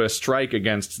do a strike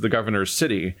against the governor's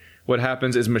city, what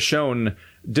happens is Michonne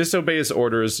disobeys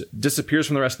orders, disappears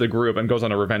from the rest of the group, and goes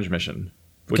on a revenge mission.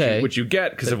 Which you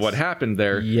get because of what happened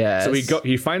there. Yes. So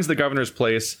he finds the governor's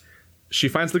place. She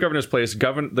finds the governor's place.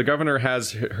 The governor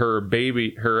has her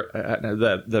baby.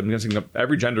 I'm guessing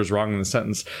every gender is wrong in the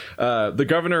sentence. The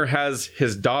governor has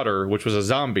his daughter, which was a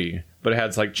zombie, but it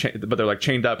has like but they're like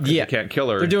chained up because you can't kill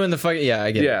her. They're doing the fucking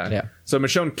I get it. Yeah. So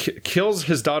Michonne kills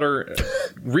his daughter,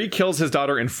 re-kills his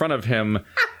daughter in front of him,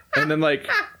 and then like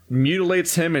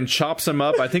mutilates him and chops him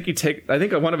up. I think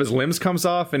one of his limbs comes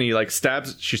off, and he like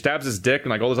she stabs his dick, and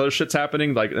like all this other shit's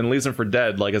happening, like, and leaves him for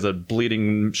dead, like as a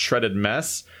bleeding, shredded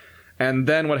mess. And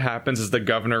then what happens is the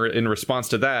governor, in response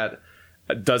to that,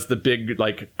 does the big,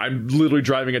 like, I'm literally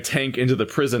driving a tank into the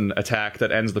prison attack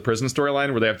that ends the prison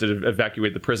storyline, where they have to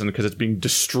evacuate the prison because it's being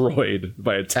destroyed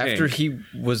by a tank. After he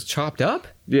was chopped up?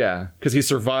 Yeah, because he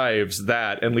survives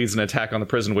that and leads an attack on the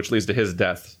prison, which leads to his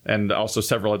death, and also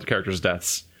several other characters'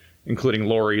 deaths, including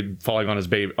Laurie falling on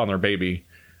their baby,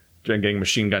 and getting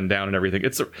machine gunned down and everything.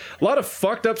 It's a lot of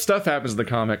fucked up stuff happens in the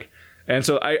comic. And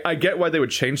so I get why they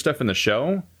would change stuff in the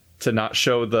show to not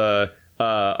show the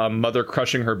a mother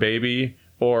crushing her baby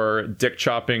or dick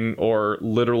chopping or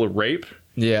literal rape.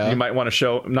 Yeah, you might want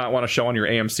to not want to show on your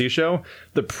AMC show.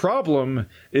 The problem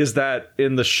is that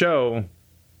in the show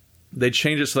they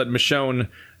change it so that Michonne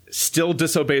still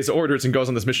disobeys orders and goes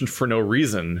on this mission for no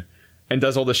reason and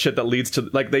does all the shit that leads to,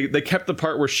 like, they kept the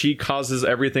part where she causes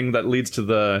everything that leads to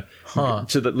the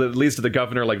leads to the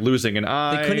governor like losing an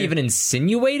eye. They couldn't even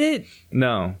insinuate it.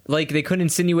 No, like they couldn't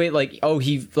insinuate like, oh,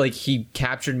 he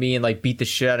captured me and like beat the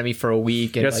shit out of me for a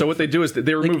week. And, yeah. So what they do is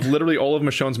they remove literally all of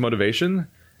Michonne's motivation.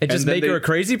 And just make her a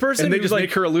crazy person? And they just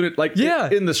make her a lunatic. Like,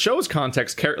 in the show's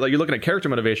context, like, you're looking at character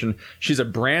motivation, she's a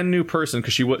brand new person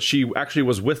because she actually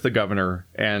was with the governor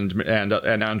and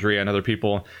Andrea and other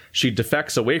people. She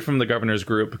defects away from the governor's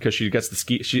group because she gets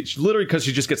she literally, because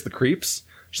she just gets the creeps.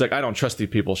 She's like, I don't trust these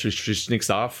people. She sneaks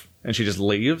off and she just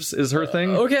leaves, is her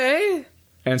thing. Okay.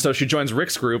 And so she joins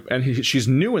Rick's group, and she's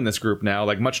new in this group now,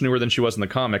 like much newer than she was in the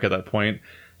comic at that point.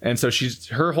 And so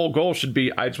her whole goal should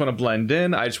be, I just want to blend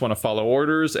in, I just want to follow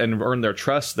orders and earn their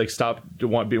trust. They stop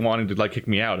wanting to like kick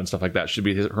me out and stuff like that. Should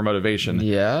be her motivation.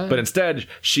 Yeah. But instead,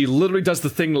 she literally does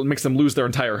the thing that makes them lose their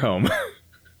entire home,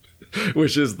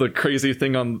 which is the crazy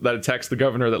thing that attacks the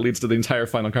governor that leads to the entire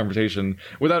final confrontation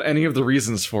without any of the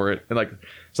reasons for it. And like,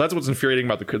 so that's what's infuriating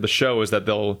about the show, is that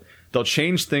they'll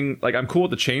change things. Like, I'm cool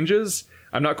with the changes.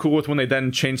 I'm not cool with when they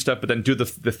then change stuff, but then do the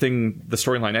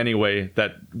storyline anyway,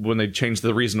 that when they change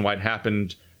the reason why it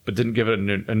happened, but didn't give it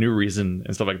a new reason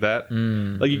and stuff like that.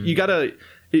 Like, you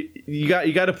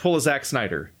gotta pull a Zack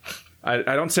Snyder.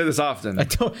 I don't say this often.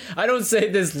 I don't say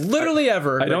this literally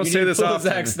ever. I don't say this often.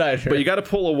 Zack Snyder. But you got to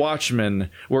pull a Watchmen,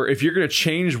 where if you're going to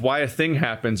change why a thing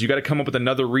happens, you got to come up with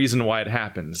another reason why it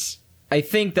happens. I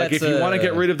think that's, like, if you want to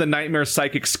get rid of the nightmare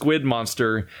psychic squid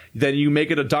monster, then you make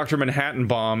it a Dr. Manhattan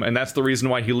bomb, and that's the reason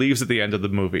why he leaves at the end of the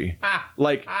movie.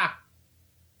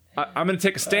 I'm going to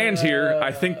take a stand here.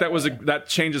 I think that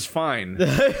change is fine.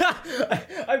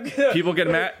 People get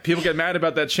mad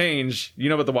about that change. You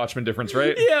know about the Watchmen difference,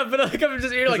 right? Yeah, but like, I'm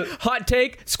just here like, hot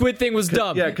take, squid thing was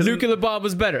dumb. Yeah, because nuclear bomb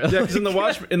was better. Yeah, because in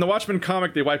the Watchmen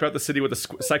comic, they wipe out the city with a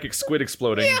psychic squid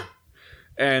exploding. Yeah.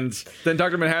 And then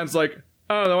Dr. Manhattan's like,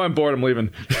 oh no, I'm bored, I'm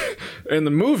leaving. In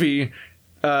the movie,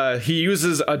 he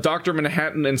uses a Dr.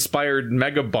 Manhattan inspired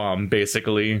mega bomb,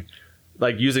 basically.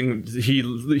 Like, he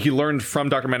learned from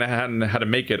Dr. Manhattan how to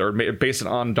make it, or base it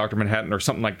on Dr. Manhattan or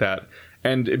something like that.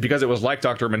 And because it was like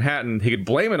Dr. Manhattan, he could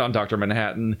blame it on Dr.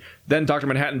 Manhattan. Then Dr.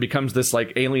 Manhattan becomes this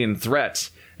like alien threat.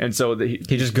 And so he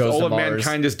just goes all to of Mars.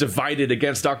 Mankind is divided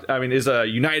against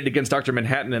united against Dr.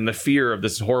 Manhattan and the fear of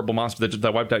this horrible monster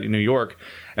that wiped out New York.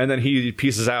 And then he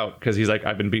pieces out because he's like,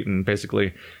 I've been beaten,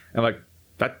 basically. And like,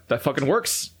 that fucking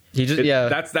works.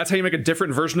 That's how you make a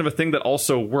different version of a thing that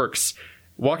also works.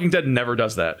 Walking Dead never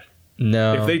does that.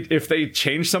 No. If they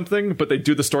change something, but they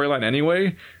do the storyline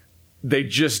anyway, they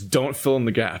just don't fill in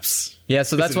the gaps. Yeah,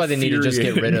 so that's why they need to just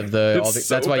get rid of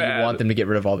that's why you want them to get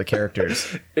rid of all the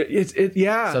characters.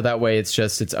 Yeah. So that way it's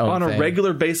just its own thing. On a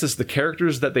regular basis, the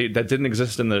characters that didn't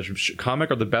exist in the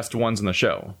comic are the best ones in the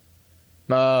show.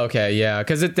 Oh, okay, yeah,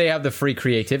 because they have the free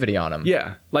creativity on them.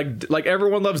 Yeah, like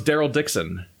everyone loves Daryl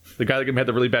Dixon. The guy that had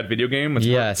the really bad video game?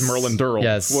 It's Merlin Durrell.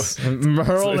 Yes.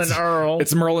 Merlin Earl.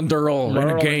 It's Merlin Durrell in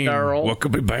a game. Durrell. What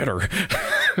could be better?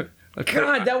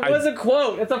 God, that was a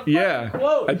quote. It's a fucking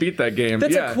quote. I beat that game.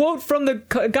 That's a quote from the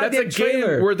goddamn trailer. That's a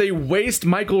game where they waste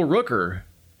Michael Rooker.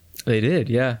 They did,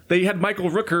 yeah. They had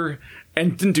Michael Rooker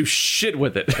and didn't do shit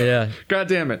with it. Yeah. God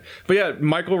damn it. But yeah,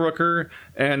 Michael Rooker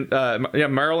and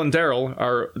Meryl and Daryl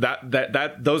are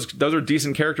those are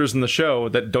decent characters in the show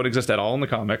that don't exist at all in the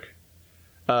comic.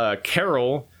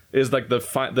 Carol is like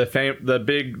the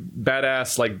big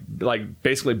badass like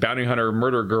basically bounty hunter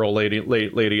murder girl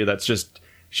lady that's just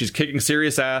She's kicking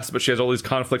serious ass, but she has all these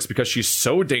conflicts because she's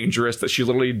so dangerous that she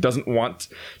literally doesn't want...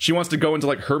 She wants to go into,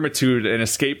 like, hermitude and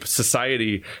escape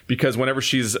society, because whenever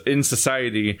she's in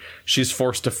society, she's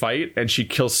forced to fight, and she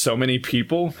kills so many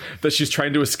people that she's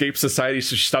trying to escape society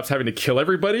so she stops having to kill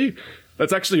everybody.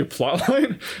 That's actually a plot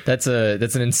line. That's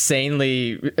an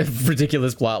insanely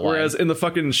ridiculous plot line. Whereas in the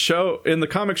fucking show, in the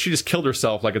comics, she just killed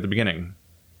herself, like, at the beginning.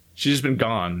 She's just been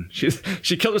gone. She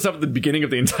killed herself at the beginning of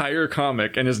the entire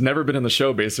comic and has never been in the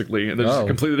show, basically. And they're just a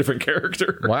completely different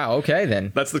character. Wow, okay,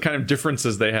 then. That's the kind of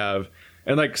differences they have.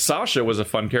 And, like, Sasha was a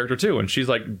fun character, too. And she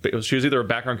was either a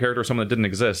background character or someone that didn't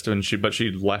exist. But she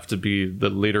left to be the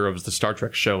leader of the Star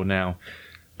Trek show now.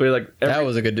 But, like... that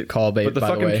was a good call, babe, but the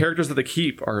fucking characters that they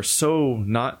keep are so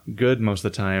not good most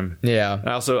of the time. Yeah.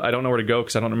 I don't know where to go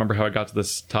because I don't remember how I got to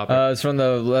this topic. It's from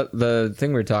the thing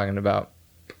we were talking about.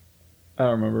 I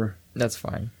don't remember. That's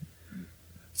fine.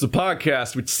 It's a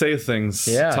podcast. We say things.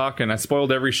 Yeah. Talking. I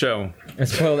spoiled every show. All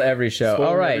right. Every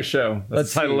show.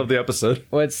 That's the title of the episode.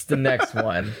 What's the next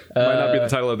one? Might not be the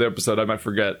title of the episode. I might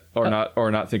forget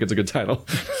or not think it's a good title.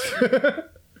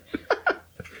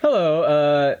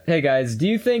 Hello. Hey guys. Do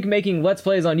you think making Let's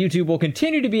Plays on YouTube will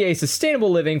continue to be a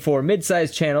sustainable living for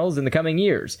mid-sized channels in the coming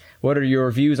years? What are your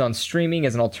views on streaming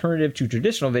as an alternative to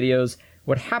traditional videos?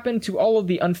 What happened to all of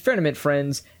the Unfriendment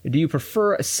friends? Do you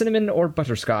prefer cinnamon or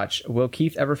butterscotch? Will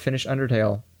Keith ever finish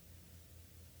Undertale?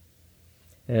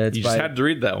 You just had to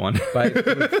read that one.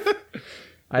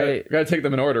 I gotta take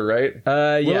them in order, right?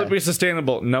 Yeah. Will it be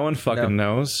sustainable? No one fucking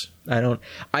knows.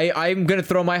 I'm gonna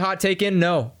throw my hot take in.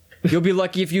 No. You'll be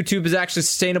lucky if YouTube is actually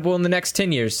sustainable in the next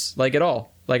 10 years. Like, at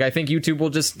all. Like, I think YouTube will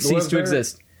just cease to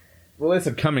exist. Well, they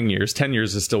said coming years. 10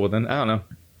 years is still within. I don't know.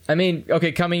 I mean,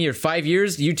 okay, coming year, 5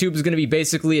 years, YouTube is going to be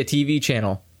basically a TV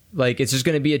channel. Like, it's just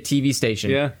going to be a TV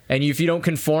station. Yeah. And if you don't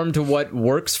conform to what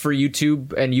works for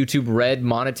YouTube and YouTube Red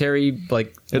monetary,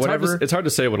 like, whatever. It's hard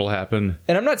to say what'll happen.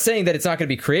 And I'm not saying that it's not going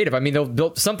to be creative. I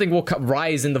mean, something will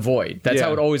rise in the void. That's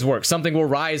how it always works. Something will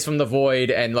rise from the void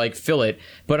and, like, fill it.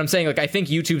 But I'm saying, like, I think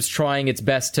YouTube's trying its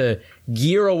best to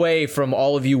gear away from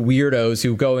all of you weirdos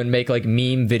who go and make, like,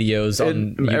 meme videos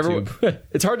on YouTube.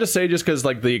 It's hard to say just because,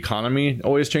 like, the economy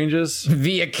always changes.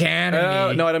 The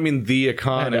economy. No, I don't mean the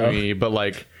economy, but,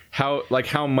 like...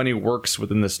 how money works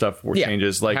within this stuff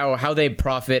changes, like how they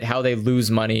profit, how they lose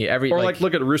money,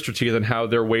 look at Rooster Teeth and how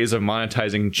their ways of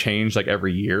monetizing change like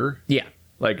every year. Yeah,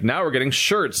 like now we're getting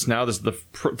shirts. Now this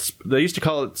they used to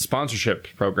call it sponsorship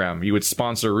program. You would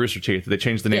sponsor Rooster Teeth. They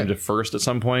changed the name to First at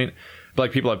some point. But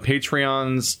like people have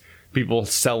Patreons, people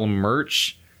sell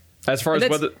merch. As far as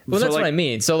that's what I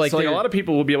mean. So like a lot of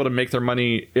people will be able to make their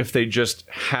money if they just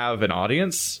have an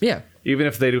audience. Yeah, even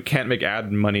if they can't make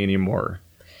ad money anymore.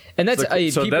 And that's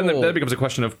then it becomes a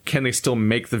question of can they still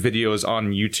make the videos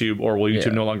on YouTube, or will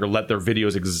YouTube no longer let their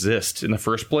videos exist in the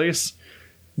first place?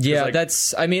 Yeah,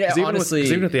 that's. I mean, honestly,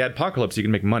 even with the Adpocalypse, you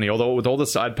can make money. Although with all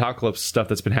this Adpocalypse stuff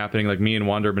that's been happening, like me and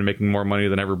Wander have been making more money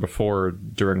than ever before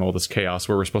during all this chaos,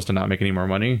 where we're supposed to not make any more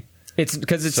money. It's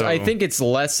because I think it's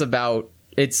less about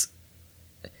it's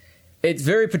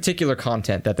very particular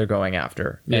content that they're going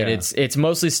after, and it's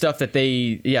mostly stuff that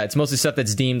it's mostly stuff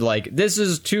that's deemed like this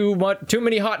is too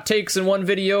many hot takes in one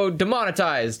video,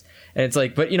 demonetized. And it's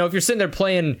like, but you know, if you're sitting there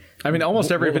playing, I mean,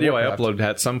 almost every video I upload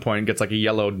at some point gets like a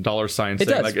yellow $sign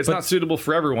saying like it's not suitable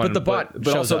for everyone. But the bot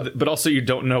shows up. But also you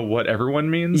don't know what everyone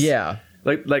means. Yeah.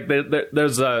 Like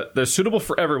there's suitable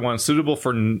for everyone, suitable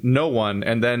for no one,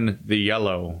 and then the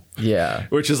yellow. Yeah.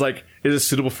 Which is like, is it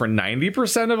suitable for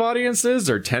 90% of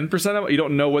audiences or 10% of? You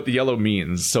don't know what the yellow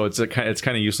means, so it's kind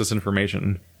of useless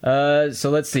information. So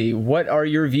let's see. What are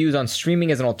your views on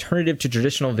streaming as an alternative to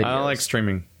traditional videos? I don't like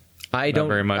streaming. Not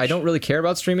very much. I don't really care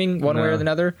about streaming one way or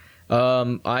another.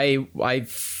 I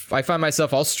find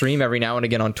myself, I'll stream every now and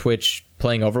again on Twitch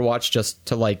playing Overwatch just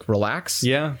to like relax.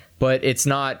 Yeah. But it's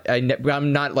not,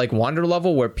 I'm not like Wander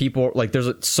level where people, like there's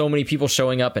so many people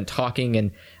showing up and talking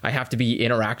and I have to be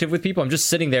interactive with people. I'm just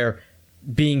sitting there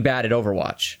being bad at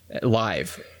Overwatch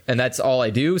live. And that's all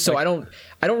I do. So like,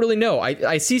 I don't really know.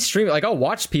 I see streaming, like I'll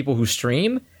watch people who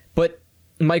stream, but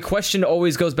my question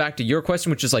always goes back to your question,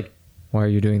 which is like, why are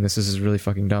you doing this? This is really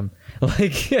fucking dumb.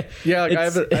 Like, yeah, like I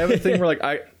have a thing where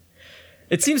like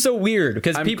it seems so weird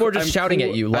because people are just shouting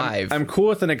at you live. I'm cool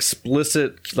with an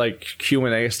explicit like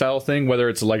Q&A style thing, whether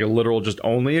it's like a literal just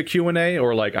only a Q&A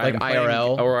or like I'm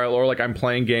IRL or like I'm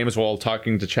playing games while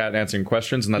talking to chat and answering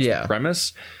questions, and that's the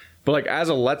premise. But like as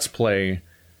a Let's Play,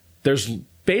 there's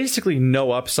basically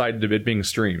no upside to it being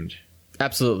streamed.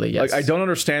 Absolutely, yes. Like I don't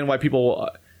understand why people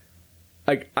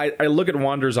I look at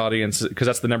Wander's audience because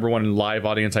that's the number one live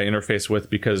audience I interface with,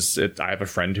 because I have a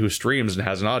friend who streams and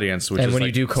has an audience. Which and is when like,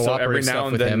 you do cooperative every now stuff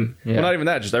and with then, him, well, not even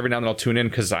that, just every now and then I'll tune in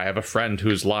because I have a friend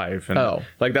who's live, and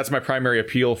like that's my primary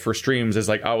appeal for streams is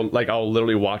like I'll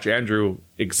literally watch Andrew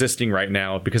existing right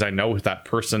now because I know that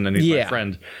person and he's my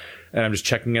friend, and I'm just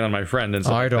checking in on my friend. And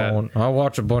I don't. I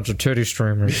watch a bunch of titty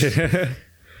streamers.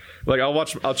 Like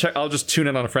I'll just tune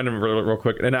in on a friend real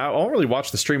quick, and I won't really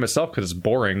watch the stream itself because it's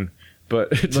boring. But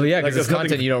well, yeah, because it's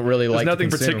content you don't really like. There's nothing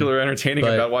particular entertaining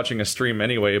about watching a stream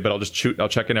anyway. But I'll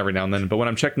check in every now and then. But when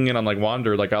I'm checking in on like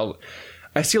Wander, like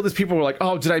I see all these people who are like,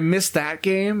 oh, did I miss that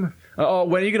game? Oh,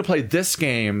 when are you going to play this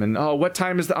game? And oh, what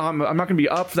time is that? I'm not going to be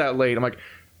up that late. I'm like,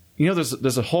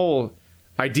 there's a whole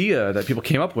idea that people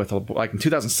came up with like in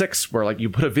 2006 where like you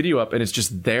put a video up and it's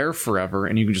just there forever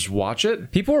and you can just watch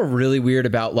it. People are really weird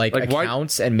about like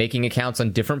accounts and making accounts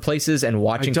on different places and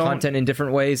watching content in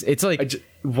different ways. It's like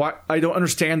I don't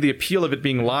understand the appeal of it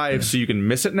being live so you can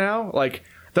miss it now. Like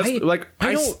that's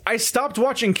I stopped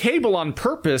watching cable on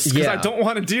purpose because I don't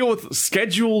want to deal with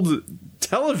scheduled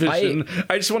television.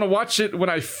 I just want to watch it when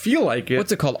I feel like it.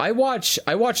 What's it called? I watch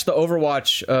the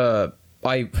Overwatch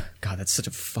God, that's such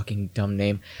a fucking dumb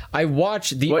name. I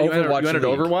watch the Overwatch You entered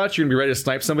Overwatch? You're going to be ready to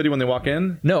snipe somebody when they walk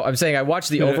in? No, I'm saying I watch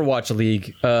the Overwatch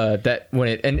League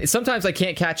and sometimes I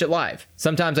can't catch it live.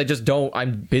 Sometimes I just don't.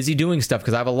 I'm busy doing stuff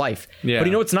because I have a life. Yeah. But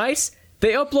you know what's nice?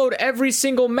 They upload every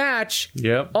single match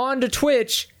onto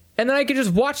Twitch, and then I can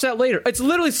just watch that later. It's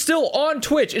literally still on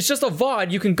Twitch. It's just a VOD.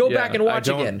 You can go back and watch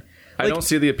again. I don't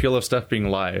see the appeal of stuff being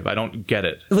live. I don't get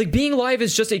it. Like, being live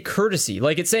is just a courtesy.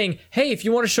 Like, it's saying, hey, if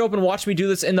you want to show up and watch me do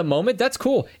this in the moment, that's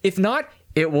cool. If not,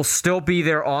 it will still be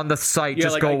there on the site.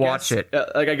 Just go watch it.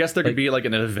 I guess there could be, like,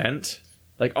 an event.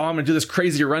 Like, oh, I'm going to do this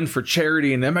crazy run for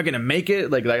charity, and am I going to make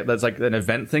it? Like, that's, like, an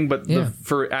event thing. But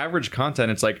for average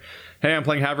content, it's like, hey, I'm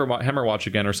playing Hammerwatch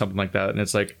again or something like that. And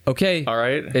it's like, okay, all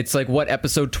right. It's like, what,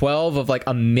 episode 12 of like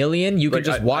 1 million? You can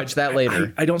just watch that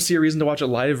later. I don't see a reason to watch it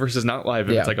live versus not live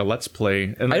if it's like a let's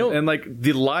play. And like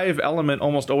the live element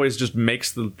almost always just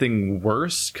makes the thing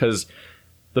worse because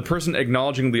the person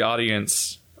acknowledging the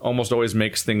audience almost always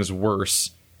makes things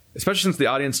worse, especially since the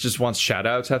audience just wants shout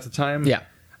outs half the time. Yeah.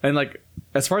 And like,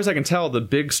 as far as I can tell, the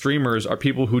big streamers are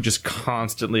people who just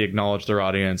constantly acknowledge their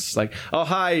audience. Like, oh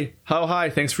hi,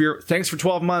 thanks for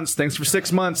 12 months, thanks for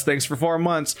 6 months, thanks for 4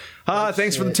 months.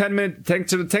 Thanks for the 10-minute,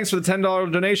 thanks for the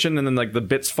 $10 donation. And then like the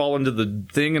bits fall into the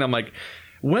thing, and I'm like,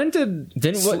 when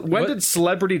did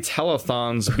celebrity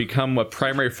telethons become a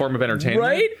primary form of entertainment?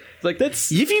 Right? Like,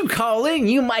 if you call in,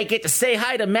 you might get to say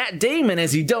hi to Matt Damon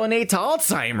as you donate to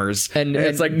Alzheimer's. And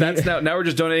it's like that's now we're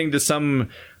just donating to some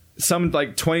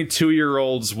like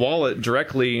 22-year-old's wallet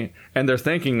directly, and they're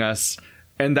thanking us,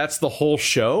 and that's the whole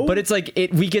show. But it's like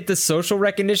we get the social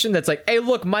recognition that's like, hey,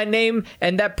 look, my name,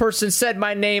 and that person said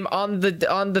my name on the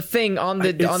thing on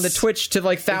the Twitch to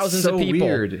like thousands of people.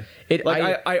 Weird.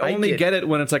 I only get it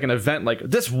when it's like an event, like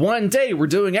this one day we're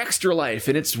doing Extra Life,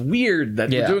 and it's weird that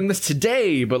we're doing this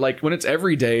today. But like when it's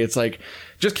every day, it's like,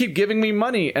 just keep giving me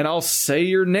money and I'll say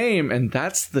your name, and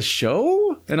that's the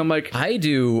show. And I'm like, I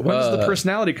do. When does the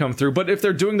personality come through? But if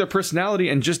they're doing their personality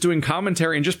and just doing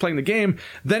commentary and just playing the game,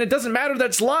 then it doesn't matter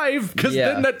that's live, because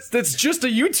then that's just a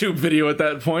YouTube video at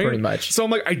that point. Pretty much. So I'm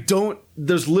like,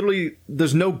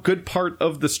 there's no good part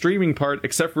of the streaming part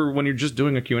except for when you're just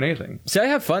doing a Q&A thing. See, I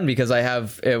have fun because I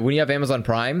have when you have Amazon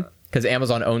Prime, because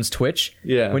Amazon owns Twitch.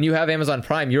 Yeah. When you have Amazon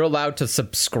Prime, you're allowed to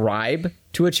subscribe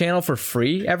to a channel for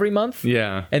free every month.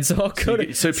 Yeah. And so I'll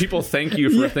go so people thank you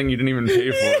for a thing you didn't even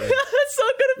pay for. So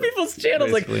I'll go to people's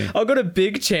channels. Basically. Like, I'll go to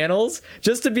big channels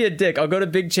just to be a dick. I'll go to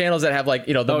big channels that have like,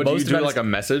 the most. Do you do like a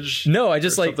message? No, I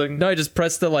just I just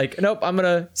press the nope, I'm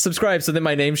gonna subscribe. So then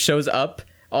my name shows up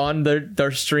on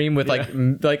their stream with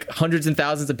like hundreds and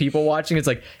thousands of people watching. It's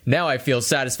like, now I feel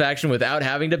satisfaction without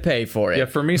having to pay for it. Yeah,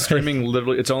 for me, streaming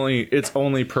literally its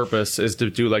only purpose is to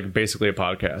do like basically a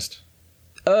podcast.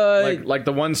 Like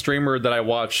the one streamer that I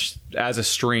watch as a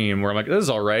stream where I'm like, this is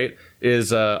all right,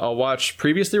 is I'll watch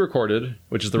Previously Recorded,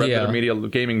 which is the Red Letter Media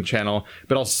gaming channel,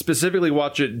 but I'll specifically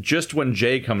watch it just when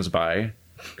Jay comes by.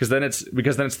 Because then it's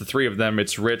the three of them.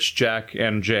 It's Rich, Jack,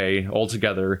 and Jay all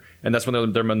together, and that's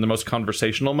when they're in the most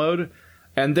conversational mode,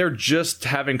 and they're just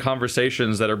having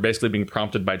conversations that are basically being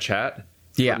prompted by chat.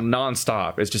 Yeah,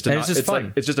 nonstop. It's just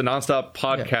fun. It's just a nonstop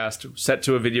podcast set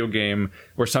to a video game,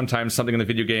 where sometimes something in the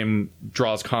video game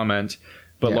draws comment,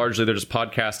 but largely they're just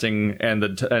podcasting,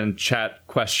 and chat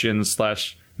questions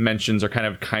 / mentions are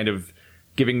kind of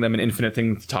giving them an infinite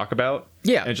thing to talk about.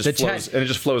 Yeah, and it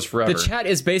just flows forever. The chat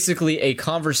is basically a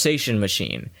conversation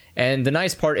machine. And the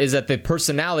nice part is that the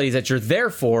personalities that you're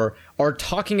there for are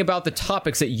talking about the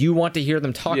topics that you want to hear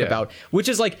them talk about, which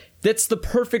is like, that's the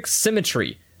perfect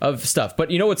symmetry of stuff. But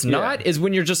you know what's not is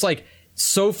when you're just like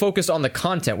so focused on the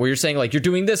content where you're saying like, you're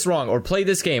doing this wrong or play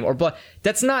this game or blah.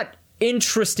 That's not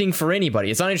interesting for anybody.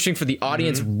 It's not interesting for the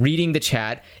audience reading the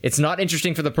chat. It's not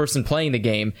interesting for the person playing the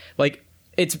game. Like,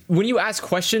 it's when you ask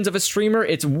questions of a streamer,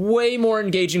 it's way more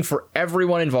engaging for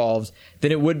everyone involved than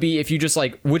it would be if you just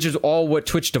like, which is all what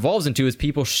Twitch devolves into, is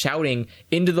people shouting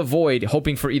into the void,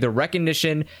 hoping for either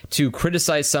recognition to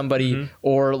criticize somebody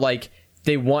or like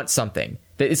they want something.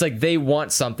 It's like they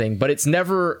want something, but it's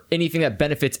never anything that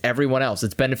benefits everyone else.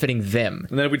 It's benefiting them.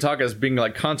 And then if we talk as being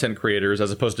like content creators as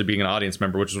opposed to being an audience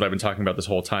member, which is what I've been talking about this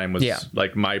whole time, was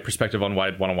like my perspective on why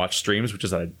I'd want to watch streams, which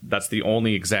is that's the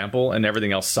only example and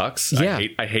everything else sucks. Yeah.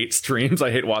 I hate streams.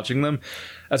 I hate watching them.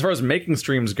 As far as making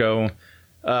streams go,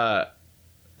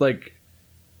 like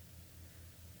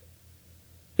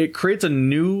it creates a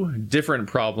new, different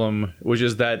problem, which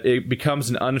is that it becomes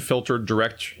an unfiltered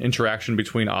direct interaction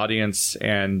between audience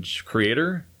and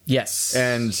creator. Yes.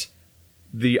 And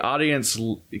the audience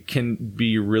can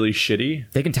be really shitty.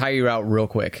 They can tire you out real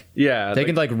quick. Yeah. They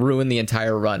can like ruin the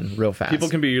entire run real fast. People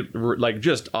can be like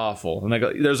just awful. And like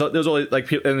there's always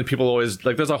like, and people always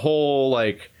like, there's a whole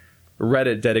like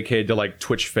Reddit dedicated to like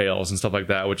Twitch fails and stuff like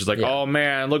that, which is like, oh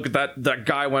man, look at that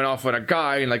guy went off on a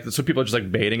guy, and like so people are just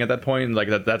like baiting at that point, and like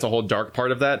that's a whole dark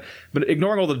part of that. But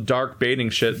ignoring all the dark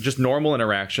baiting shit, just normal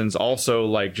interactions also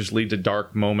like just lead to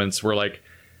dark moments where like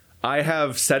I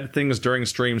have said things during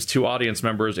streams to audience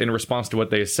members in response to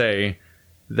what they say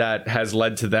that has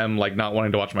led to them like not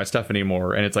wanting to watch my stuff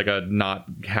anymore, and it's like a not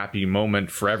happy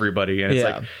moment for everybody. And it's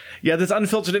like, this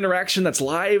unfiltered interaction that's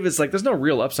live is like there's no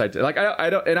real upside to, like I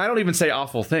don't even say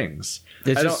awful things.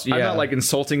 I'm not like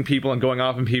insulting people and going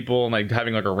off on people and like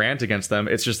having like a rant against them.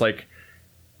 It's just like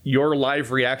your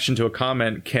live reaction to a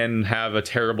comment can have a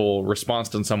terrible response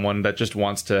to someone that just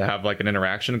wants to have like an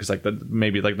interaction, because like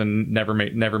maybe the never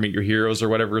meet your heroes or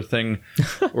whatever thing,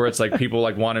 where it's like people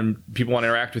want to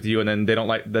interact with you and then they don't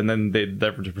like, then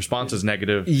their response is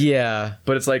negative. Yeah,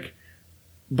 but it's like,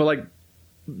 but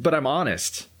I'm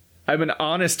honest. I'm an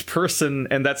honest person,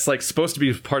 and that's like supposed to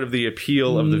be part of the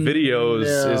appeal of the videos.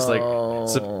 Is like.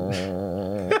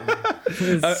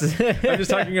 I'm just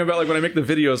talking about like when I make the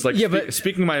videos, like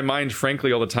speaking my mind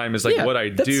frankly all the time is like what I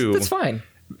do. That's fine.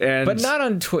 But not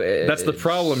on Twitch. That's the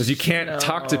problem, is you can't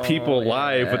talk to people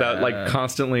live without like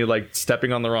constantly like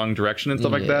stepping on the wrong direction and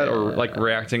stuff like that, or like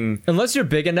reacting. Unless you're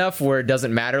big enough where it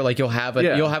doesn't matter, like you'll have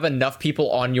enough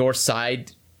people on your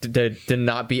side to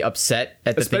not be upset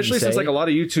at the especially thing you since say. Like a lot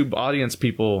of YouTube audience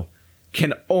people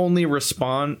can only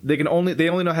respond. They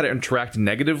only know how to interact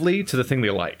negatively to the thing they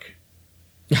like.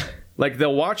 Like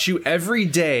they'll watch you every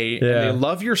day and they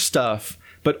love your stuff,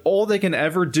 but all they can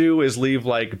ever do is leave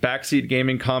like backseat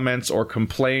gaming comments or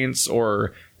complaints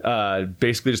or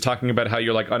basically just talking about how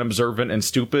you're like unobservant and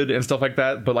stupid and stuff like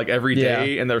that, but like every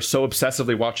day, and they're so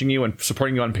obsessively watching you and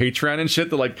supporting you on Patreon and shit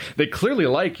that like they clearly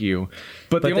like you,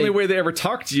 but the only way they ever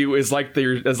talk to you is like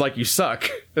you suck,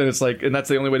 and it's like, and that's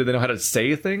the only way that they know how to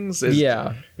say things is,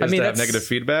 to have negative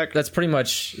feedback. It's pretty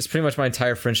much my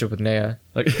entire friendship with Naya.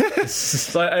 Like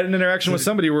so I had an interaction with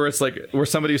somebody where it's like where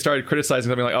somebody started criticizing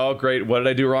something like, oh great, what did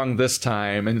I do wrong this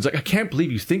time? And it's like, I can't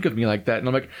believe you think of me like that. And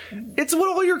I'm like, it's what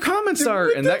all your comments are.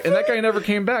 And that guy never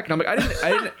came back. And I'm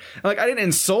like, I didn't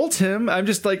insult him. I'm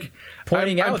just like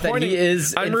pointing out that he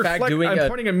is in fact doing. I'm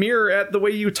pointing a mirror at the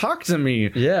way you talk to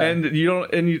me. Yeah, and you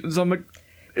don't. And so I'm like,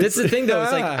 that's the thing though.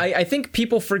 It's like I think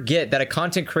people forget that a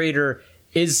content creator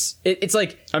is. It's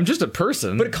like I'm just a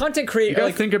person, but a content creator. You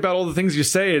gotta think about all the things you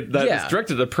say that is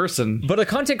directed at a person. But a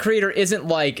content creator isn't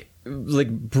like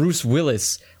Bruce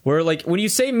Willis, where like when you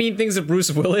say mean things of Bruce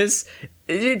Willis,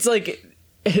 it's like.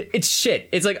 It's shit.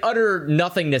 It's like utter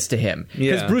nothingness to him.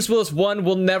 Because Bruce Willis, 1,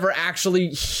 will never actually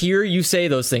hear you say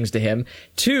those things to him.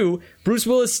 2, Bruce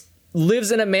Willis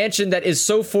lives in a mansion that is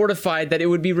so fortified that it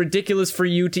would be ridiculous for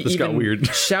you to even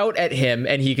shout at him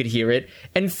and he could hear it.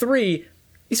 And 3,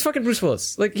 he's fucking Bruce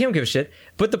Willis. Like, he don't give a shit.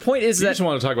 But the point is you just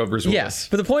want to talk about Bruce Willis. Yes.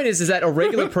 But the point is that a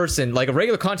regular person, like a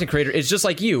regular content creator, is just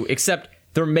like you, except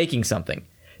they're making something.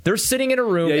 They're sitting in a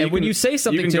room, and when you say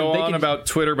something you can to go them, on about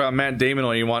Twitter about Matt Damon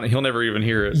all you want, he'll never even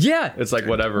hear it. Yeah. It's like,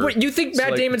 whatever. What, you think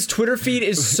Matt Damon's Twitter feed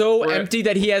is so empty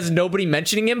that he has nobody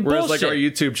mentioning him? Whereas Bullshit. like our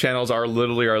YouTube channels are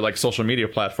literally our like social media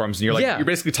platforms, and you're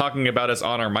basically talking about us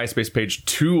on our MySpace page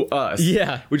to us.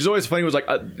 Yeah. Which is always funny. Was like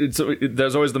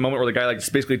there's always the moment where the guy like is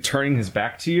basically turning his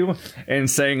back to you and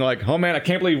saying like, "Oh man, I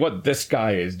can't believe what this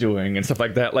guy is doing," and stuff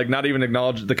like that. Like not even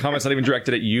acknowledge the comments, not even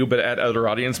directed at you, but at other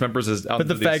audience members. But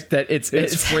the fact that it's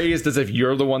phrased as if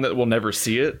you're the one that will never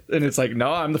see it, and it's like,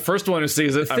 no, I'm the first one who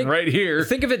sees it. I'm right here.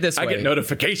 Think of it this way: I get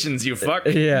notifications. You fuck.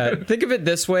 Yeah. Think of it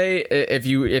this way: if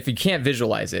you can't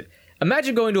visualize it,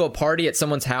 imagine going to a party at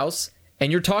someone's house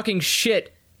and you're talking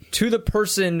shit to the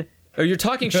person, or you're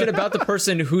talking shit about the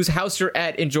person whose house you're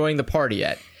at enjoying the party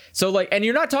at. So like, and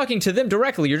you're not talking to them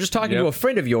directly. You're just talking to a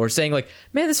friend of yours, saying like,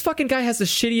 "Man, this fucking guy has the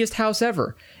shittiest house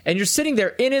ever," and you're sitting there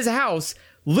in his house.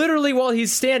 Literally while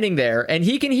he's standing there, and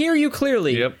he can hear you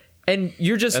clearly. Yep. And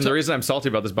you're just... And the reason I'm salty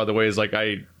about this, by the way, is like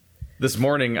this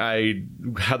morning I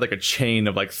had like a chain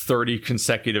of like 30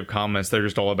 consecutive comments that are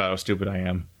just all about how stupid I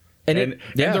am. And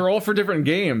they're all for different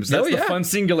games. That's the fun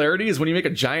singularity, is when you make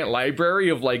a giant library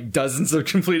of like dozens of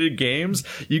completed games,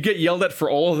 you get yelled at for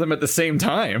all of them at the same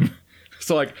time.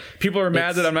 So, like, people are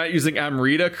mad that I'm not using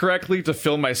Amrita correctly to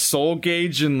fill my soul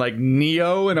gauge in, like,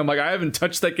 Neo. And I'm like, I haven't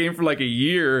touched that game for, like, a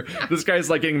year. This guy's,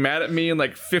 like, getting mad at me in,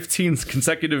 like, 15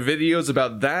 consecutive videos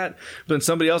about that. But then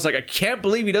somebody else, like, I can't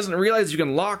believe he doesn't realize you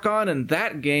can lock on in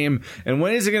that game. And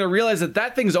when is he going to realize that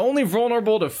that thing's only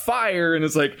vulnerable to fire? And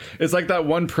it's like that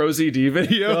one ProZD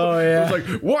video. Oh, yeah. It's like,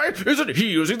 why isn't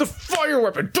he using the fire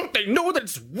weapon? Don't they know that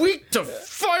it's weak to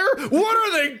fire? What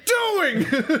are they doing?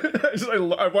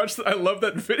 I love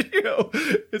that video.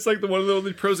 It's like one of the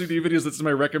only ProZD videos that's in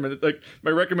my recommended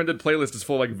playlist is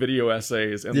full of like video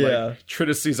essays and like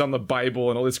treatises on the Bible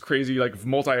and all this crazy like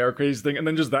multi-hour crazy thing, and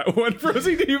then just that one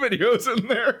ProZD video's in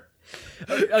there.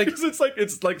 Like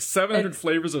it's like 700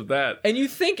 flavors of that. And you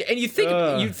think of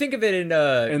it in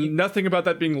and nothing about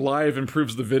that being live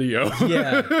improves the video.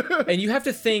 Yeah. And you have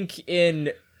to think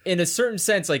in a certain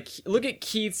sense, like, look at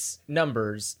Keith's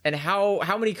numbers and how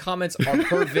many comments are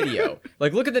per video.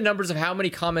 Like, look at the numbers of how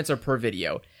many comments are per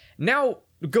video. Now,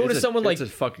 go to someone like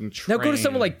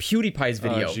PewDiePie's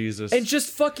video. Oh, Jesus. And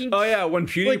just fucking... Oh, yeah, when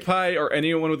PewDiePie or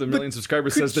anyone with a million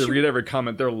subscribers says they read every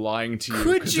comment, they're lying to you.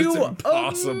 Could you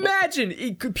imagine?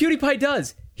 PewDiePie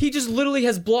does. He just literally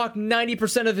has blocked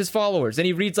 90% of his followers, and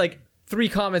he reads, like, 3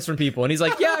 comments from people, and he's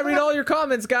like, "Yeah, I read all your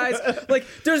comments, guys." Like,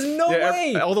 there's no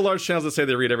way. All the large channels that say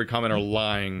they read every comment are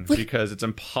lying because it's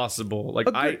impossible. Like,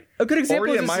 a good example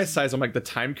already is at my size, I'm like the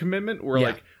time commitment where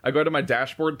like I go to my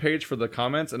dashboard page for the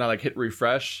comments and I like hit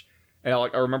refresh, and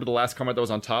I remember the last comment that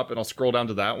was on top, and I'll scroll down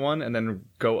to that one and then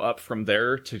go up from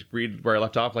there to read where I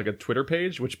left off, like a Twitter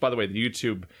page. Which, by the way, the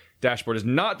YouTube dashboard is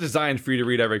not designed for you to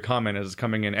read every comment as it's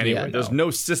coming in anyway. There's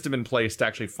no system in place to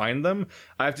actually find them.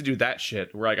 I have to do that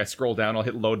shit where like I scroll down, I'll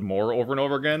hit load more over and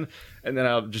over again, and then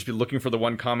I'll just be looking for the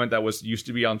one comment that used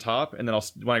to be on top, and then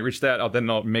when I reach that,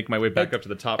 I'll make my way back up to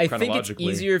the top chronologically. I think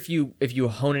it's easier if you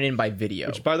hone it in by video.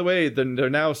 Which, by the way, they're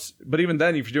now. But even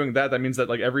then, if you're doing that, that means that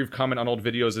like every comment on old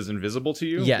videos is invisible to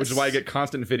you. Yes. Which is why I get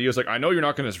constant videos like, I know you're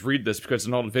not going to read this because it's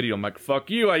an old video. I'm like, fuck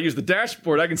you. I use the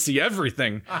dashboard. I can see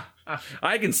everything.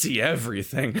 I can see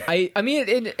everything. I mean,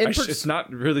 it's not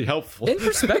really helpful. In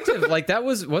perspective, like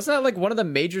wasn't that like one of the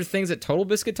major things that Total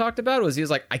Biscuit talked about? Was he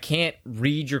was like, I can't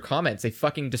read your comments; they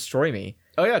fucking destroy me.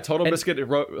 Oh yeah, Total Biscuit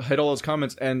hit all those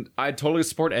comments, and I totally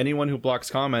support anyone who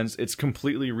blocks comments. It's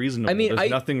completely reasonable. I mean, there's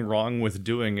nothing wrong with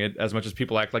doing it, as much as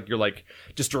people act like you're like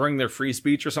destroying their free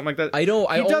speech or something like that. He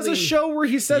does a show where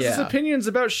he says his opinions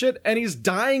about shit, and he's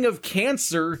dying of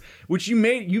cancer, which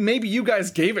maybe you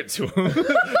guys gave it to him.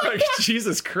 Like,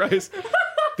 Jesus Christ.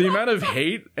 The amount of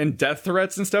hate and death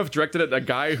threats and stuff directed at a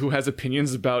guy who has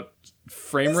opinions about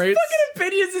frame rates. Fucking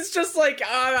opinions. It's just like,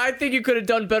 I think you could have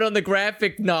done better on the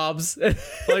graphic knobs.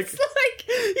 Like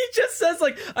he just says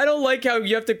like, I don't like how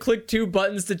you have to click 2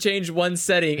 buttons to change one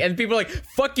setting, and people are like,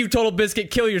 fuck you, Total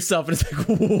Biscuit, kill yourself. And it's like,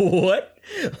 what?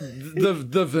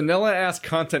 The vanilla ass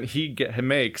content he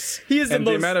makes,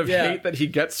 the amount of hate that he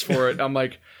gets for it, I'm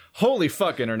like, holy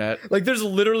fuck, internet. Like, there's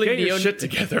literally get your shit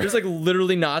together. There's like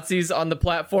literally Nazis on the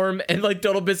platform, and like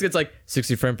Total Biscuit's like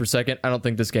 60 frames per second. I don't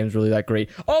think this game's really that great.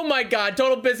 Oh my god,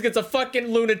 Total Biscuit's a fucking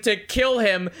lunatic. Kill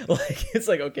him. Like, it's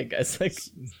like, okay, guys, like,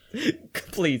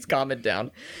 please calm it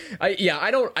down. I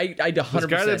 100%. This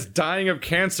guy that's dying of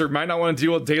cancer might not want to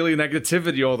deal with daily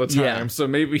negativity all the time, so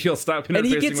maybe he'll stop interfacing with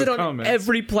comments. And he gets it on comments.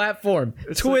 Every platform.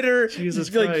 Twitter,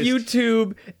 like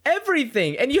YouTube,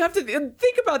 everything. And you have to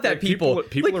think about that, people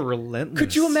are relentless.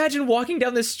 Could you imagine walking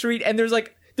down the street and there's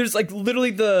there's like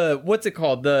literally what's it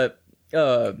called? The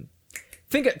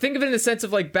think of it in the sense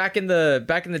of like back in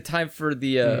the time for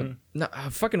the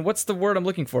fucking what's the word I'm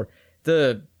looking for?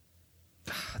 The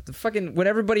fucking when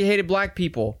everybody hated black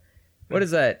people. What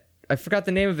is that? I forgot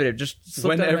the name of it. It just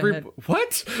slipped out of my head.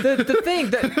 What? The thing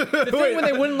when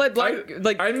they wouldn't let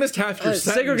I missed half your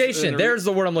segregation. There's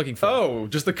the word I'm looking for. Oh,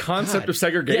 just the concept of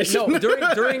segregation. Yeah,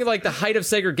 no, during like the height of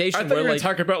segregation. I thought you were going to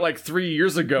talk about like 3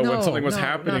 years ago when something was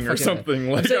happening or something.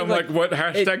 Like I'm like, what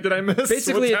hashtag did I miss?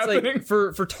 Basically, What's it's happening? like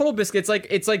for Total Biscuit,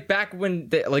 it's like back when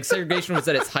like segregation was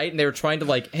at its height and they were trying to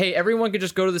like, hey, everyone could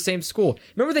just go to the same school.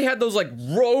 Remember they had those like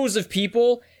rows of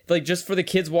people. Like just for the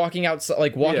kids walking outside,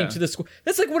 like walking to the school.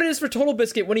 That's like what it is for Total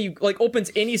Biscuit when he like opens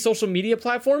any social media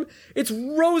platform. It's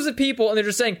rows of people and they're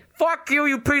just saying, fuck you,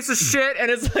 you piece of shit.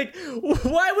 And it's like,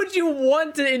 why would you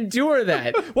want to endure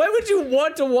that? Why would you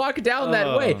want to walk down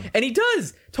that way? And he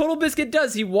does. Total Biscuit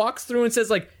does. He walks through and says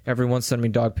like, everyone send me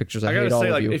dog pictures. I hate all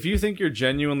of you. If you think you're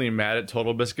genuinely mad at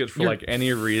Total Biscuit for like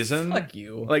any reason, fuck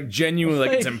you. Like genuinely,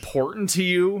 like it's important to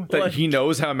you that like, he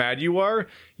knows how mad you are.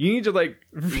 You need to like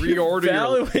reorder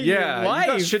your life. You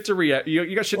got shit to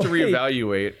you got shit to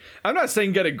reevaluate. I'm not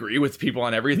saying get agree with people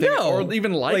on everything or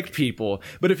even like people,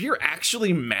 but if you're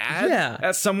actually mad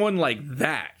at someone like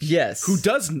that, who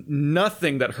does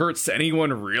nothing that hurts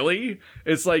anyone really,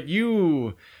 it's like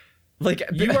you are like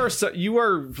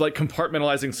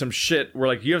compartmentalizing some shit where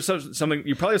like you have something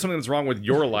you probably have something that's wrong with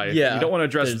your life. You don't want to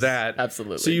address that.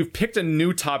 Absolutely. So you've picked a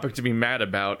new topic to be mad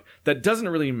about that doesn't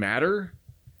really matter.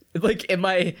 Like,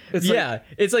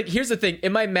 it's like, here's the thing.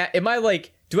 Am I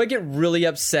like, do I get really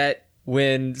upset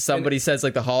when somebody says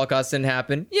like the Holocaust didn't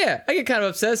happen? Yeah, I get kind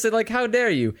of upset. I said like, how dare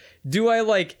you? Do I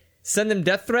like send them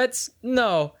death threats?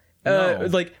 No.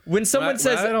 Like when someone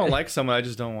says I don't like someone, I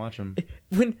just don't watch them.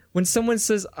 When someone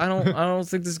says I don't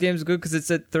think this game's good because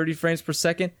it's at 30 frames per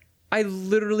second, I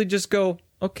literally just go,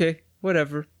 okay,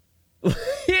 whatever.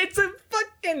 It's a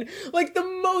fucking like the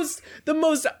most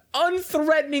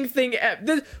unthreatening thing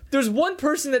ever. There's one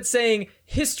person that's saying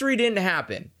history didn't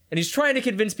happen, and he's trying to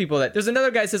convince people that. There's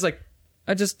another guy that says like,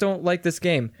 I just don't like this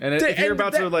game. And if you're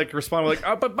about to like respond like,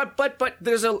 oh, but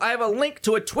I have a link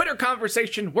to a Twitter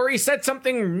conversation where he said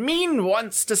something mean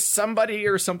once to somebody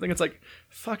or something. It's like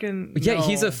fucking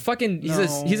he's a fucking he's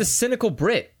a cynical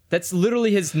Brit. That's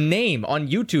literally his name on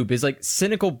YouTube is like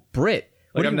cynical Brit.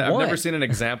 Like I've never seen an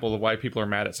example of why people are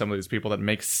mad at some of these people that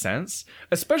makes sense,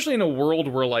 especially in a world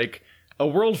where like a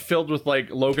world filled with like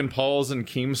Logan Pauls and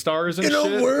Keemstars and shit.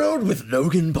 In a world with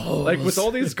Logan Pauls, like with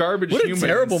all these garbage humans. What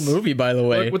a terrible movie, by the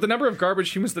way. Like, with the number of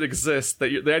garbage humans that exist,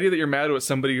 that the idea that you're mad at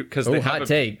somebody because they have hot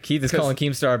take. Keith is calling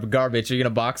Keemstar garbage. Are you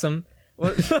gonna box him?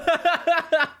 What?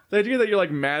 The idea that you're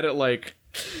like mad at like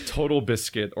Total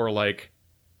Biscuit or like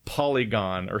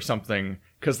Polygon or something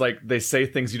because like they say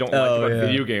things you don't like about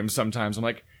video games sometimes. I'm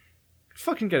like,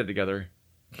 fucking get it together.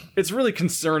 It's really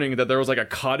concerning that there was like a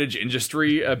cottage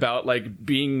industry about like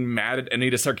being mad at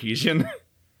Anita Sarkeesian.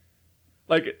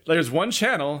 Like there's one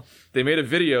channel, they made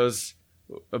videos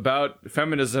about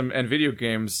feminism and video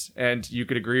games, and you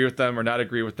could agree with them or not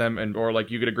agree with them, and or like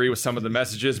you could agree with some of the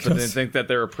messages but then think that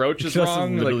their approach is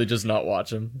wrong. Literally like, just not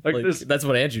watch them. Like that's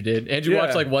what Andrew did. Andrew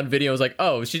watched like one video and was like,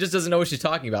 oh, she just doesn't know what she's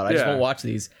talking about. I just won't watch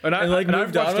these. And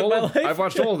I've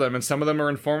watched all of them, and some of them are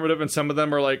informative and some of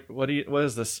them are like, what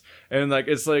is this? And like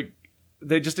it's like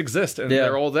they just exist and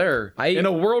they're all there. In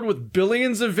a world with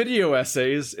billions of video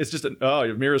essays, it's just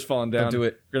your mirror's falling down. Don't do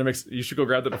it. You should go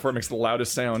grab that before it makes the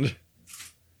loudest sound.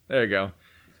 There you go.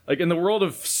 Like in the world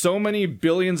of so many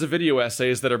billions of video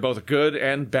essays that are both good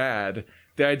and bad,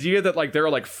 the idea that like there are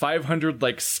like 500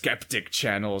 like skeptic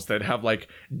channels that have like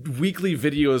weekly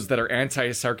videos that are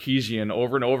anti-Sarkeesian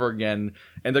over and over again,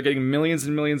 and they're getting millions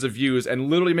and millions of views and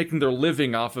literally making their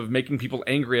living off of making people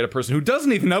angry at a person who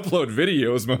doesn't even upload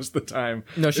videos most of the time.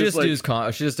 No, she just does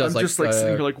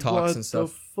like talks and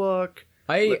stuff. What the fuck?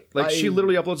 She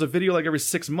literally uploads a video like every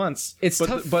 6 months. It's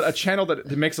tough. But a channel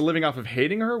that makes a living off of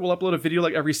hating her will upload a video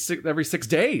like every 6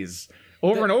 days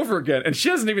over and over again, and she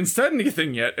hasn't even said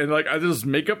anything yet. And like I just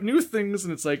make up new things,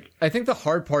 and it's like I think the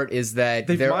hard part is that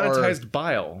they've monetized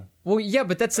bile. Well, yeah,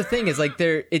 but that's the thing is like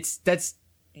they've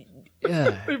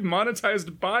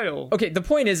monetized bile. Okay, the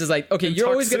point is like okay, and you're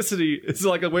always toxicity. It's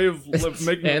like a way of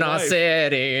making in our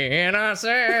city,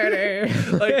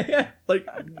 like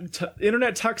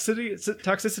internet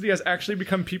toxicity has actually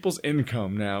become people's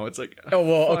income now. It's like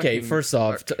okay. First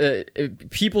off,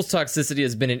 people's toxicity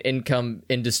has been an income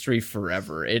industry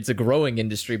forever. It's a growing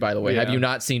industry, by the way. Have you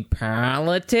not seen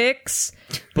Politics?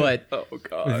 But oh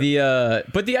god,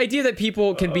 the idea that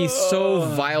people can be so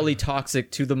vilely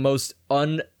toxic to the most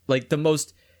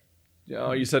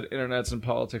you said internets and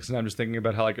politics, and I'm just thinking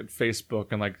about how like at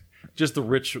Facebook and like just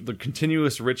the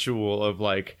continuous ritual of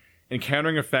like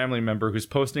encountering a family member who's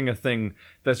posting a thing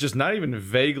that's just not even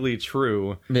vaguely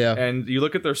true. Yeah. And you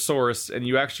look at their source and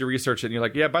you actually research it and you're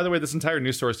like, yeah, by the way, this entire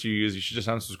news source you use, you should just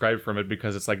unsubscribe from it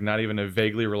because it's like not even a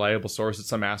vaguely reliable source. It's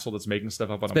some asshole that's making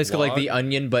stuff up on a Basically blog. like The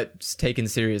Onion, but taken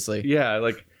seriously. Yeah,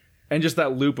 like, and just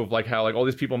that loop of like how like all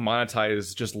these people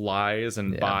monetize just lies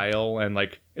and bile, and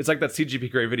like it's like that CGP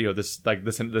Grey video. This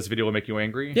video will make you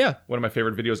angry. Yeah, one of my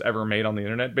favorite videos ever made on the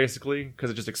internet, basically,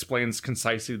 because it just explains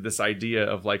concisely this idea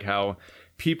of like how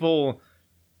people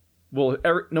will,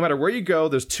 no matter where you go,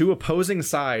 there's two opposing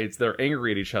sides that are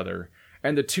angry at each other,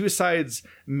 and the two sides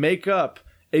make up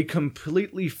a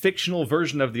completely fictional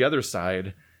version of the other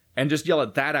side, and just yell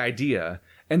at that idea.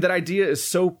 And that idea is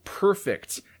so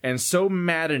perfect and so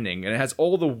maddening, and it has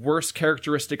all the worst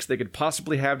characteristics they could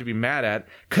possibly have to be mad at,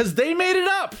 because they made it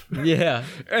up! Yeah.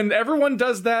 And everyone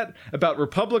does that about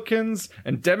Republicans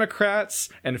and Democrats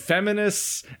and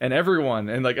feminists and everyone.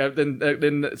 And like,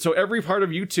 so every part of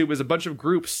YouTube is a bunch of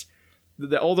groups.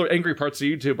 All the angry parts of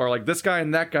YouTube are like, this guy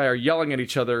and that guy are yelling at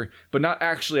each other, but not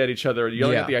actually at each other,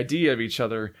 yelling at the idea of each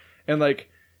other. And like,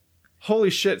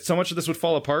 holy shit, so much of this would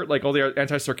fall apart. Like, all the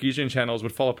anti-Sarkeesian channels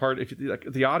would fall apart if like,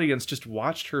 the audience just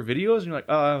watched her videos and you're like,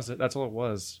 oh, that was it. That's all it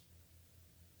was.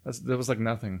 That was like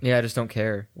nothing. Yeah, I just don't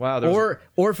care. Wow.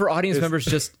 Or for audience members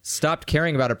just stopped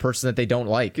caring about a person that they don't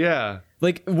like. Yeah.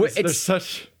 Like, there's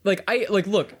such... Like,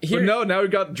 look, here... But no, now we've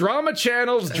got drama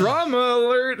channels, drama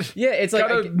alert. Yeah, it's like...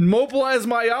 Gotta mobilize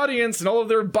my audience and all of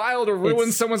their bile to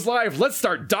ruin someone's life. Let's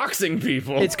start doxing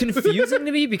people. It's confusing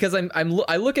to me because I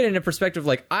look at it in a perspective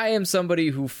like, I am somebody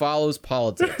who follows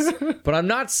politics, but I'm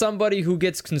not somebody who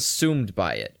gets consumed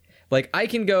by it. Like, I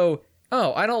can go,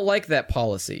 oh, I don't like that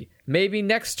policy. Maybe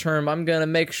next term I'm gonna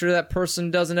make sure that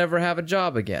person doesn't ever have a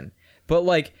job again. But,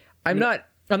 like, I'm not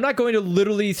going to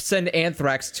literally send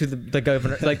anthrax to the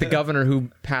governor, like the governor who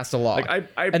passed a law. Like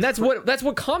and that's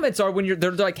what comments are when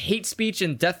they're like hate speech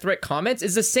and death threat comments.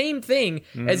 Is the same thing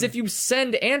as if you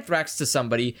send anthrax to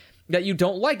somebody that you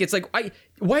don't like. It's like,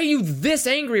 why are you this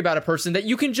angry about a person that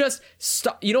you can just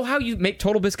stop? You know how you make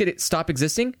Total Biscuit stop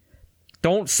existing?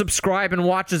 Don't subscribe and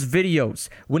watch his videos.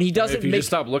 When he doesn't if you just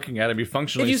stop looking at him, he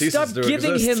functionally ceases to exist. If you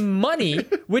stop giving him money,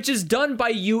 which is done by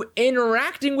you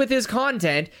interacting with his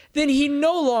content, then he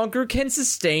no longer can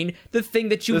sustain the thing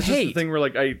that you hate. This is the thing where,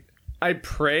 like, I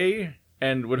pray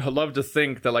and would love to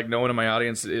think that, like, no one in my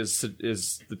audience is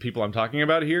the people I'm talking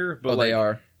about here. But they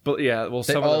are. But yeah, well,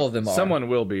 all of them are. Someone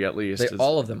will be, at least.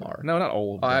 All of them are. No, not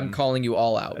all of them. I'm calling you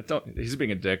all out. He's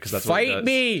being a dick because that's Fight what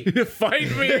he does. me!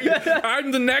 Fight me!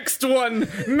 I'm the next one!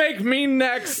 Make me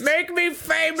next! Make me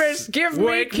famous! Give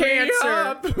me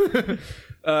cancer!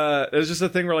 There's just a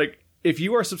thing where, like, if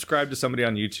you are subscribed to somebody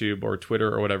on YouTube or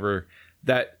Twitter or whatever,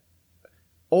 that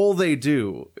all they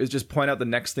do is just point out the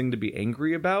next thing to be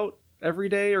angry about every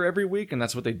day or every week, and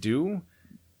that's what they do.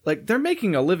 Like, they're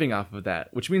making a living off of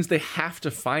that, which means they have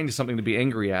to find something to be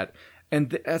angry at.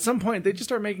 And at some point, they just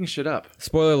start making shit up.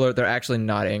 Spoiler alert, they're actually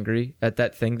not angry at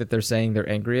that thing that they're saying they're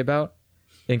angry about.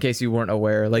 In case you weren't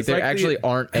aware. Like, they actually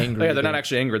aren't angry. Yeah, they're not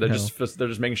actually angry. They're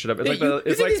just making shit up. It's you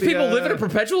think these people live in a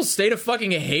perpetual state of fucking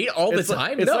hate all the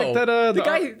time? It's like that,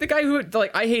 the guy who,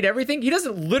 like, I hate everything, he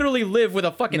doesn't literally live with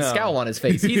a fucking scowl on his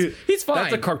face. He's fine.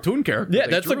 That's a cartoon character. Yeah,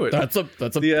 that's a persona.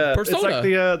 It's like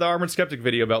the Armored Skeptic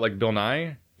video about, like, Bill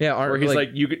Nye. Yeah, where he's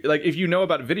like if you know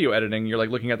about video editing, you're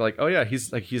like looking at like, oh yeah,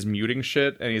 he's muting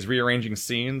shit and he's rearranging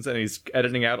scenes and he's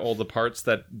editing out all the parts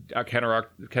that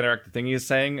counteract the thing he's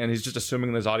saying, and he's just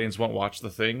assuming his audience won't watch the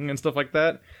thing and stuff like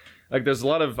that. Like, there's a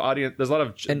lot of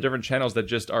different channels that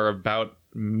just are about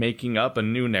making up a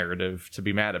new narrative to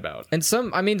be mad about. And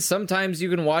sometimes you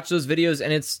can watch those videos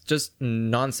and it's just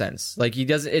nonsense. Like,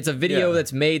 it's a video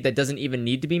that's made that doesn't even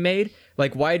need to be made.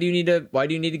 Like, why do you need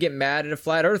to get mad at a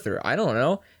flat earther? I don't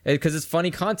know. Because it's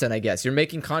funny content, I guess. You're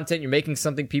making content, you're making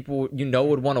something people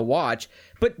would want to watch,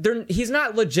 but he's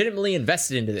not legitimately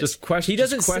invested into this. Just question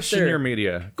your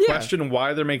media. Yeah. Question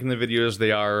why they're making the videos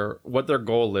they are, what their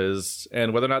goal is,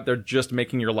 and whether or not they're just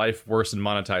making your life worse and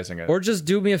monetizing it. Or just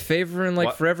do me a favor and,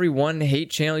 like, for every one hate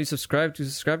channel you subscribe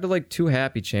to like 2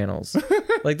 happy channels.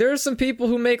 Like, there are some people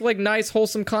who make, like, nice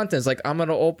wholesome content. It's like, I'm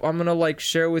gonna like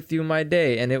share with you my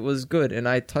day and it was good and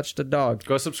I touched a dog.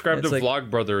 Go subscribe to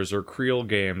Vlogbrothers or Creel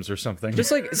Games or something.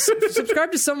 Just like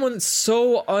subscribe to someone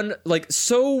so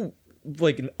unrisky,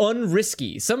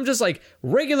 some just like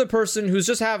regular person who's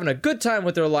just having a good time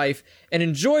with their life and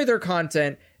enjoy their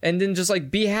content, and then just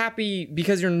like be happy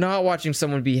because you're not watching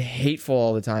someone be hateful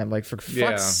all the time. Like, for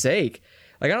fuck's sake.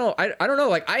 Like I don't know.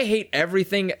 Like I hate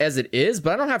everything as it is,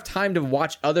 but I don't have time to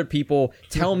watch other people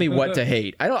tell me what to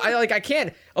hate. I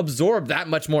can't absorb that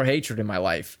much more hatred in my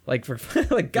life. Like for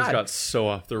like God, this got so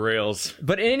off the rails.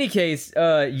 But in any case,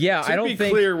 yeah, I don't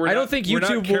think YouTube. We're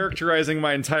not characterizing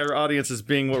my entire audience as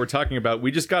being what we're talking about.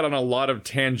 We just got on a lot of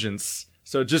tangents.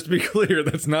 So just to be clear,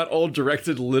 that's not all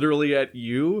directed literally at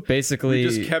you. Basically, we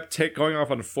just kept going off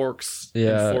on forks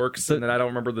and forks, and then I don't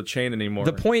remember the chain anymore.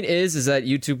 The point is that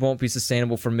YouTube won't be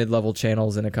sustainable for mid-level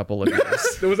channels in a couple of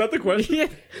years. Was that the question? Yeah.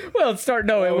 Well,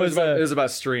 it was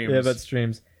about streams. Yeah, about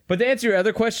streams. But to answer your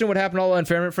other question, what happened to all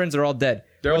Unfairment friends? They're all dead.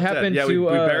 They're what all happened dead. Yeah, to,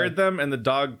 we buried them, and the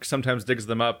dog sometimes digs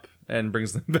them up and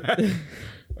brings them back.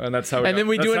 And that's how. And then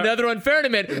we do another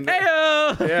Unfairment.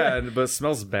 Heyo! Yeah, but it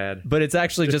smells bad. But it's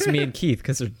actually just me and Keith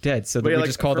because they're dead. So we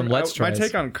just call them Let's Try. My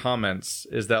take on comments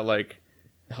is that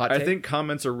I think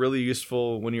comments are really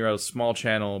useful when you're a small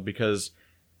channel because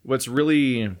they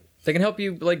can help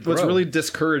you grow. What's really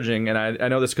discouraging, and I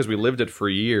know this because we lived it for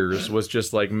years, was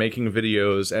just making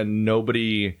videos and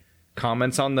nobody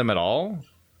comments on them at all.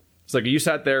 It's like you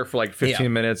sat there for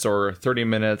 15 minutes or 30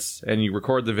 minutes and you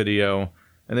record the video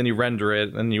and then you render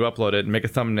it and you upload it and make a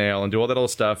thumbnail and do all that little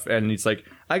stuff, and it's like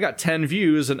I got 10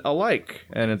 views and a like,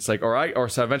 and it's like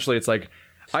so eventually it's like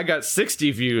I got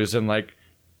 60 views and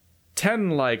 10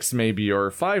 likes maybe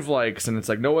or 5 likes, and it's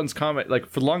like no one's comment.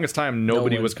 For the longest time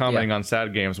nobody was commenting on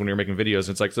sad games when we were making videos.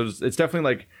 It's so it's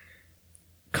definitely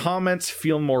comments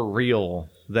feel more real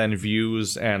than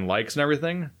views and likes and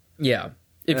everything. Yeah.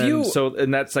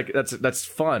 That's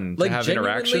fun to have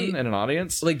interaction and an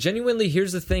audience. Genuinely,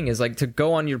 here's the thing: is to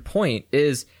go on your point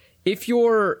is if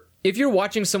you're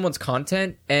watching someone's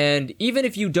content, and even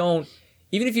if you don't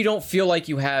feel like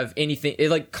you have anything,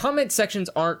 comment sections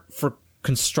aren't for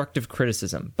constructive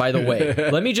criticism. By the way,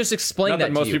 let me just explain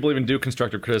that. Most people even do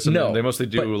constructive criticism. No, they mostly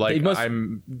do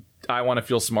I want to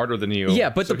feel smarter than you.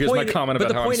 Yeah, but here's my comment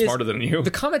about how I'm smarter than you.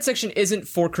 The comment section isn't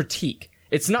for critique.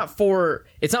 It's not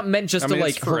meant just to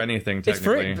it's for anything,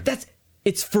 technically.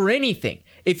 It's for anything.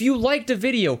 If you liked a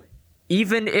video,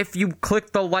 even if you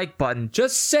click the like button,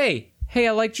 just say, hey,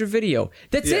 I liked your video.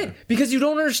 That's it. Because you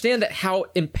don't understand how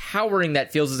empowering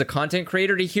that feels as a content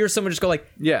creator to hear someone just go hey,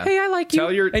 I like you.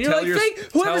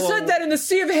 Whoever said that in the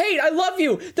sea of hate, I love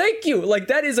you. Thank you.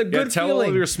 That is a good tell feeling. All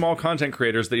of your small content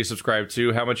creators that you subscribe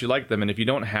to how much you like them. And if you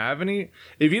don't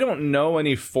know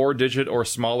any 4-digit or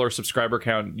smaller subscriber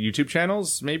count YouTube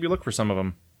channels, maybe look for some of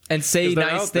them. And say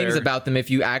nice things about them if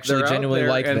you actually genuinely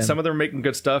like them. And some of them are making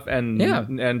good stuff, and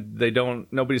they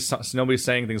don't. Nobody's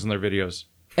saying things in their videos.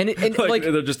 And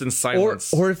they're just in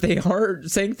silence. Or if they are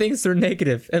saying things, they're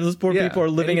negative. And those poor people are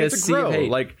living in a sea of hate.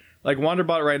 Like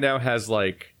Wanderbot right now has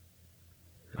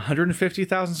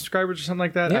 150,000 subscribers or something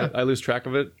like that. Yeah. I lose track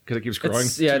of it because it keeps growing.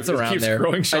 It's around there.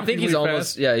 Growing I think he's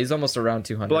almost fast. He's almost around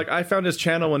 200. But I found his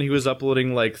channel when he was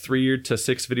uploading 3 to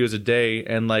 6 videos a day,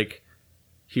 and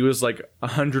he was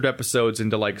 100 episodes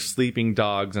into Sleeping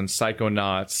Dogs and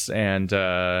Psychonauts and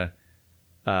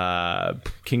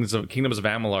Kingdoms of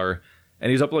Amalur. And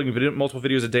he's uploading multiple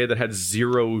videos a day that had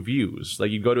 0 views.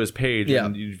 You go to his page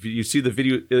and you see the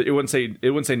video. It wouldn't say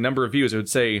number of views. It would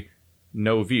say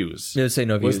no views. It would say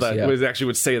no views. It actually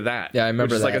would say that. Yeah, I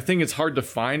remember that. Which is a thing it's hard to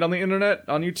find on the internet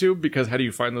on YouTube, because how do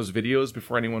you find those videos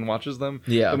before anyone watches them?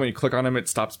 Yeah. And when you click on them, it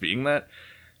stops being that.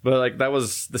 But that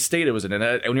was the state it was in.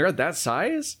 And when you're at that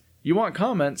size, you want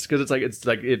comments because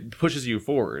it pushes you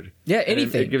forward. Yeah,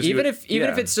 anything. Even if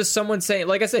it's just someone saying,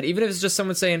 like I said, even if it's just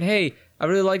someone saying, "Hey, I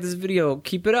really like this video.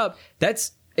 Keep it up."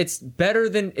 It's better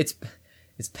than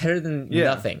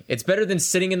nothing. It's better than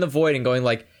sitting in the void and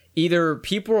going either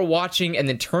people are watching and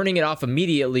then turning it off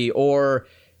immediately, or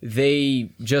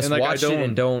they just watch it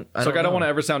and don't. I don't want to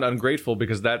ever sound ungrateful,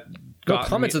 because that.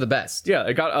 Comments are the best. Yeah,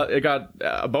 it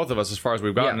got both of us as far as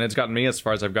we've gotten. And it's gotten me as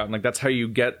far as I've gotten. That's how you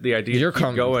get the idea to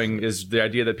keep going, is the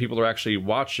idea that people are actually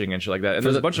watching and shit like that. And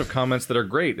there's a bunch of comments that are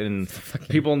great, and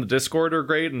people in the Discord are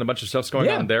great, and a bunch of stuff's going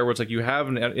on there where it's you have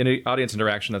an audience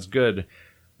interaction that's good.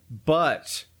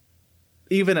 But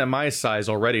even at my size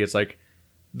already, it's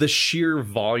the sheer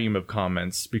volume of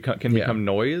comments can become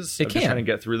noise. It can. Just trying to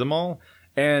get through them all.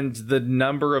 And the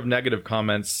number of negative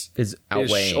comments is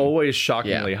always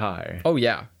shockingly high. Oh,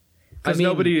 yeah. Because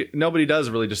nobody does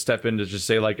really just step in to just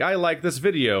say, I like this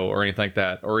video or anything like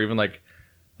that. Or even the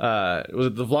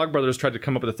Vlogbrothers tried to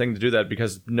come up with a thing to do that,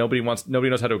 because nobody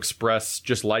knows how to express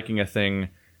just liking a thing,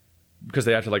 because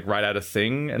they have to write out a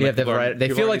thing. And they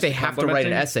feel like they have to write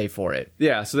an essay for it.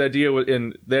 Yeah, so the idea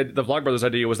the Vlogbrothers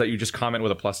idea was that you just comment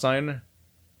with a plus sign.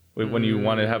 When you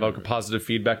want to have a positive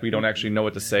feedback, but you don't actually know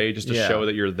what to say, just to show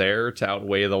that you're there to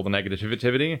outweigh all the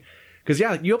negativity. Because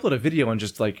you upload a video and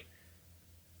just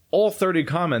all 30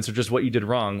 comments are just what you did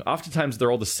wrong. Oftentimes they're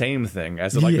all the same thing,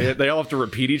 as in, like they all have to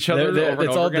repeat each other over and over again.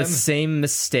 It's all the same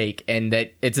mistake, and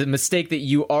that it's a mistake that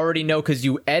you already know because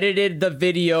you edited the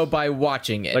video by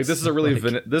watching it. Like this is a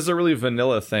really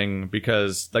vanilla thing,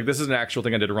 because like this is an actual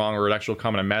thing I did wrong or an actual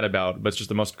comment I'm mad about, but it's just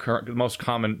the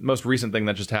most recent thing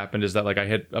that just happened is that like I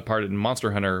hit a part in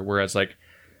Monster Hunter where it's like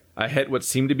I hit what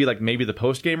seemed to be like maybe the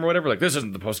post game or whatever. Like, this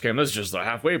isn't the post game. This is just the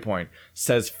halfway point.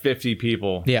 Says 50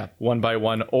 people. Yeah. One by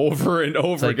one over and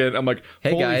over again. I'm like,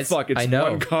 hey, holy guys, fuck. It's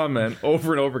one comment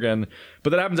over and over again. But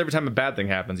that happens every time a bad thing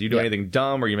happens. You do anything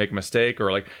dumb or you make a mistake or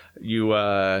like you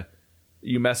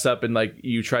mess up and like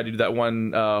you try to do that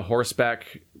one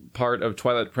horseback part of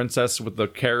Twilight Princess with the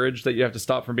carriage that you have to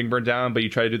stop from being burned down, but you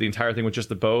try to do the entire thing with just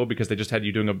the bow because they just had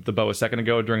you doing the bow a second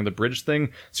ago during the bridge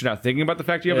thing, so you're not thinking about the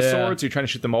fact you have a sword, so you're trying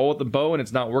to shoot them all with the bow and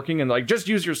it's not working, and like, just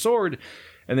use your sword,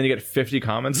 and then you get 50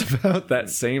 comments about that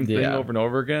same thing over and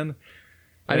over again.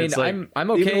 I mean, like,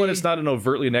 I'm okay even when it's not an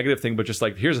overtly negative thing, but just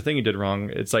like, here's the thing you did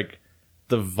wrong. It's like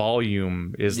the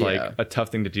volume is like a tough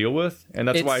thing to deal with, and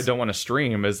that's why I don't want to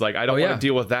stream, is like I don't want to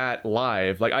deal with that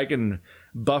live. Like, I can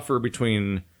buffer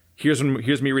between here's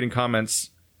me reading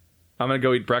comments, I'm gonna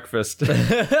go eat breakfast, and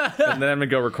then I'm gonna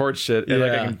go record shit, and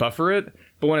like I can buffer it.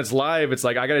 But when it's live, it's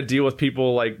like I gotta deal with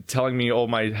people like telling me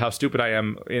how stupid I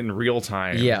am in real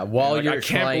time. Yeah, while like, I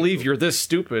can't believe you're this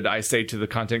stupid, I say to the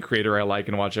content creator I like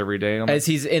and watch every day. I'm as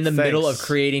like, he's in the middle of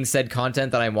creating said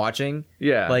content that I'm watching.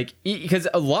 Yeah, like, because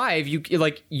live,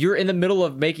 you're in the middle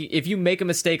of making. If you make a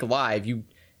mistake live,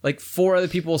 like 4 other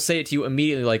people will say it to you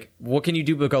immediately. Like, what can you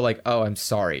do but go like, "Oh, I'm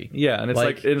sorry." Yeah, and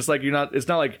it's like you're not. It's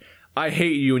not like, I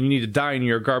hate you and you need to die and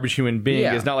you're a garbage human being.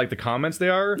 It's not like the comments they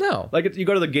are. No. Like, you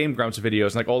go to the Game Grumps videos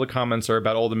and like all the comments are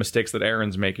about all the mistakes that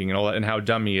Aaron's making and all that, and how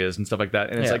dumb he is and stuff like that.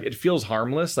 And it's like, it feels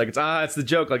harmless. Like, it's the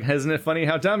joke. Like, isn't it funny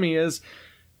how dumb he is?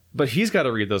 But he's got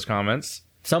to read those comments.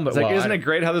 Isn't it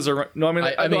great how there's a... No, I mean,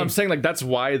 I'm saying, like, that's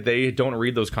why they don't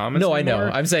read those comments anymore. I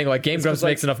know. I'm saying, like, Game Grumps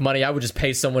makes enough money. I would just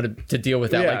pay someone to deal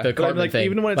with that, like the carbon thing.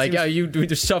 Even when you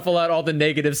just shuffle out all the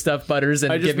negative stuff, Butters,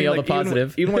 and give me all the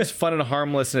positive. Even when it's fun and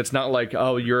harmless, and it's not like,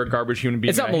 oh, you're a garbage human being.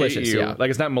 It's not malicious, Like,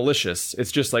 it's not malicious.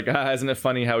 It's just like, isn't it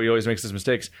funny how he always makes his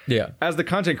mistakes? Yeah. As the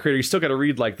content creator, you still got to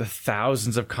read, like, the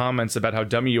thousands of comments about how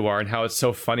dumb you are and how it's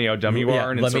so funny how dumb you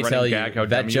are, and it's a running gag how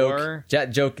dumb you are.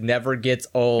 That joke never gets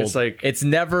old. It's like...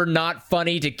 It's never not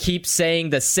funny to keep saying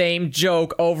the same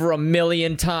joke over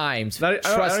 1,000,000 times. Trust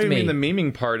me. I don't mean the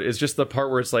memeing part. Is just the part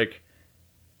where it's like,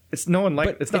 it's no one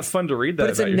like. It's not fun to read that. But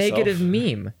it's a negative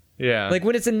meme. Yeah. Like,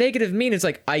 when it's a negative meme, it's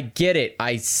like, I get it.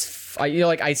 I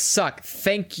suck.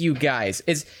 Thank you guys.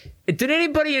 Did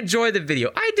anybody enjoy the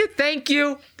video? I did. Thank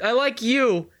you. I like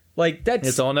you. Like,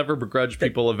 that's. I'll never begrudge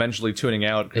people eventually tuning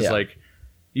out, because like.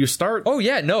 You start... Oh,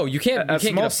 yeah, no, you can't... At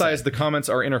small size, the comments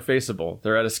are interfaceable.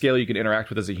 They're at a scale you can interact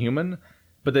with as a human,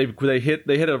 but they hit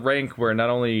a rank where not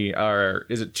only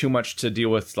is it too much to deal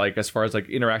with, like, as far as, like,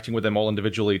 interacting with them all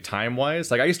individually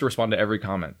time-wise. Like, I used to respond to every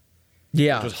comment.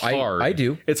 Yeah, which was hard. I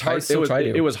do. It's hard.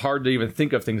 It was hard to even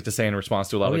think of things to say in response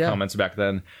to a lot of the comments back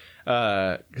then.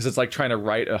 Because it's like trying to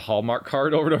write a Hallmark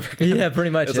card over and over again. Yeah,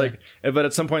 pretty much. It's like, but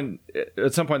at some point,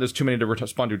 there's too many to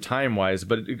respond to time wise.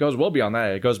 But it goes well beyond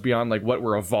that. It goes beyond like what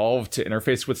we're evolved to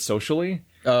interface with socially.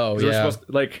 Oh yeah. We're supposed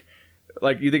to,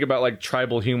 like you think about like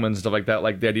tribal humans, stuff like that.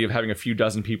 Like the idea of having a few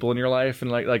dozen people in your life,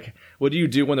 and like what do you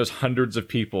do when there's hundreds of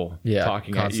people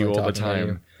talking at you all the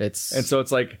time? And so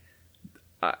it's like.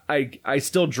 I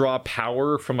still draw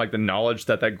power from like the knowledge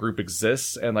that group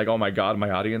exists, and like, oh my god, my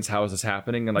audience, how is this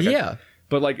happening? And like,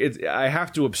 but like I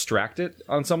have to abstract it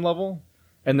on some level,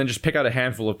 and then just pick out a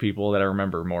handful of people that I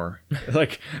remember more.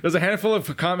 Like, there's a handful of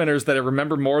commenters that I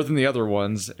remember more than the other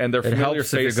ones, and they're familiar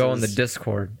faces. If you go in the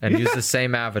Discord and use the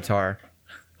same avatar.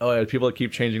 Oh yeah, people that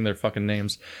keep changing their fucking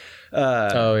names.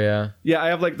 Yeah, I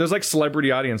have like there's like celebrity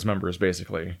audience members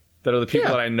basically. That are the people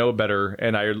that I know better,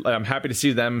 and I'm happy to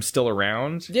see them still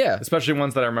around. Yeah. Especially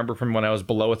ones that I remember from when I was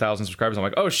below 1,000 subscribers. I'm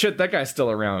like, oh shit, that guy's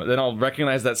still around. Then I'll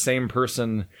recognize that same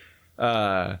person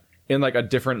in like a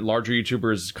different larger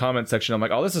YouTuber's comment section. I'm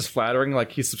like, oh, this is flattering.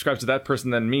 Like, he subscribes to that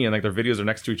person than me, and like their videos are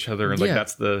next to each other, and like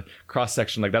that's the cross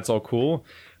section. Like, that's all cool.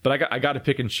 But I got to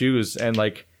pick and choose and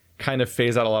like kind of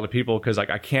phase out a lot of people, because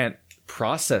like I can't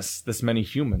process this many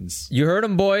humans. You heard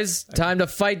them, boys. Time to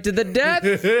fight to the death.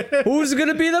 Who's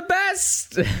gonna be the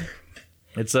best?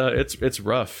 It's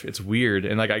rough. It's weird,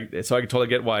 and like I totally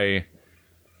get why.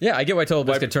 Yeah, I get why Total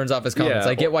Biscuit turns off his comments.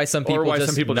 I get why some people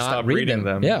just stop reading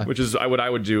them. Yeah, which is what I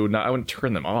would do. I wouldn't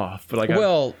turn them off, but like,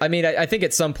 I mean, I think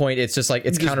at some point it's just like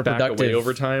it's counterproductive back away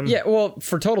over time. Yeah, well,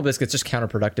 for Total Biscuit, it's just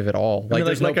counterproductive at all. Like,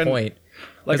 there's no point.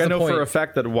 Like, I know for a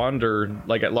fact that Wander,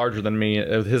 like, at larger than me,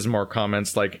 his more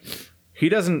comments, like, he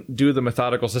doesn't do the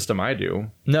methodical system I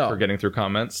do. No. For getting through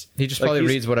comments. He just probably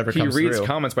reads whatever comes through. He reads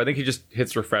comments, but I think he just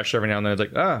hits refresh every now and then. It's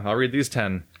like, I'll read these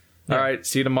 10. Yeah. All right,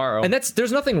 see you tomorrow. And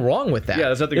there's nothing wrong with that. Yeah,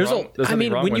 there's nothing wrong. I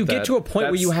mean, when you get to a point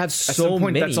where you have so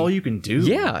many, that's all you can do.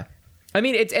 Yeah. I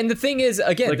mean, and the thing is,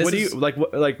 again, like,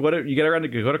 what you get around to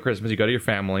go to Christmas, you go to your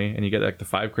family, and you get like the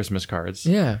 5 Christmas cards.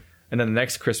 Yeah. And then the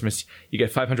next Christmas, you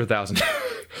get 500,000.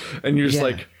 And you're just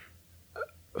like,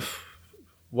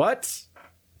 what?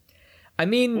 I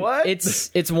mean, what?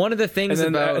 It's one of the things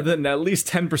and then, about... then at least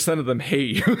 10% of them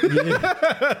hate you.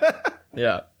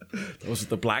 Yeah. Those are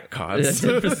the black cards.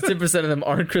 10% of them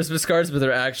aren't Christmas cards, but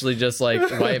they're actually just like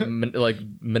white, like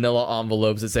manila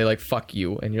envelopes that say like "fuck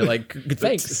you," and you're like,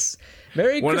 "Thanks,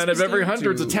 Merry Christmas." 1 out of every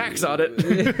 100's a tax audit.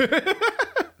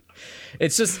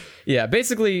 It's just, yeah.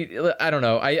 Basically, I don't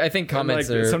know. I think comments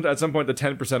are at some point the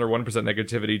 10% or 1%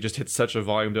 negativity just hits such a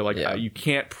volume. They're like, you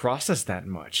can't process that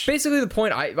much. Basically, the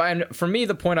point for me,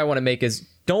 the point I want to make is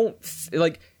don't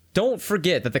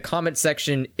forget that the comment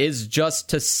section is just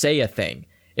to say a thing.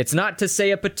 It's not to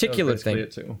say a particular thing.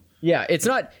 It too. Yeah, it's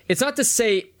not to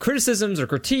say criticisms or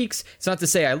critiques. It's not to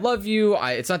say I love you.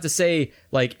 It's not to say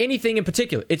like anything in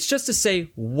particular. It's just to say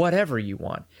whatever you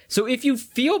want. So if you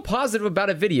feel positive about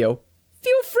a video,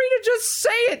 feel free to just say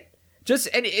it.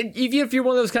 And even if you're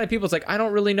one of those kind of people, it's like, I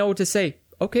don't really know what to say.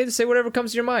 Okay, to say whatever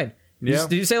comes to your mind. Yeah.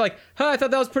 You say like, I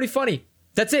thought that was pretty funny.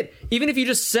 That's it. Even if you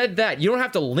just said that, you don't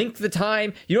have to link the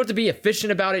time. You don't have to be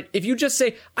efficient about it. If you just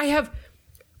say,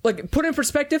 put in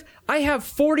perspective, I have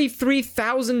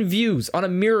 43,000 views on a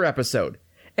Mirror episode.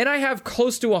 And I have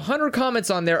close to 100 comments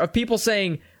on there of people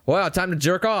saying, wow, time to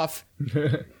jerk off.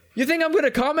 You think I'm going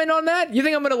to comment on that? You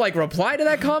think I'm going to reply to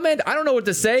that comment? I don't know what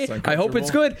to say. I hope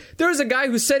it's good. There's a guy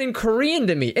who said in Korean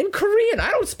to me. In Korean. I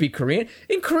don't speak Korean.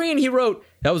 In Korean, he wrote,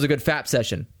 that was a good FAP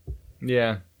session.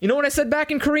 Yeah. You know what I said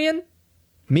back in Korean?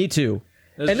 Me too.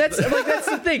 And that's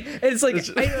the thing. And it's like,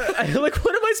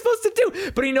 what am I supposed to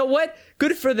do? But you know what?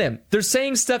 Good for them. They're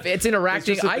saying stuff. It's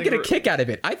interacting. I get a kick out of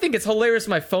it. I think it's hilarious.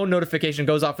 My phone notification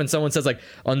goes off and someone says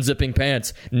unzipping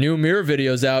pants, new Mirror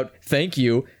videos out. Thank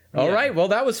you. All right. Well,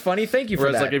 that was funny. Thank you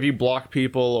for that. Whereas if you block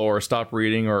people or stop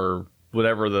reading or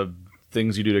whatever the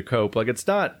things you do to cope, it's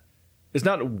not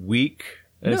weak.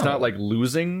 And it's not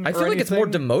losing. I feel like it's more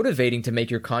demotivating to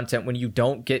make your content when you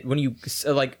don't get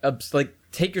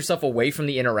take yourself away from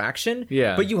the interaction.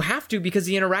 Yeah. But you have to, because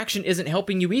the interaction isn't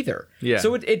helping you either. Yeah.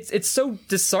 So it's so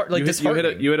disheartening.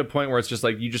 You hit a point where it's just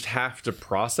you just have to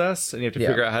process and you have to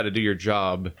figure out how to do your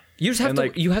job. You just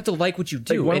have you have to like what you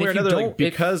do. One way or another,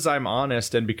 because I'm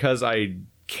honest and because I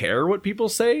care what people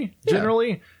say,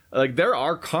 generally, there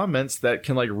are comments that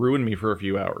can ruin me for a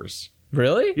few hours.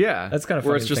 Really? Yeah. That's kind of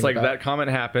funny. Where it's just that comment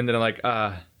happened and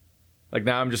I'm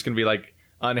now I'm just going to be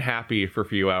unhappy for a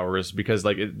few hours because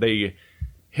they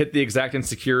hit the exact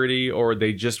insecurity or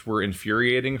they just were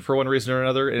infuriating for one reason or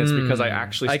another, and it's because I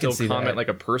actually still comment like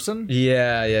a person.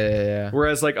 Yeah.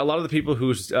 Whereas a lot of the people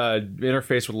who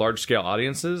interface with large scale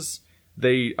audiences,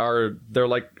 they're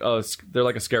like a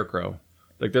scarecrow.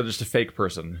 They're just a fake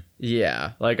person.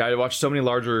 Yeah. I watch so many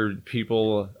larger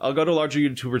people. I'll go to a larger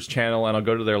YouTuber's channel and I'll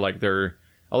go to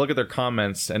I'll look at their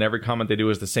comments, and every comment they do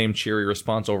is the same cheery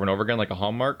response over and over again, like a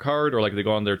Hallmark card, or they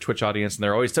go on their Twitch audience and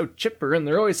they're always so chipper and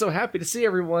they're always so happy to see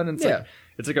everyone. And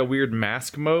it's a weird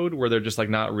mask mode where they're just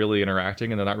not really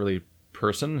interacting and they're not really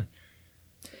person.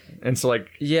 And so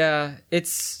it's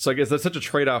such a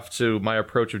trade-off to my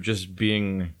approach of just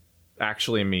being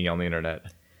actually me on the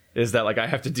internet. Is that I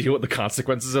have to deal with the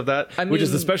consequences of that, which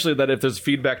is especially that if there's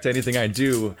feedback to anything I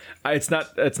do, it's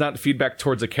not feedback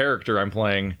towards a character I'm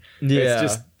playing. Yeah,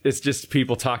 it's just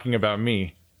people talking about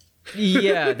me.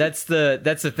 Yeah, that's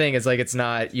the thing. It's it's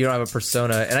not, you don't have a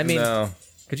persona, and no.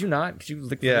 Could you not? Could you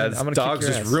lick? Yeah, I'm gonna dog's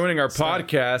just ruining our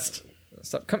podcast.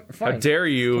 Stop. Fine. How dare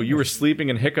you? You were sleeping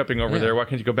and hiccuping over there. Why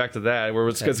can't you go back to that? Where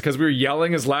was because we were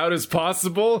yelling as loud as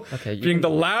possible, being the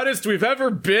loudest we've ever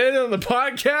been on the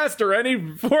podcast or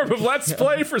any form of Let's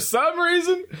Play for some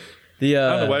reason. I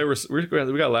don't know why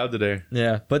we got loud today.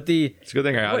 Yeah, but it's a good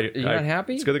thing you're not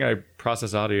happy. It's a good thing I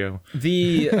process audio.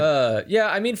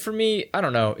 I mean, for me, I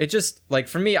don't know. It just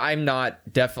for me, I'm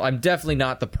definitely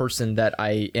not the person that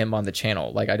I am on the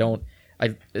channel.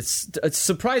 It's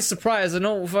surprise. I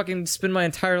don't fucking spend my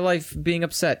entire life being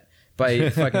upset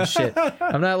by fucking shit.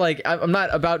 I'm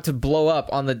not about to blow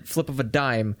up on the flip of a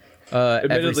dime.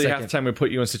 Admittedly, half the time we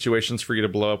put you in situations for you to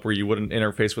blow up where you wouldn't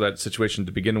interface with that situation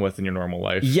to begin with in your normal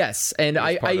life. Yes, and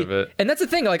and that's the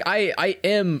thing.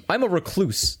 I'm a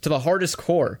recluse to the hardest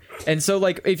core, and so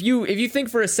if you think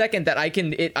for a second that I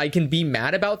can be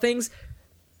mad about things,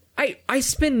 I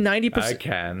spend 90%. I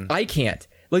can. I can't.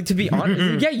 Like, to be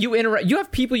honest, yeah, you interact. You have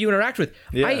people you interact with.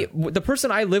 Yeah. The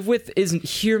person I live with is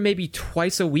here maybe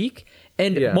twice a week,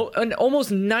 and, and almost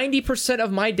 90%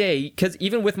 of my day, because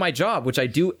even with my job, which I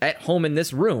do at home in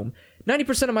this room,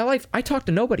 90% of my life, I talk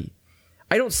to nobody.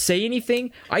 I don't say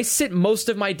anything. I sit most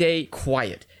of my day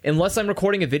quiet. Unless I'm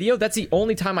recording a video, that's the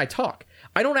only time I talk.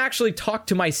 I don't actually talk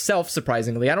to myself,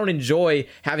 surprisingly. I don't enjoy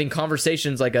having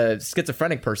conversations like a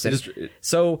schizophrenic person.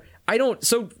 So I don't.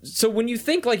 So when you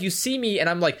think like you see me and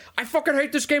I'm like, I fucking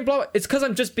hate this game, blah, blah, it's because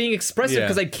I'm just being expressive,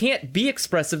 because I can't be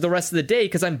expressive the rest of the day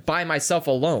because I'm by myself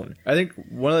alone. I think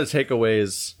one of the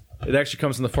takeaways, it actually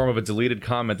comes in the form of a deleted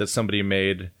comment that somebody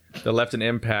made that left an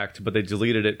impact, but they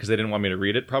deleted it because they didn't want me to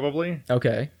read it, probably.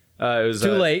 Okay. It was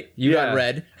too late. You got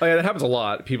read. Oh, yeah, that happens a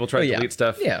lot. People try to delete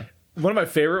stuff. Yeah. One of my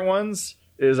favorite ones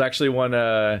is actually one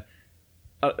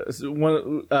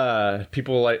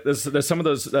people like there's some of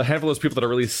those, a handful of those people that are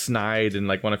really snide and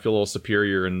like want to feel a little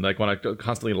superior and like want to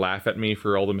constantly laugh at me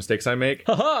for all the mistakes I make.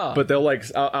 But they'll like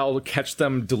I'll catch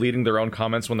them deleting their own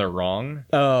comments when they're wrong.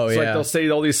 Oh, so, like, they'll say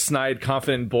all these snide,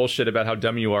 confident bullshit about how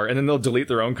dumb you are, and then they'll delete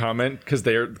their own comment because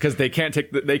they can't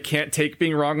take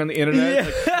being wrong on the internet.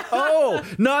 Like, oh,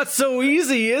 not so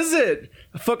easy, is it?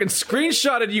 I fucking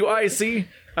screenshotted you, Icy.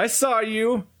 I saw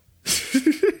you.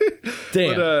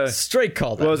 Damn, but, straight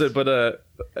called. What was it? But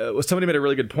somebody made a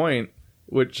really good point,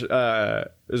 which it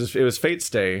was Fate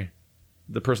Stay,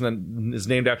 the person that is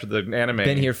named after the anime.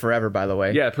 Been here forever, by the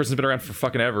way. Yeah, the person's been around for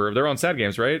fucking ever. They're on Sad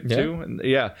Games, right? Yeah. Too? And,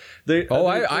 yeah.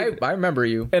 I remember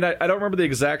you. And I don't remember the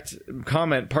exact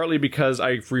comment, partly because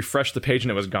I refreshed the page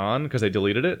and it was gone because I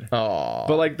deleted it. Oh.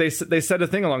 But like they said a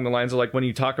thing along the lines of like, when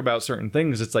you talk about certain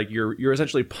things, it's like you're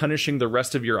essentially punishing the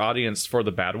rest of your audience for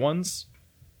the bad ones.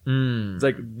 It's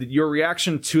like your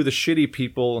reaction to the shitty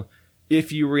people,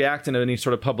 if you react in any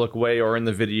sort of public way or in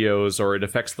the videos or it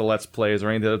affects the Let's Plays or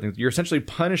any of the other things, you're essentially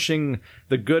punishing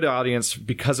the good audience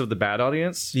because of the bad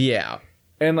audience. Yeah.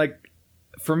 And like,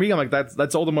 for me, I'm like,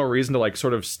 that's all the more reason to like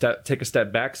sort of take a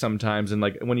step back sometimes, and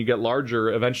like when you get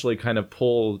larger, eventually kind of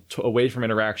pull away from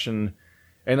interaction.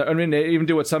 And I mean, they even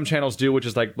do what some channels do, which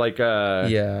is a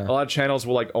lot of channels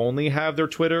will like only have their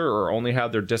Twitter or only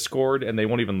have their Discord, and they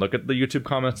won't even look at the YouTube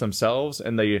comments themselves,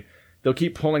 and they'll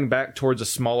keep pulling back towards a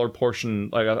smaller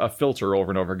portion, like a filter over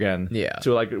and over again. Yeah.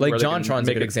 To like JonTron's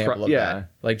a good example of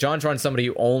that. Like JonTron's somebody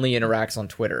who only interacts on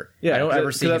Twitter. Yeah. I don't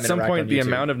ever see him at some interact point on the YouTube.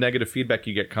 amount of negative feedback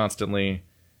you get constantly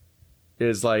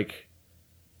is like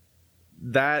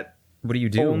that. What do you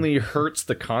do? Only hurts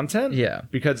the content. Yeah.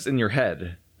 Because it's in your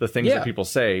head. The things that people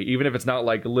say, even if it's not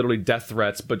like literally death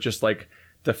threats, but just like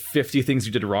the 50 things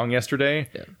you did wrong yesterday.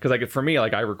 Because like for me,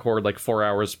 like I record like 4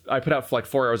 hours. I put out like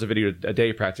 4 hours of video a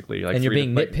day practically. Like, and you're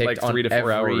being nitpicked like 3 to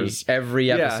 4 hours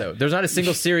every episode. There's not a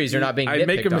single series you're not being nitpicked on. I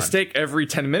make a mistake every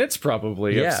 10 minutes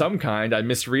probably of some kind. I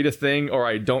misread a thing, or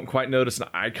I don't quite notice an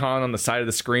icon on the side of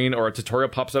the screen, or a tutorial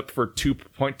pops up for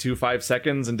 2.25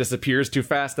 seconds and disappears too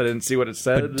fast. I didn't see what it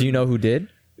said. But do you know who did?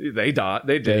 They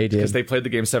did because they played the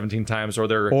game 17 times,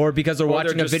 or because they're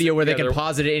watching a video where they can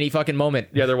pause it at any fucking moment.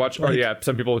 Yeah, they're watching. Or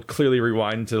some people clearly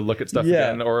rewind to look at stuff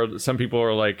again, or some people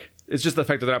are like, it's just the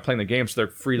fact that they're not playing the game, so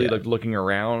they're freely like looking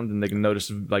around and they can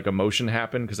notice like emotion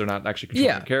happen because they're not actually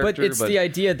controlling the character. But it's the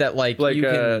idea that like you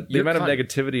can, the amount of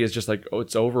negativity is just like,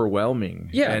 it's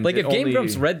overwhelming. Yeah, and like if Game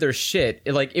Grumps read their shit,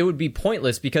 it would be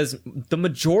pointless because the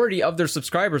majority of their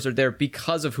subscribers are there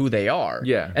because of who they are.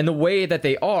 Yeah, and the way that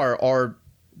they are.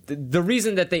 The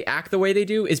reason that they act the way they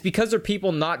do is because they're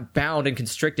people not bound and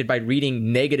constricted by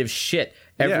reading negative shit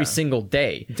every single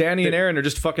day. Danny and Aaron are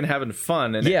just fucking having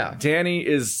fun. And Danny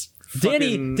is...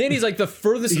 Danny's like the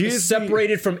furthest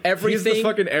separated from everything. He's the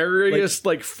fucking airiest,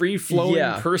 like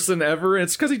free-flowing person ever.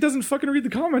 It's because he doesn't fucking read the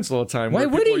comments all the time. Why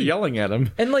would he? Are yelling at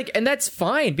him. And that's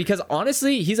fine because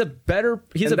honestly, he's a better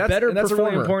performer. That's a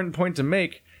really important point to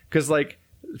make because like,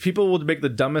 people will make the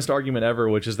dumbest argument ever,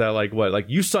 which is that like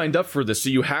you signed up for this, so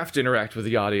you have to interact with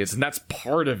the audience, and that's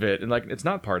part of it. And like, it's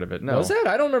not part of it. No, what was that?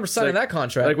 I don't remember signing that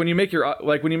contract. Like when you make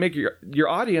your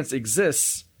audience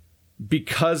exists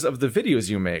because of the videos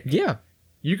you make. Yeah,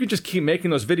 you can just keep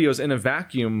making those videos in a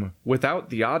vacuum without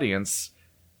the audience,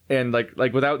 and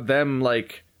like without them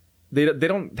like. They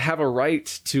don't have a right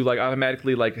to like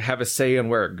automatically like have a say on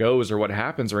where it goes or what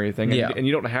happens or anything, and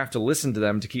you don't have to listen to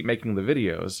them to keep making the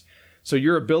videos. So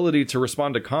your ability to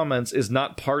respond to comments is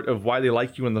not part of why they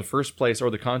like you in the first place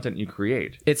or the content you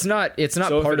create. It's not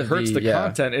so part if it hurts the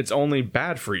content, it's only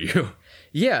bad for you.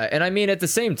 Yeah, and I mean at the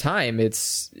same time,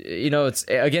 it's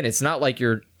it's not like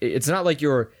you're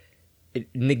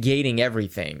negating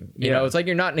everything. You know, it's like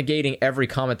you're not negating every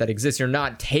comment that exists. You're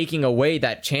not taking away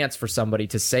that chance for somebody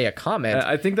to say a comment.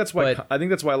 I think that's why. I think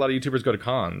that's why a lot of YouTubers go to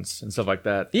cons and stuff like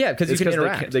that. Yeah, because you can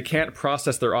interact. They can't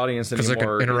process their audience anymore. Because they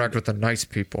can interact with the nice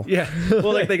people. Yeah,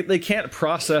 well, like they can't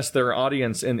process their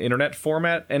audience in internet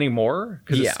format anymore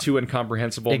because it's too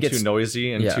incomprehensible, and too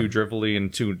noisy, and too drivelly,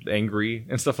 and too angry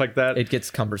and stuff like that. It gets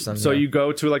cumbersome. So you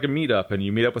go to like a meetup and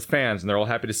you meet up with fans, and they're all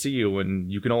happy to see you, and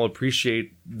you can all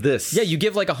appreciate this. Yeah, you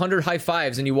give like 100 high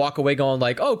fives, and you walk away going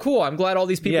like, "Oh, cool! I'm glad all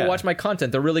these people watch my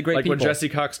content. They're really great people." Like when Jesse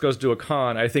Cox goes to a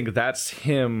con, I think that's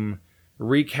him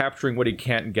recapturing what he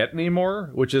can't get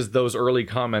anymore, which is those early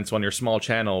comments on your small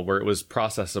channel where it was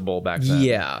processable back then.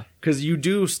 Yeah, because you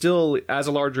do still, as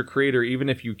a larger creator, even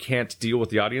if you can't deal with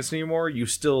the audience anymore, you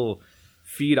still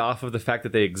feed off of the fact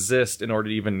that they exist in order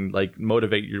to even like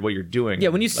motivate what you're doing. Yeah,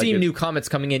 when you see new comments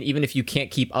coming in, even if you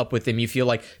can't keep up with them, you feel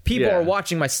like people are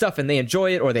watching my stuff and they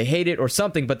enjoy it or they hate it or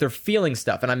something, but they're feeling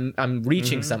stuff and I'm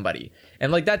reaching somebody.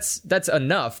 And like that's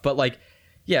enough, but like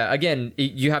yeah, again,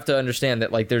 you have to understand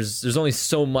that like there's only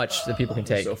so much that people can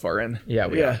take. So far in.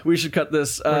 Yeah, we should cut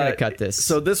this. We're gonna cut this.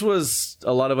 So this was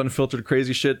a lot of unfiltered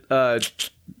crazy shit.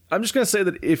 I'm just going to say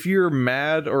that if you're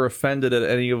mad or offended at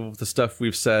any of the stuff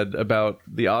we've said about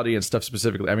the audience stuff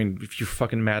specifically, I mean, if you're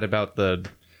fucking mad about the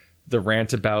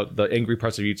rant about the angry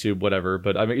parts of YouTube, whatever,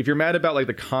 but I mean, if you're mad about like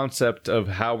the concept of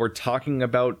how we're talking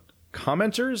about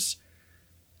commenters,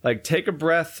 like take a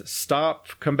breath, stop,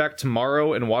 come back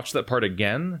tomorrow and watch that part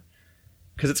again,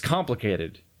 because it's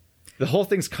complicated. The whole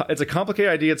thing's it's a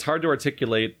complicated idea. It's hard to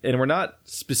articulate, and we're not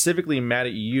specifically mad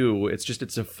at you. It's just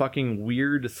it's a fucking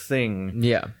weird thing.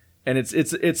 Yeah. And it's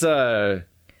the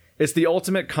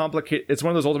ultimate complicate. It's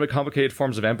one of those ultimate complicated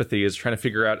forms of empathy, is trying to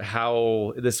figure out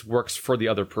how this works for the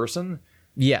other person.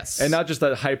 Yes, and not just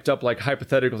that hyped up like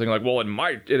hypothetical thing, like, well,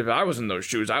 if I was in those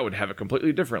shoes, I would have it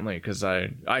completely differently because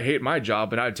I hate my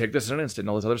job and I'd take this in an instant and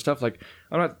all this other stuff. Like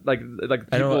I'm not like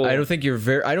people, I don't think you're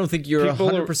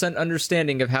 100%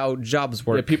 understanding of how jobs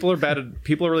work. Yeah, people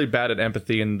are really bad at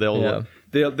empathy, and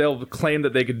they'll claim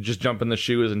that they could just jump in the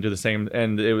shoes and do the same,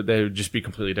 and they would just be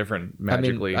completely different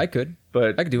magically. I mean,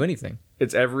 I could do anything.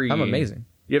 I'm amazing.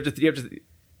 You have to.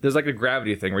 There's like a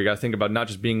gravity thing where you got to think about not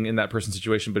just being in that person's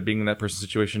situation, but being in that person's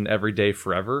situation every day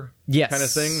forever. Yes. Kind of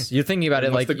thing. You're thinking about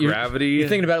it like the gravity. You're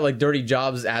thinking about it like Dirty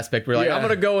Jobs aspect where you're like, I'm going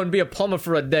to go and be a plumber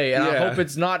for a day and I hope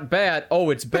it's not bad.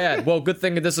 Oh, it's bad. Well, good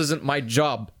thing this isn't my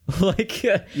job. Like,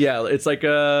 yeah, it's like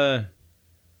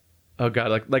oh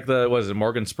god, like the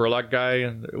Morgan Spurlock guy?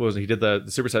 He did the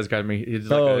Supersize guy? He did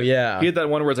he did that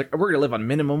one where it's like, we're gonna live on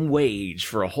minimum wage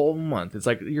for a whole month. It's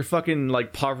like you're fucking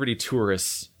like poverty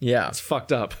tourists. Yeah, it's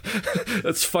fucked up.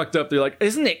 That's fucked up. They're like,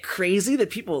 isn't it crazy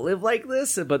that people live like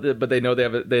this? But they know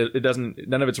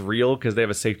none of it's real because they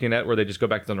have a safety net where they just go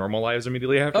back to their normal lives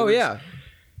immediately afterwards. Oh yeah,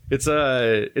 it's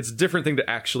a different thing to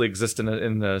actually exist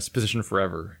in this position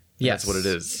forever. Yes, that's what it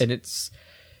is, and it's.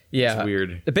 Yeah, it's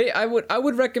weird. I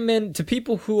would recommend to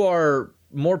people who are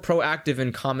more proactive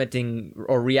in commenting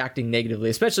or reacting negatively,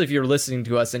 especially if you're listening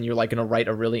to us and you're like going to write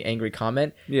a really angry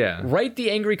comment. Yeah, write the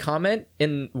angry comment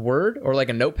in Word or like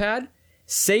a notepad,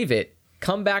 save it,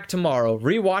 come back tomorrow,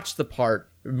 rewatch the part,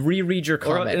 reread your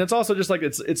comment. And it's also just like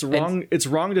it's wrong. It's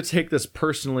wrong to take this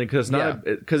personally because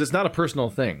it's not a personal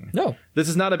thing. No, this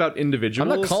is not about individuals.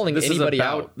 I'm not calling anybody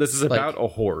out. This is about a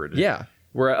horde. Yeah.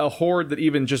 Where a horde that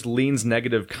even just leans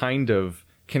negative kind of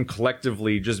can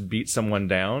collectively just beat someone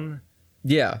down.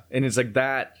 Yeah. And it's like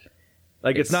that.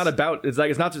 Like it's not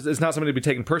something to be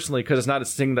taken personally because it's not a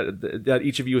thing that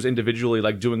each of you is individually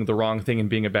like doing the wrong thing and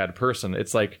being a bad person.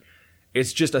 It's like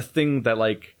it's just a thing that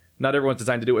like not everyone's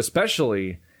designed to do,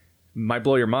 especially might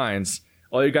blow your minds.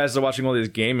 All you guys are watching all these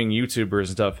gaming YouTubers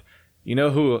and stuff. You know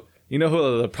who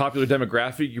the popular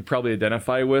demographic you probably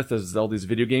identify with as all these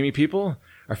video gaming people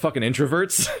are fucking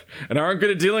introverts and aren't good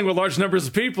at dealing with large numbers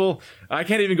of people. I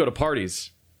can't even go to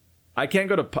parties. I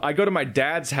go to my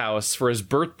dad's house for his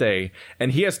birthday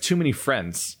and he has too many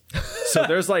friends. So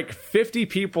there's like 50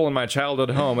 people in my childhood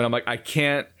home and I'm like, I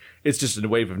can't. It's just a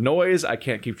wave of noise. I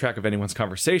can't keep track of anyone's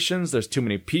conversations. There's too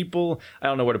many people. I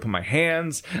don't know where to put my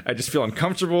hands. I just feel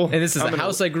uncomfortable. And this is the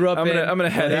house I grew up in. I'm gonna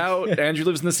head out. Andrew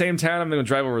lives in the same town. I'm gonna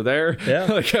drive over there. Yeah.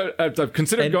 Like I've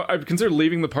considered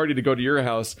leaving the party to go to your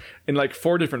house in like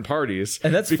 4 different parties.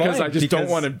 And that's because fine, I just don't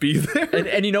want to be there.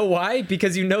 And you know why?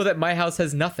 Because you know that my house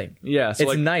has nothing. Yeah. So it's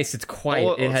like, nice. It's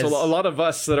quiet. So a lot of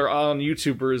us that are on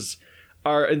YouTubers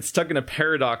are stuck in a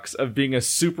paradox of being a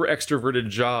super extroverted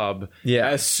job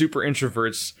as super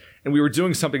introverts, and we were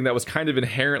doing something that was kind of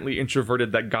inherently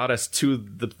introverted that got us to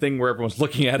the thing where everyone's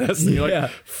looking at us and you're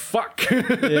like, fuck.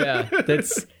 Yeah,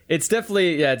 It's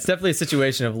definitely a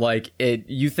situation of like it.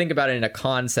 You think about it in a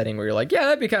con setting where you're like, yeah,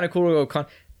 that'd be kind of cool to go con.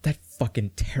 That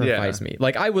fucking terrifies me.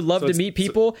 Like, I would love to meet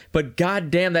people, but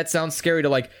goddamn, that sounds scary to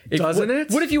like. Doesn't it?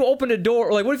 What if you open a door,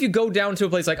 or like, what if you go down to a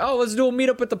place like, oh, let's do a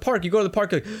meetup at the park? You go to the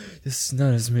park, like, this is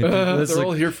not as many people. They're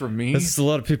all here for me. This is a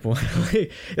lot of people.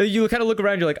 You kind of look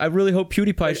around, you're like, I really hope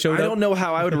PewDiePie showed up. I don't know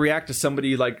how I would react to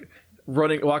somebody like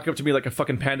walking up to me like a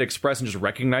fucking Panda Express and just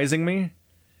recognizing me.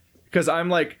 Because I'm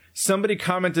like, somebody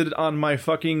commented on my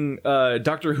fucking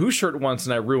Doctor Who shirt once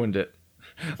and I ruined it.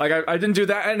 Like, I didn't do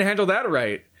that. I didn't handle that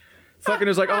right. Fucking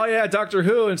was like, oh yeah, Doctor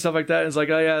Who and stuff like that. And it's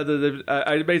like, oh yeah,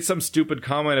 I made some stupid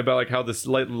comment about like how this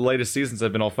latest seasons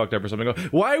have been all fucked up or something. I go,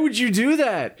 why would you do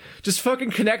that? Just fucking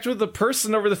connect with the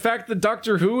person over the fact that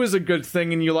Doctor Who is a good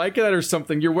thing and you like it or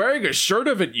something. You're wearing a shirt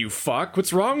of it, you fuck.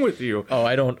 What's wrong with you? Oh,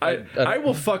 I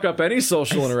will fuck up any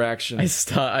social interaction.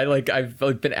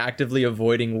 I've been actively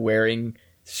avoiding wearing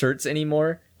shirts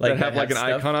anymore. Like, that have like an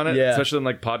icon on it, especially in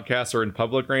like podcasts or in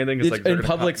public or anything. It's like in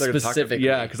public specifically,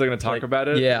 because they're going to talk about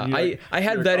it. Yeah, I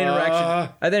had that interaction. I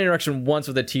had that interaction once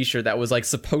with a T-shirt that was like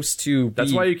supposed to be.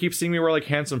 That's why you keep seeing me wear like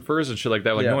Handsome Furs and shit like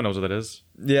that. Like no one knows what that is.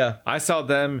 Yeah, I saw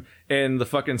them in the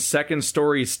fucking second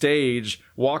story stage,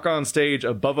 walk on stage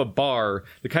above a bar,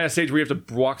 the kind of stage where you have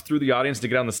to walk through the audience to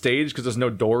get on the stage because there's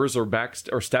no doors or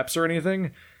or steps or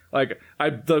anything. Like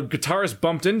the guitarist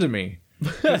bumped into me.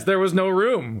 Because there was no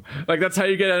room. Like, that's how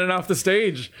you get in and off the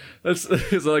stage. It's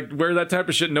like, wear that type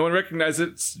of shit. No one recognizes it.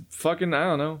 It's fucking, I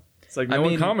don't know. It's like no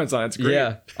one comments on it. It's great.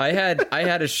 Yeah, I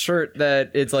had a shirt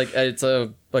that it's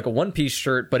a one piece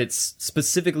shirt, but it's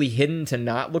specifically hidden to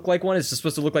not look like one. It's just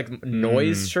supposed to look like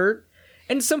noise shirt.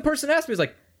 And some person asked me, was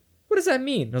like, what does that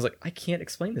mean? And I was like, I can't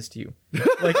explain this to you.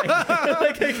 Like,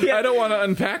 I don't want to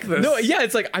unpack this. No, yeah,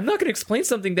 it's like, I'm not going to explain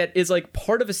something that is like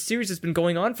part of a series that's been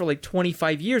going on for like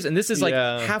 25 years. And this is like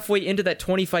halfway into that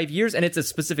 25 years. And it's a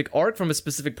specific arc from a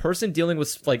specific person dealing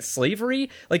with like slavery.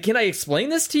 Like, can I explain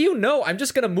this to you? No, I'm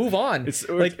just going to move on.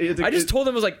 I just told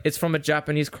him, I was like, it's from a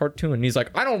Japanese cartoon. And he's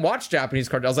like, I don't watch Japanese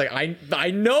cartoons. I was like,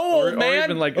 I know, old man. Or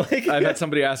even like I've had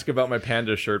somebody ask about my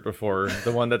Panda shirt before.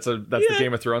 The one that's the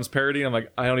Game of Thrones parody. I'm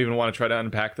like, I don't even want to try to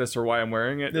unpack this or why I'm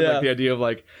wearing it. Yeah. Like the idea of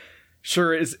like,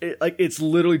 sure, it's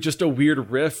literally just a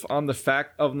weird riff on the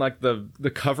fact of like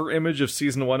the cover image of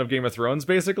season 1 of Game of Thrones,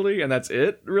 basically, and that's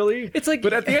it, really. It's like,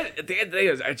 but at the end of the day,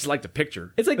 I just like the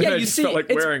picture. It's like, yeah, I just felt like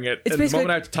wearing it, and the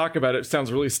moment I have to talk about it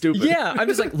sounds really stupid. Yeah, I'm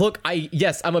just like, look,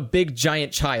 I'm a big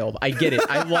giant child. I get it.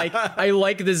 I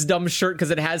like this dumb shirt because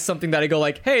it has something that I go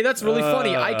like, hey, that's really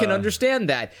funny. I can understand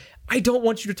that. I don't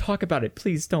want you to talk about it.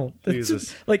 Please don't.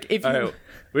 Jesus. Like, if you...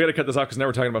 We gotta cut this off because now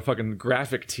we're talking about fucking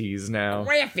graphic tees now.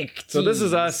 Graphic tees. So this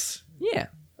is us. Yeah.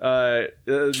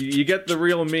 You get the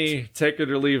real me. Take it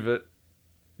or leave it.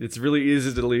 It's really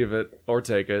easy to leave it or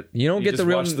take it. You don't get the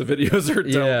real. Watch the videos or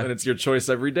don't, and it's your choice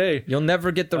every day. You'll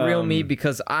never get the real me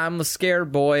because I'm a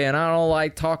scared boy and I don't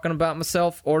like talking about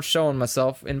myself or showing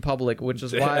myself in public, which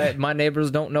is why my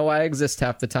neighbors don't know I exist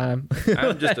half the time.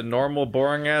 I'm just a normal,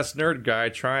 boring ass nerd guy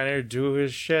trying to do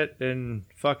his shit and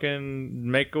fucking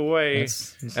make a way,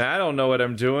 and I don't know what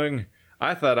I'm doing.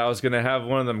 I thought I was going to have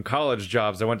one of them college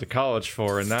jobs I went to college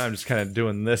for, and now I'm just kind of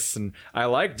doing this, and I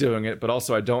like doing it, but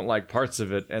also I don't like parts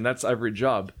of it, and that's every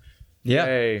job. Yeah.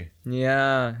 Yay.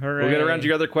 Yeah. Hooray. We'll get around to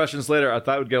your other questions later. I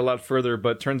thought we'd get a lot further,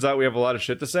 but turns out we have a lot of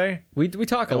shit to say. We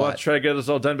talk a lot. We'll try to get this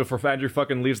all done before Andrew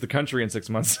fucking leaves the country in 6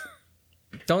 months.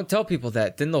 Don't tell people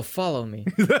that. Then they'll follow me.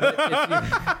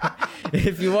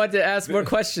 If you want to ask more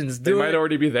questions, they might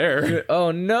already be there.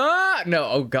 Oh, no. No.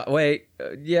 Oh, God. Wait.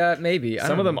 Yeah, maybe.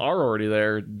 Some of them are already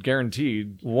there,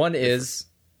 guaranteed. One is.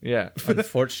 Yeah.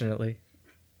 Unfortunately.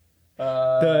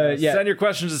 Send your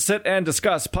questions to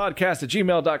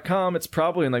sitanddiscusspodcast@gmail.com. It's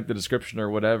probably in like the description or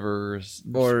whatever.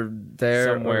 Or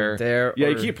there. Somewhere. Or there. Yeah,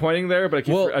 you keep pointing there, but I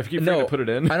keep forgetting to put it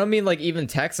in. I don't mean like even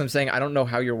text. I'm saying I don't know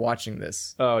how you're watching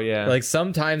this. Oh, yeah. Like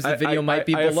sometimes the video might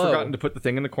be below. I've forgotten to put the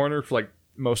thing in the corner for like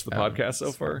most of the podcast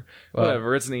so far. Well,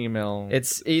 whatever, it's an email.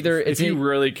 It's either if you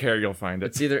really care, you'll find it.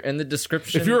 It's either in the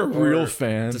description. If you're a real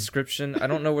fan. Description. I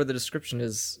don't know where the description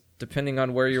is, depending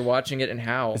on where you're watching it and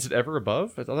how. Is it ever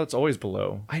above? I thought that's always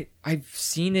below. I've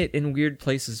seen it in weird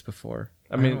places before.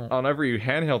 I mean, on every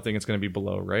handheld thing, it's going to be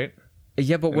below, right?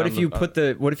 Yeah, but what if you put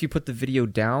the video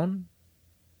down?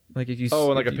 Like if you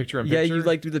like a picture in picture. Yeah, you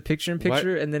like do the picture in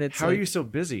picture, and then it's. How are you so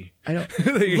busy? I don't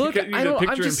look.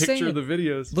 I'm just saying. Of the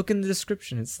videos. Look in the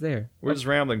description; it's there. We're just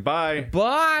rambling. Bye.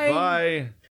 Bye. Bye.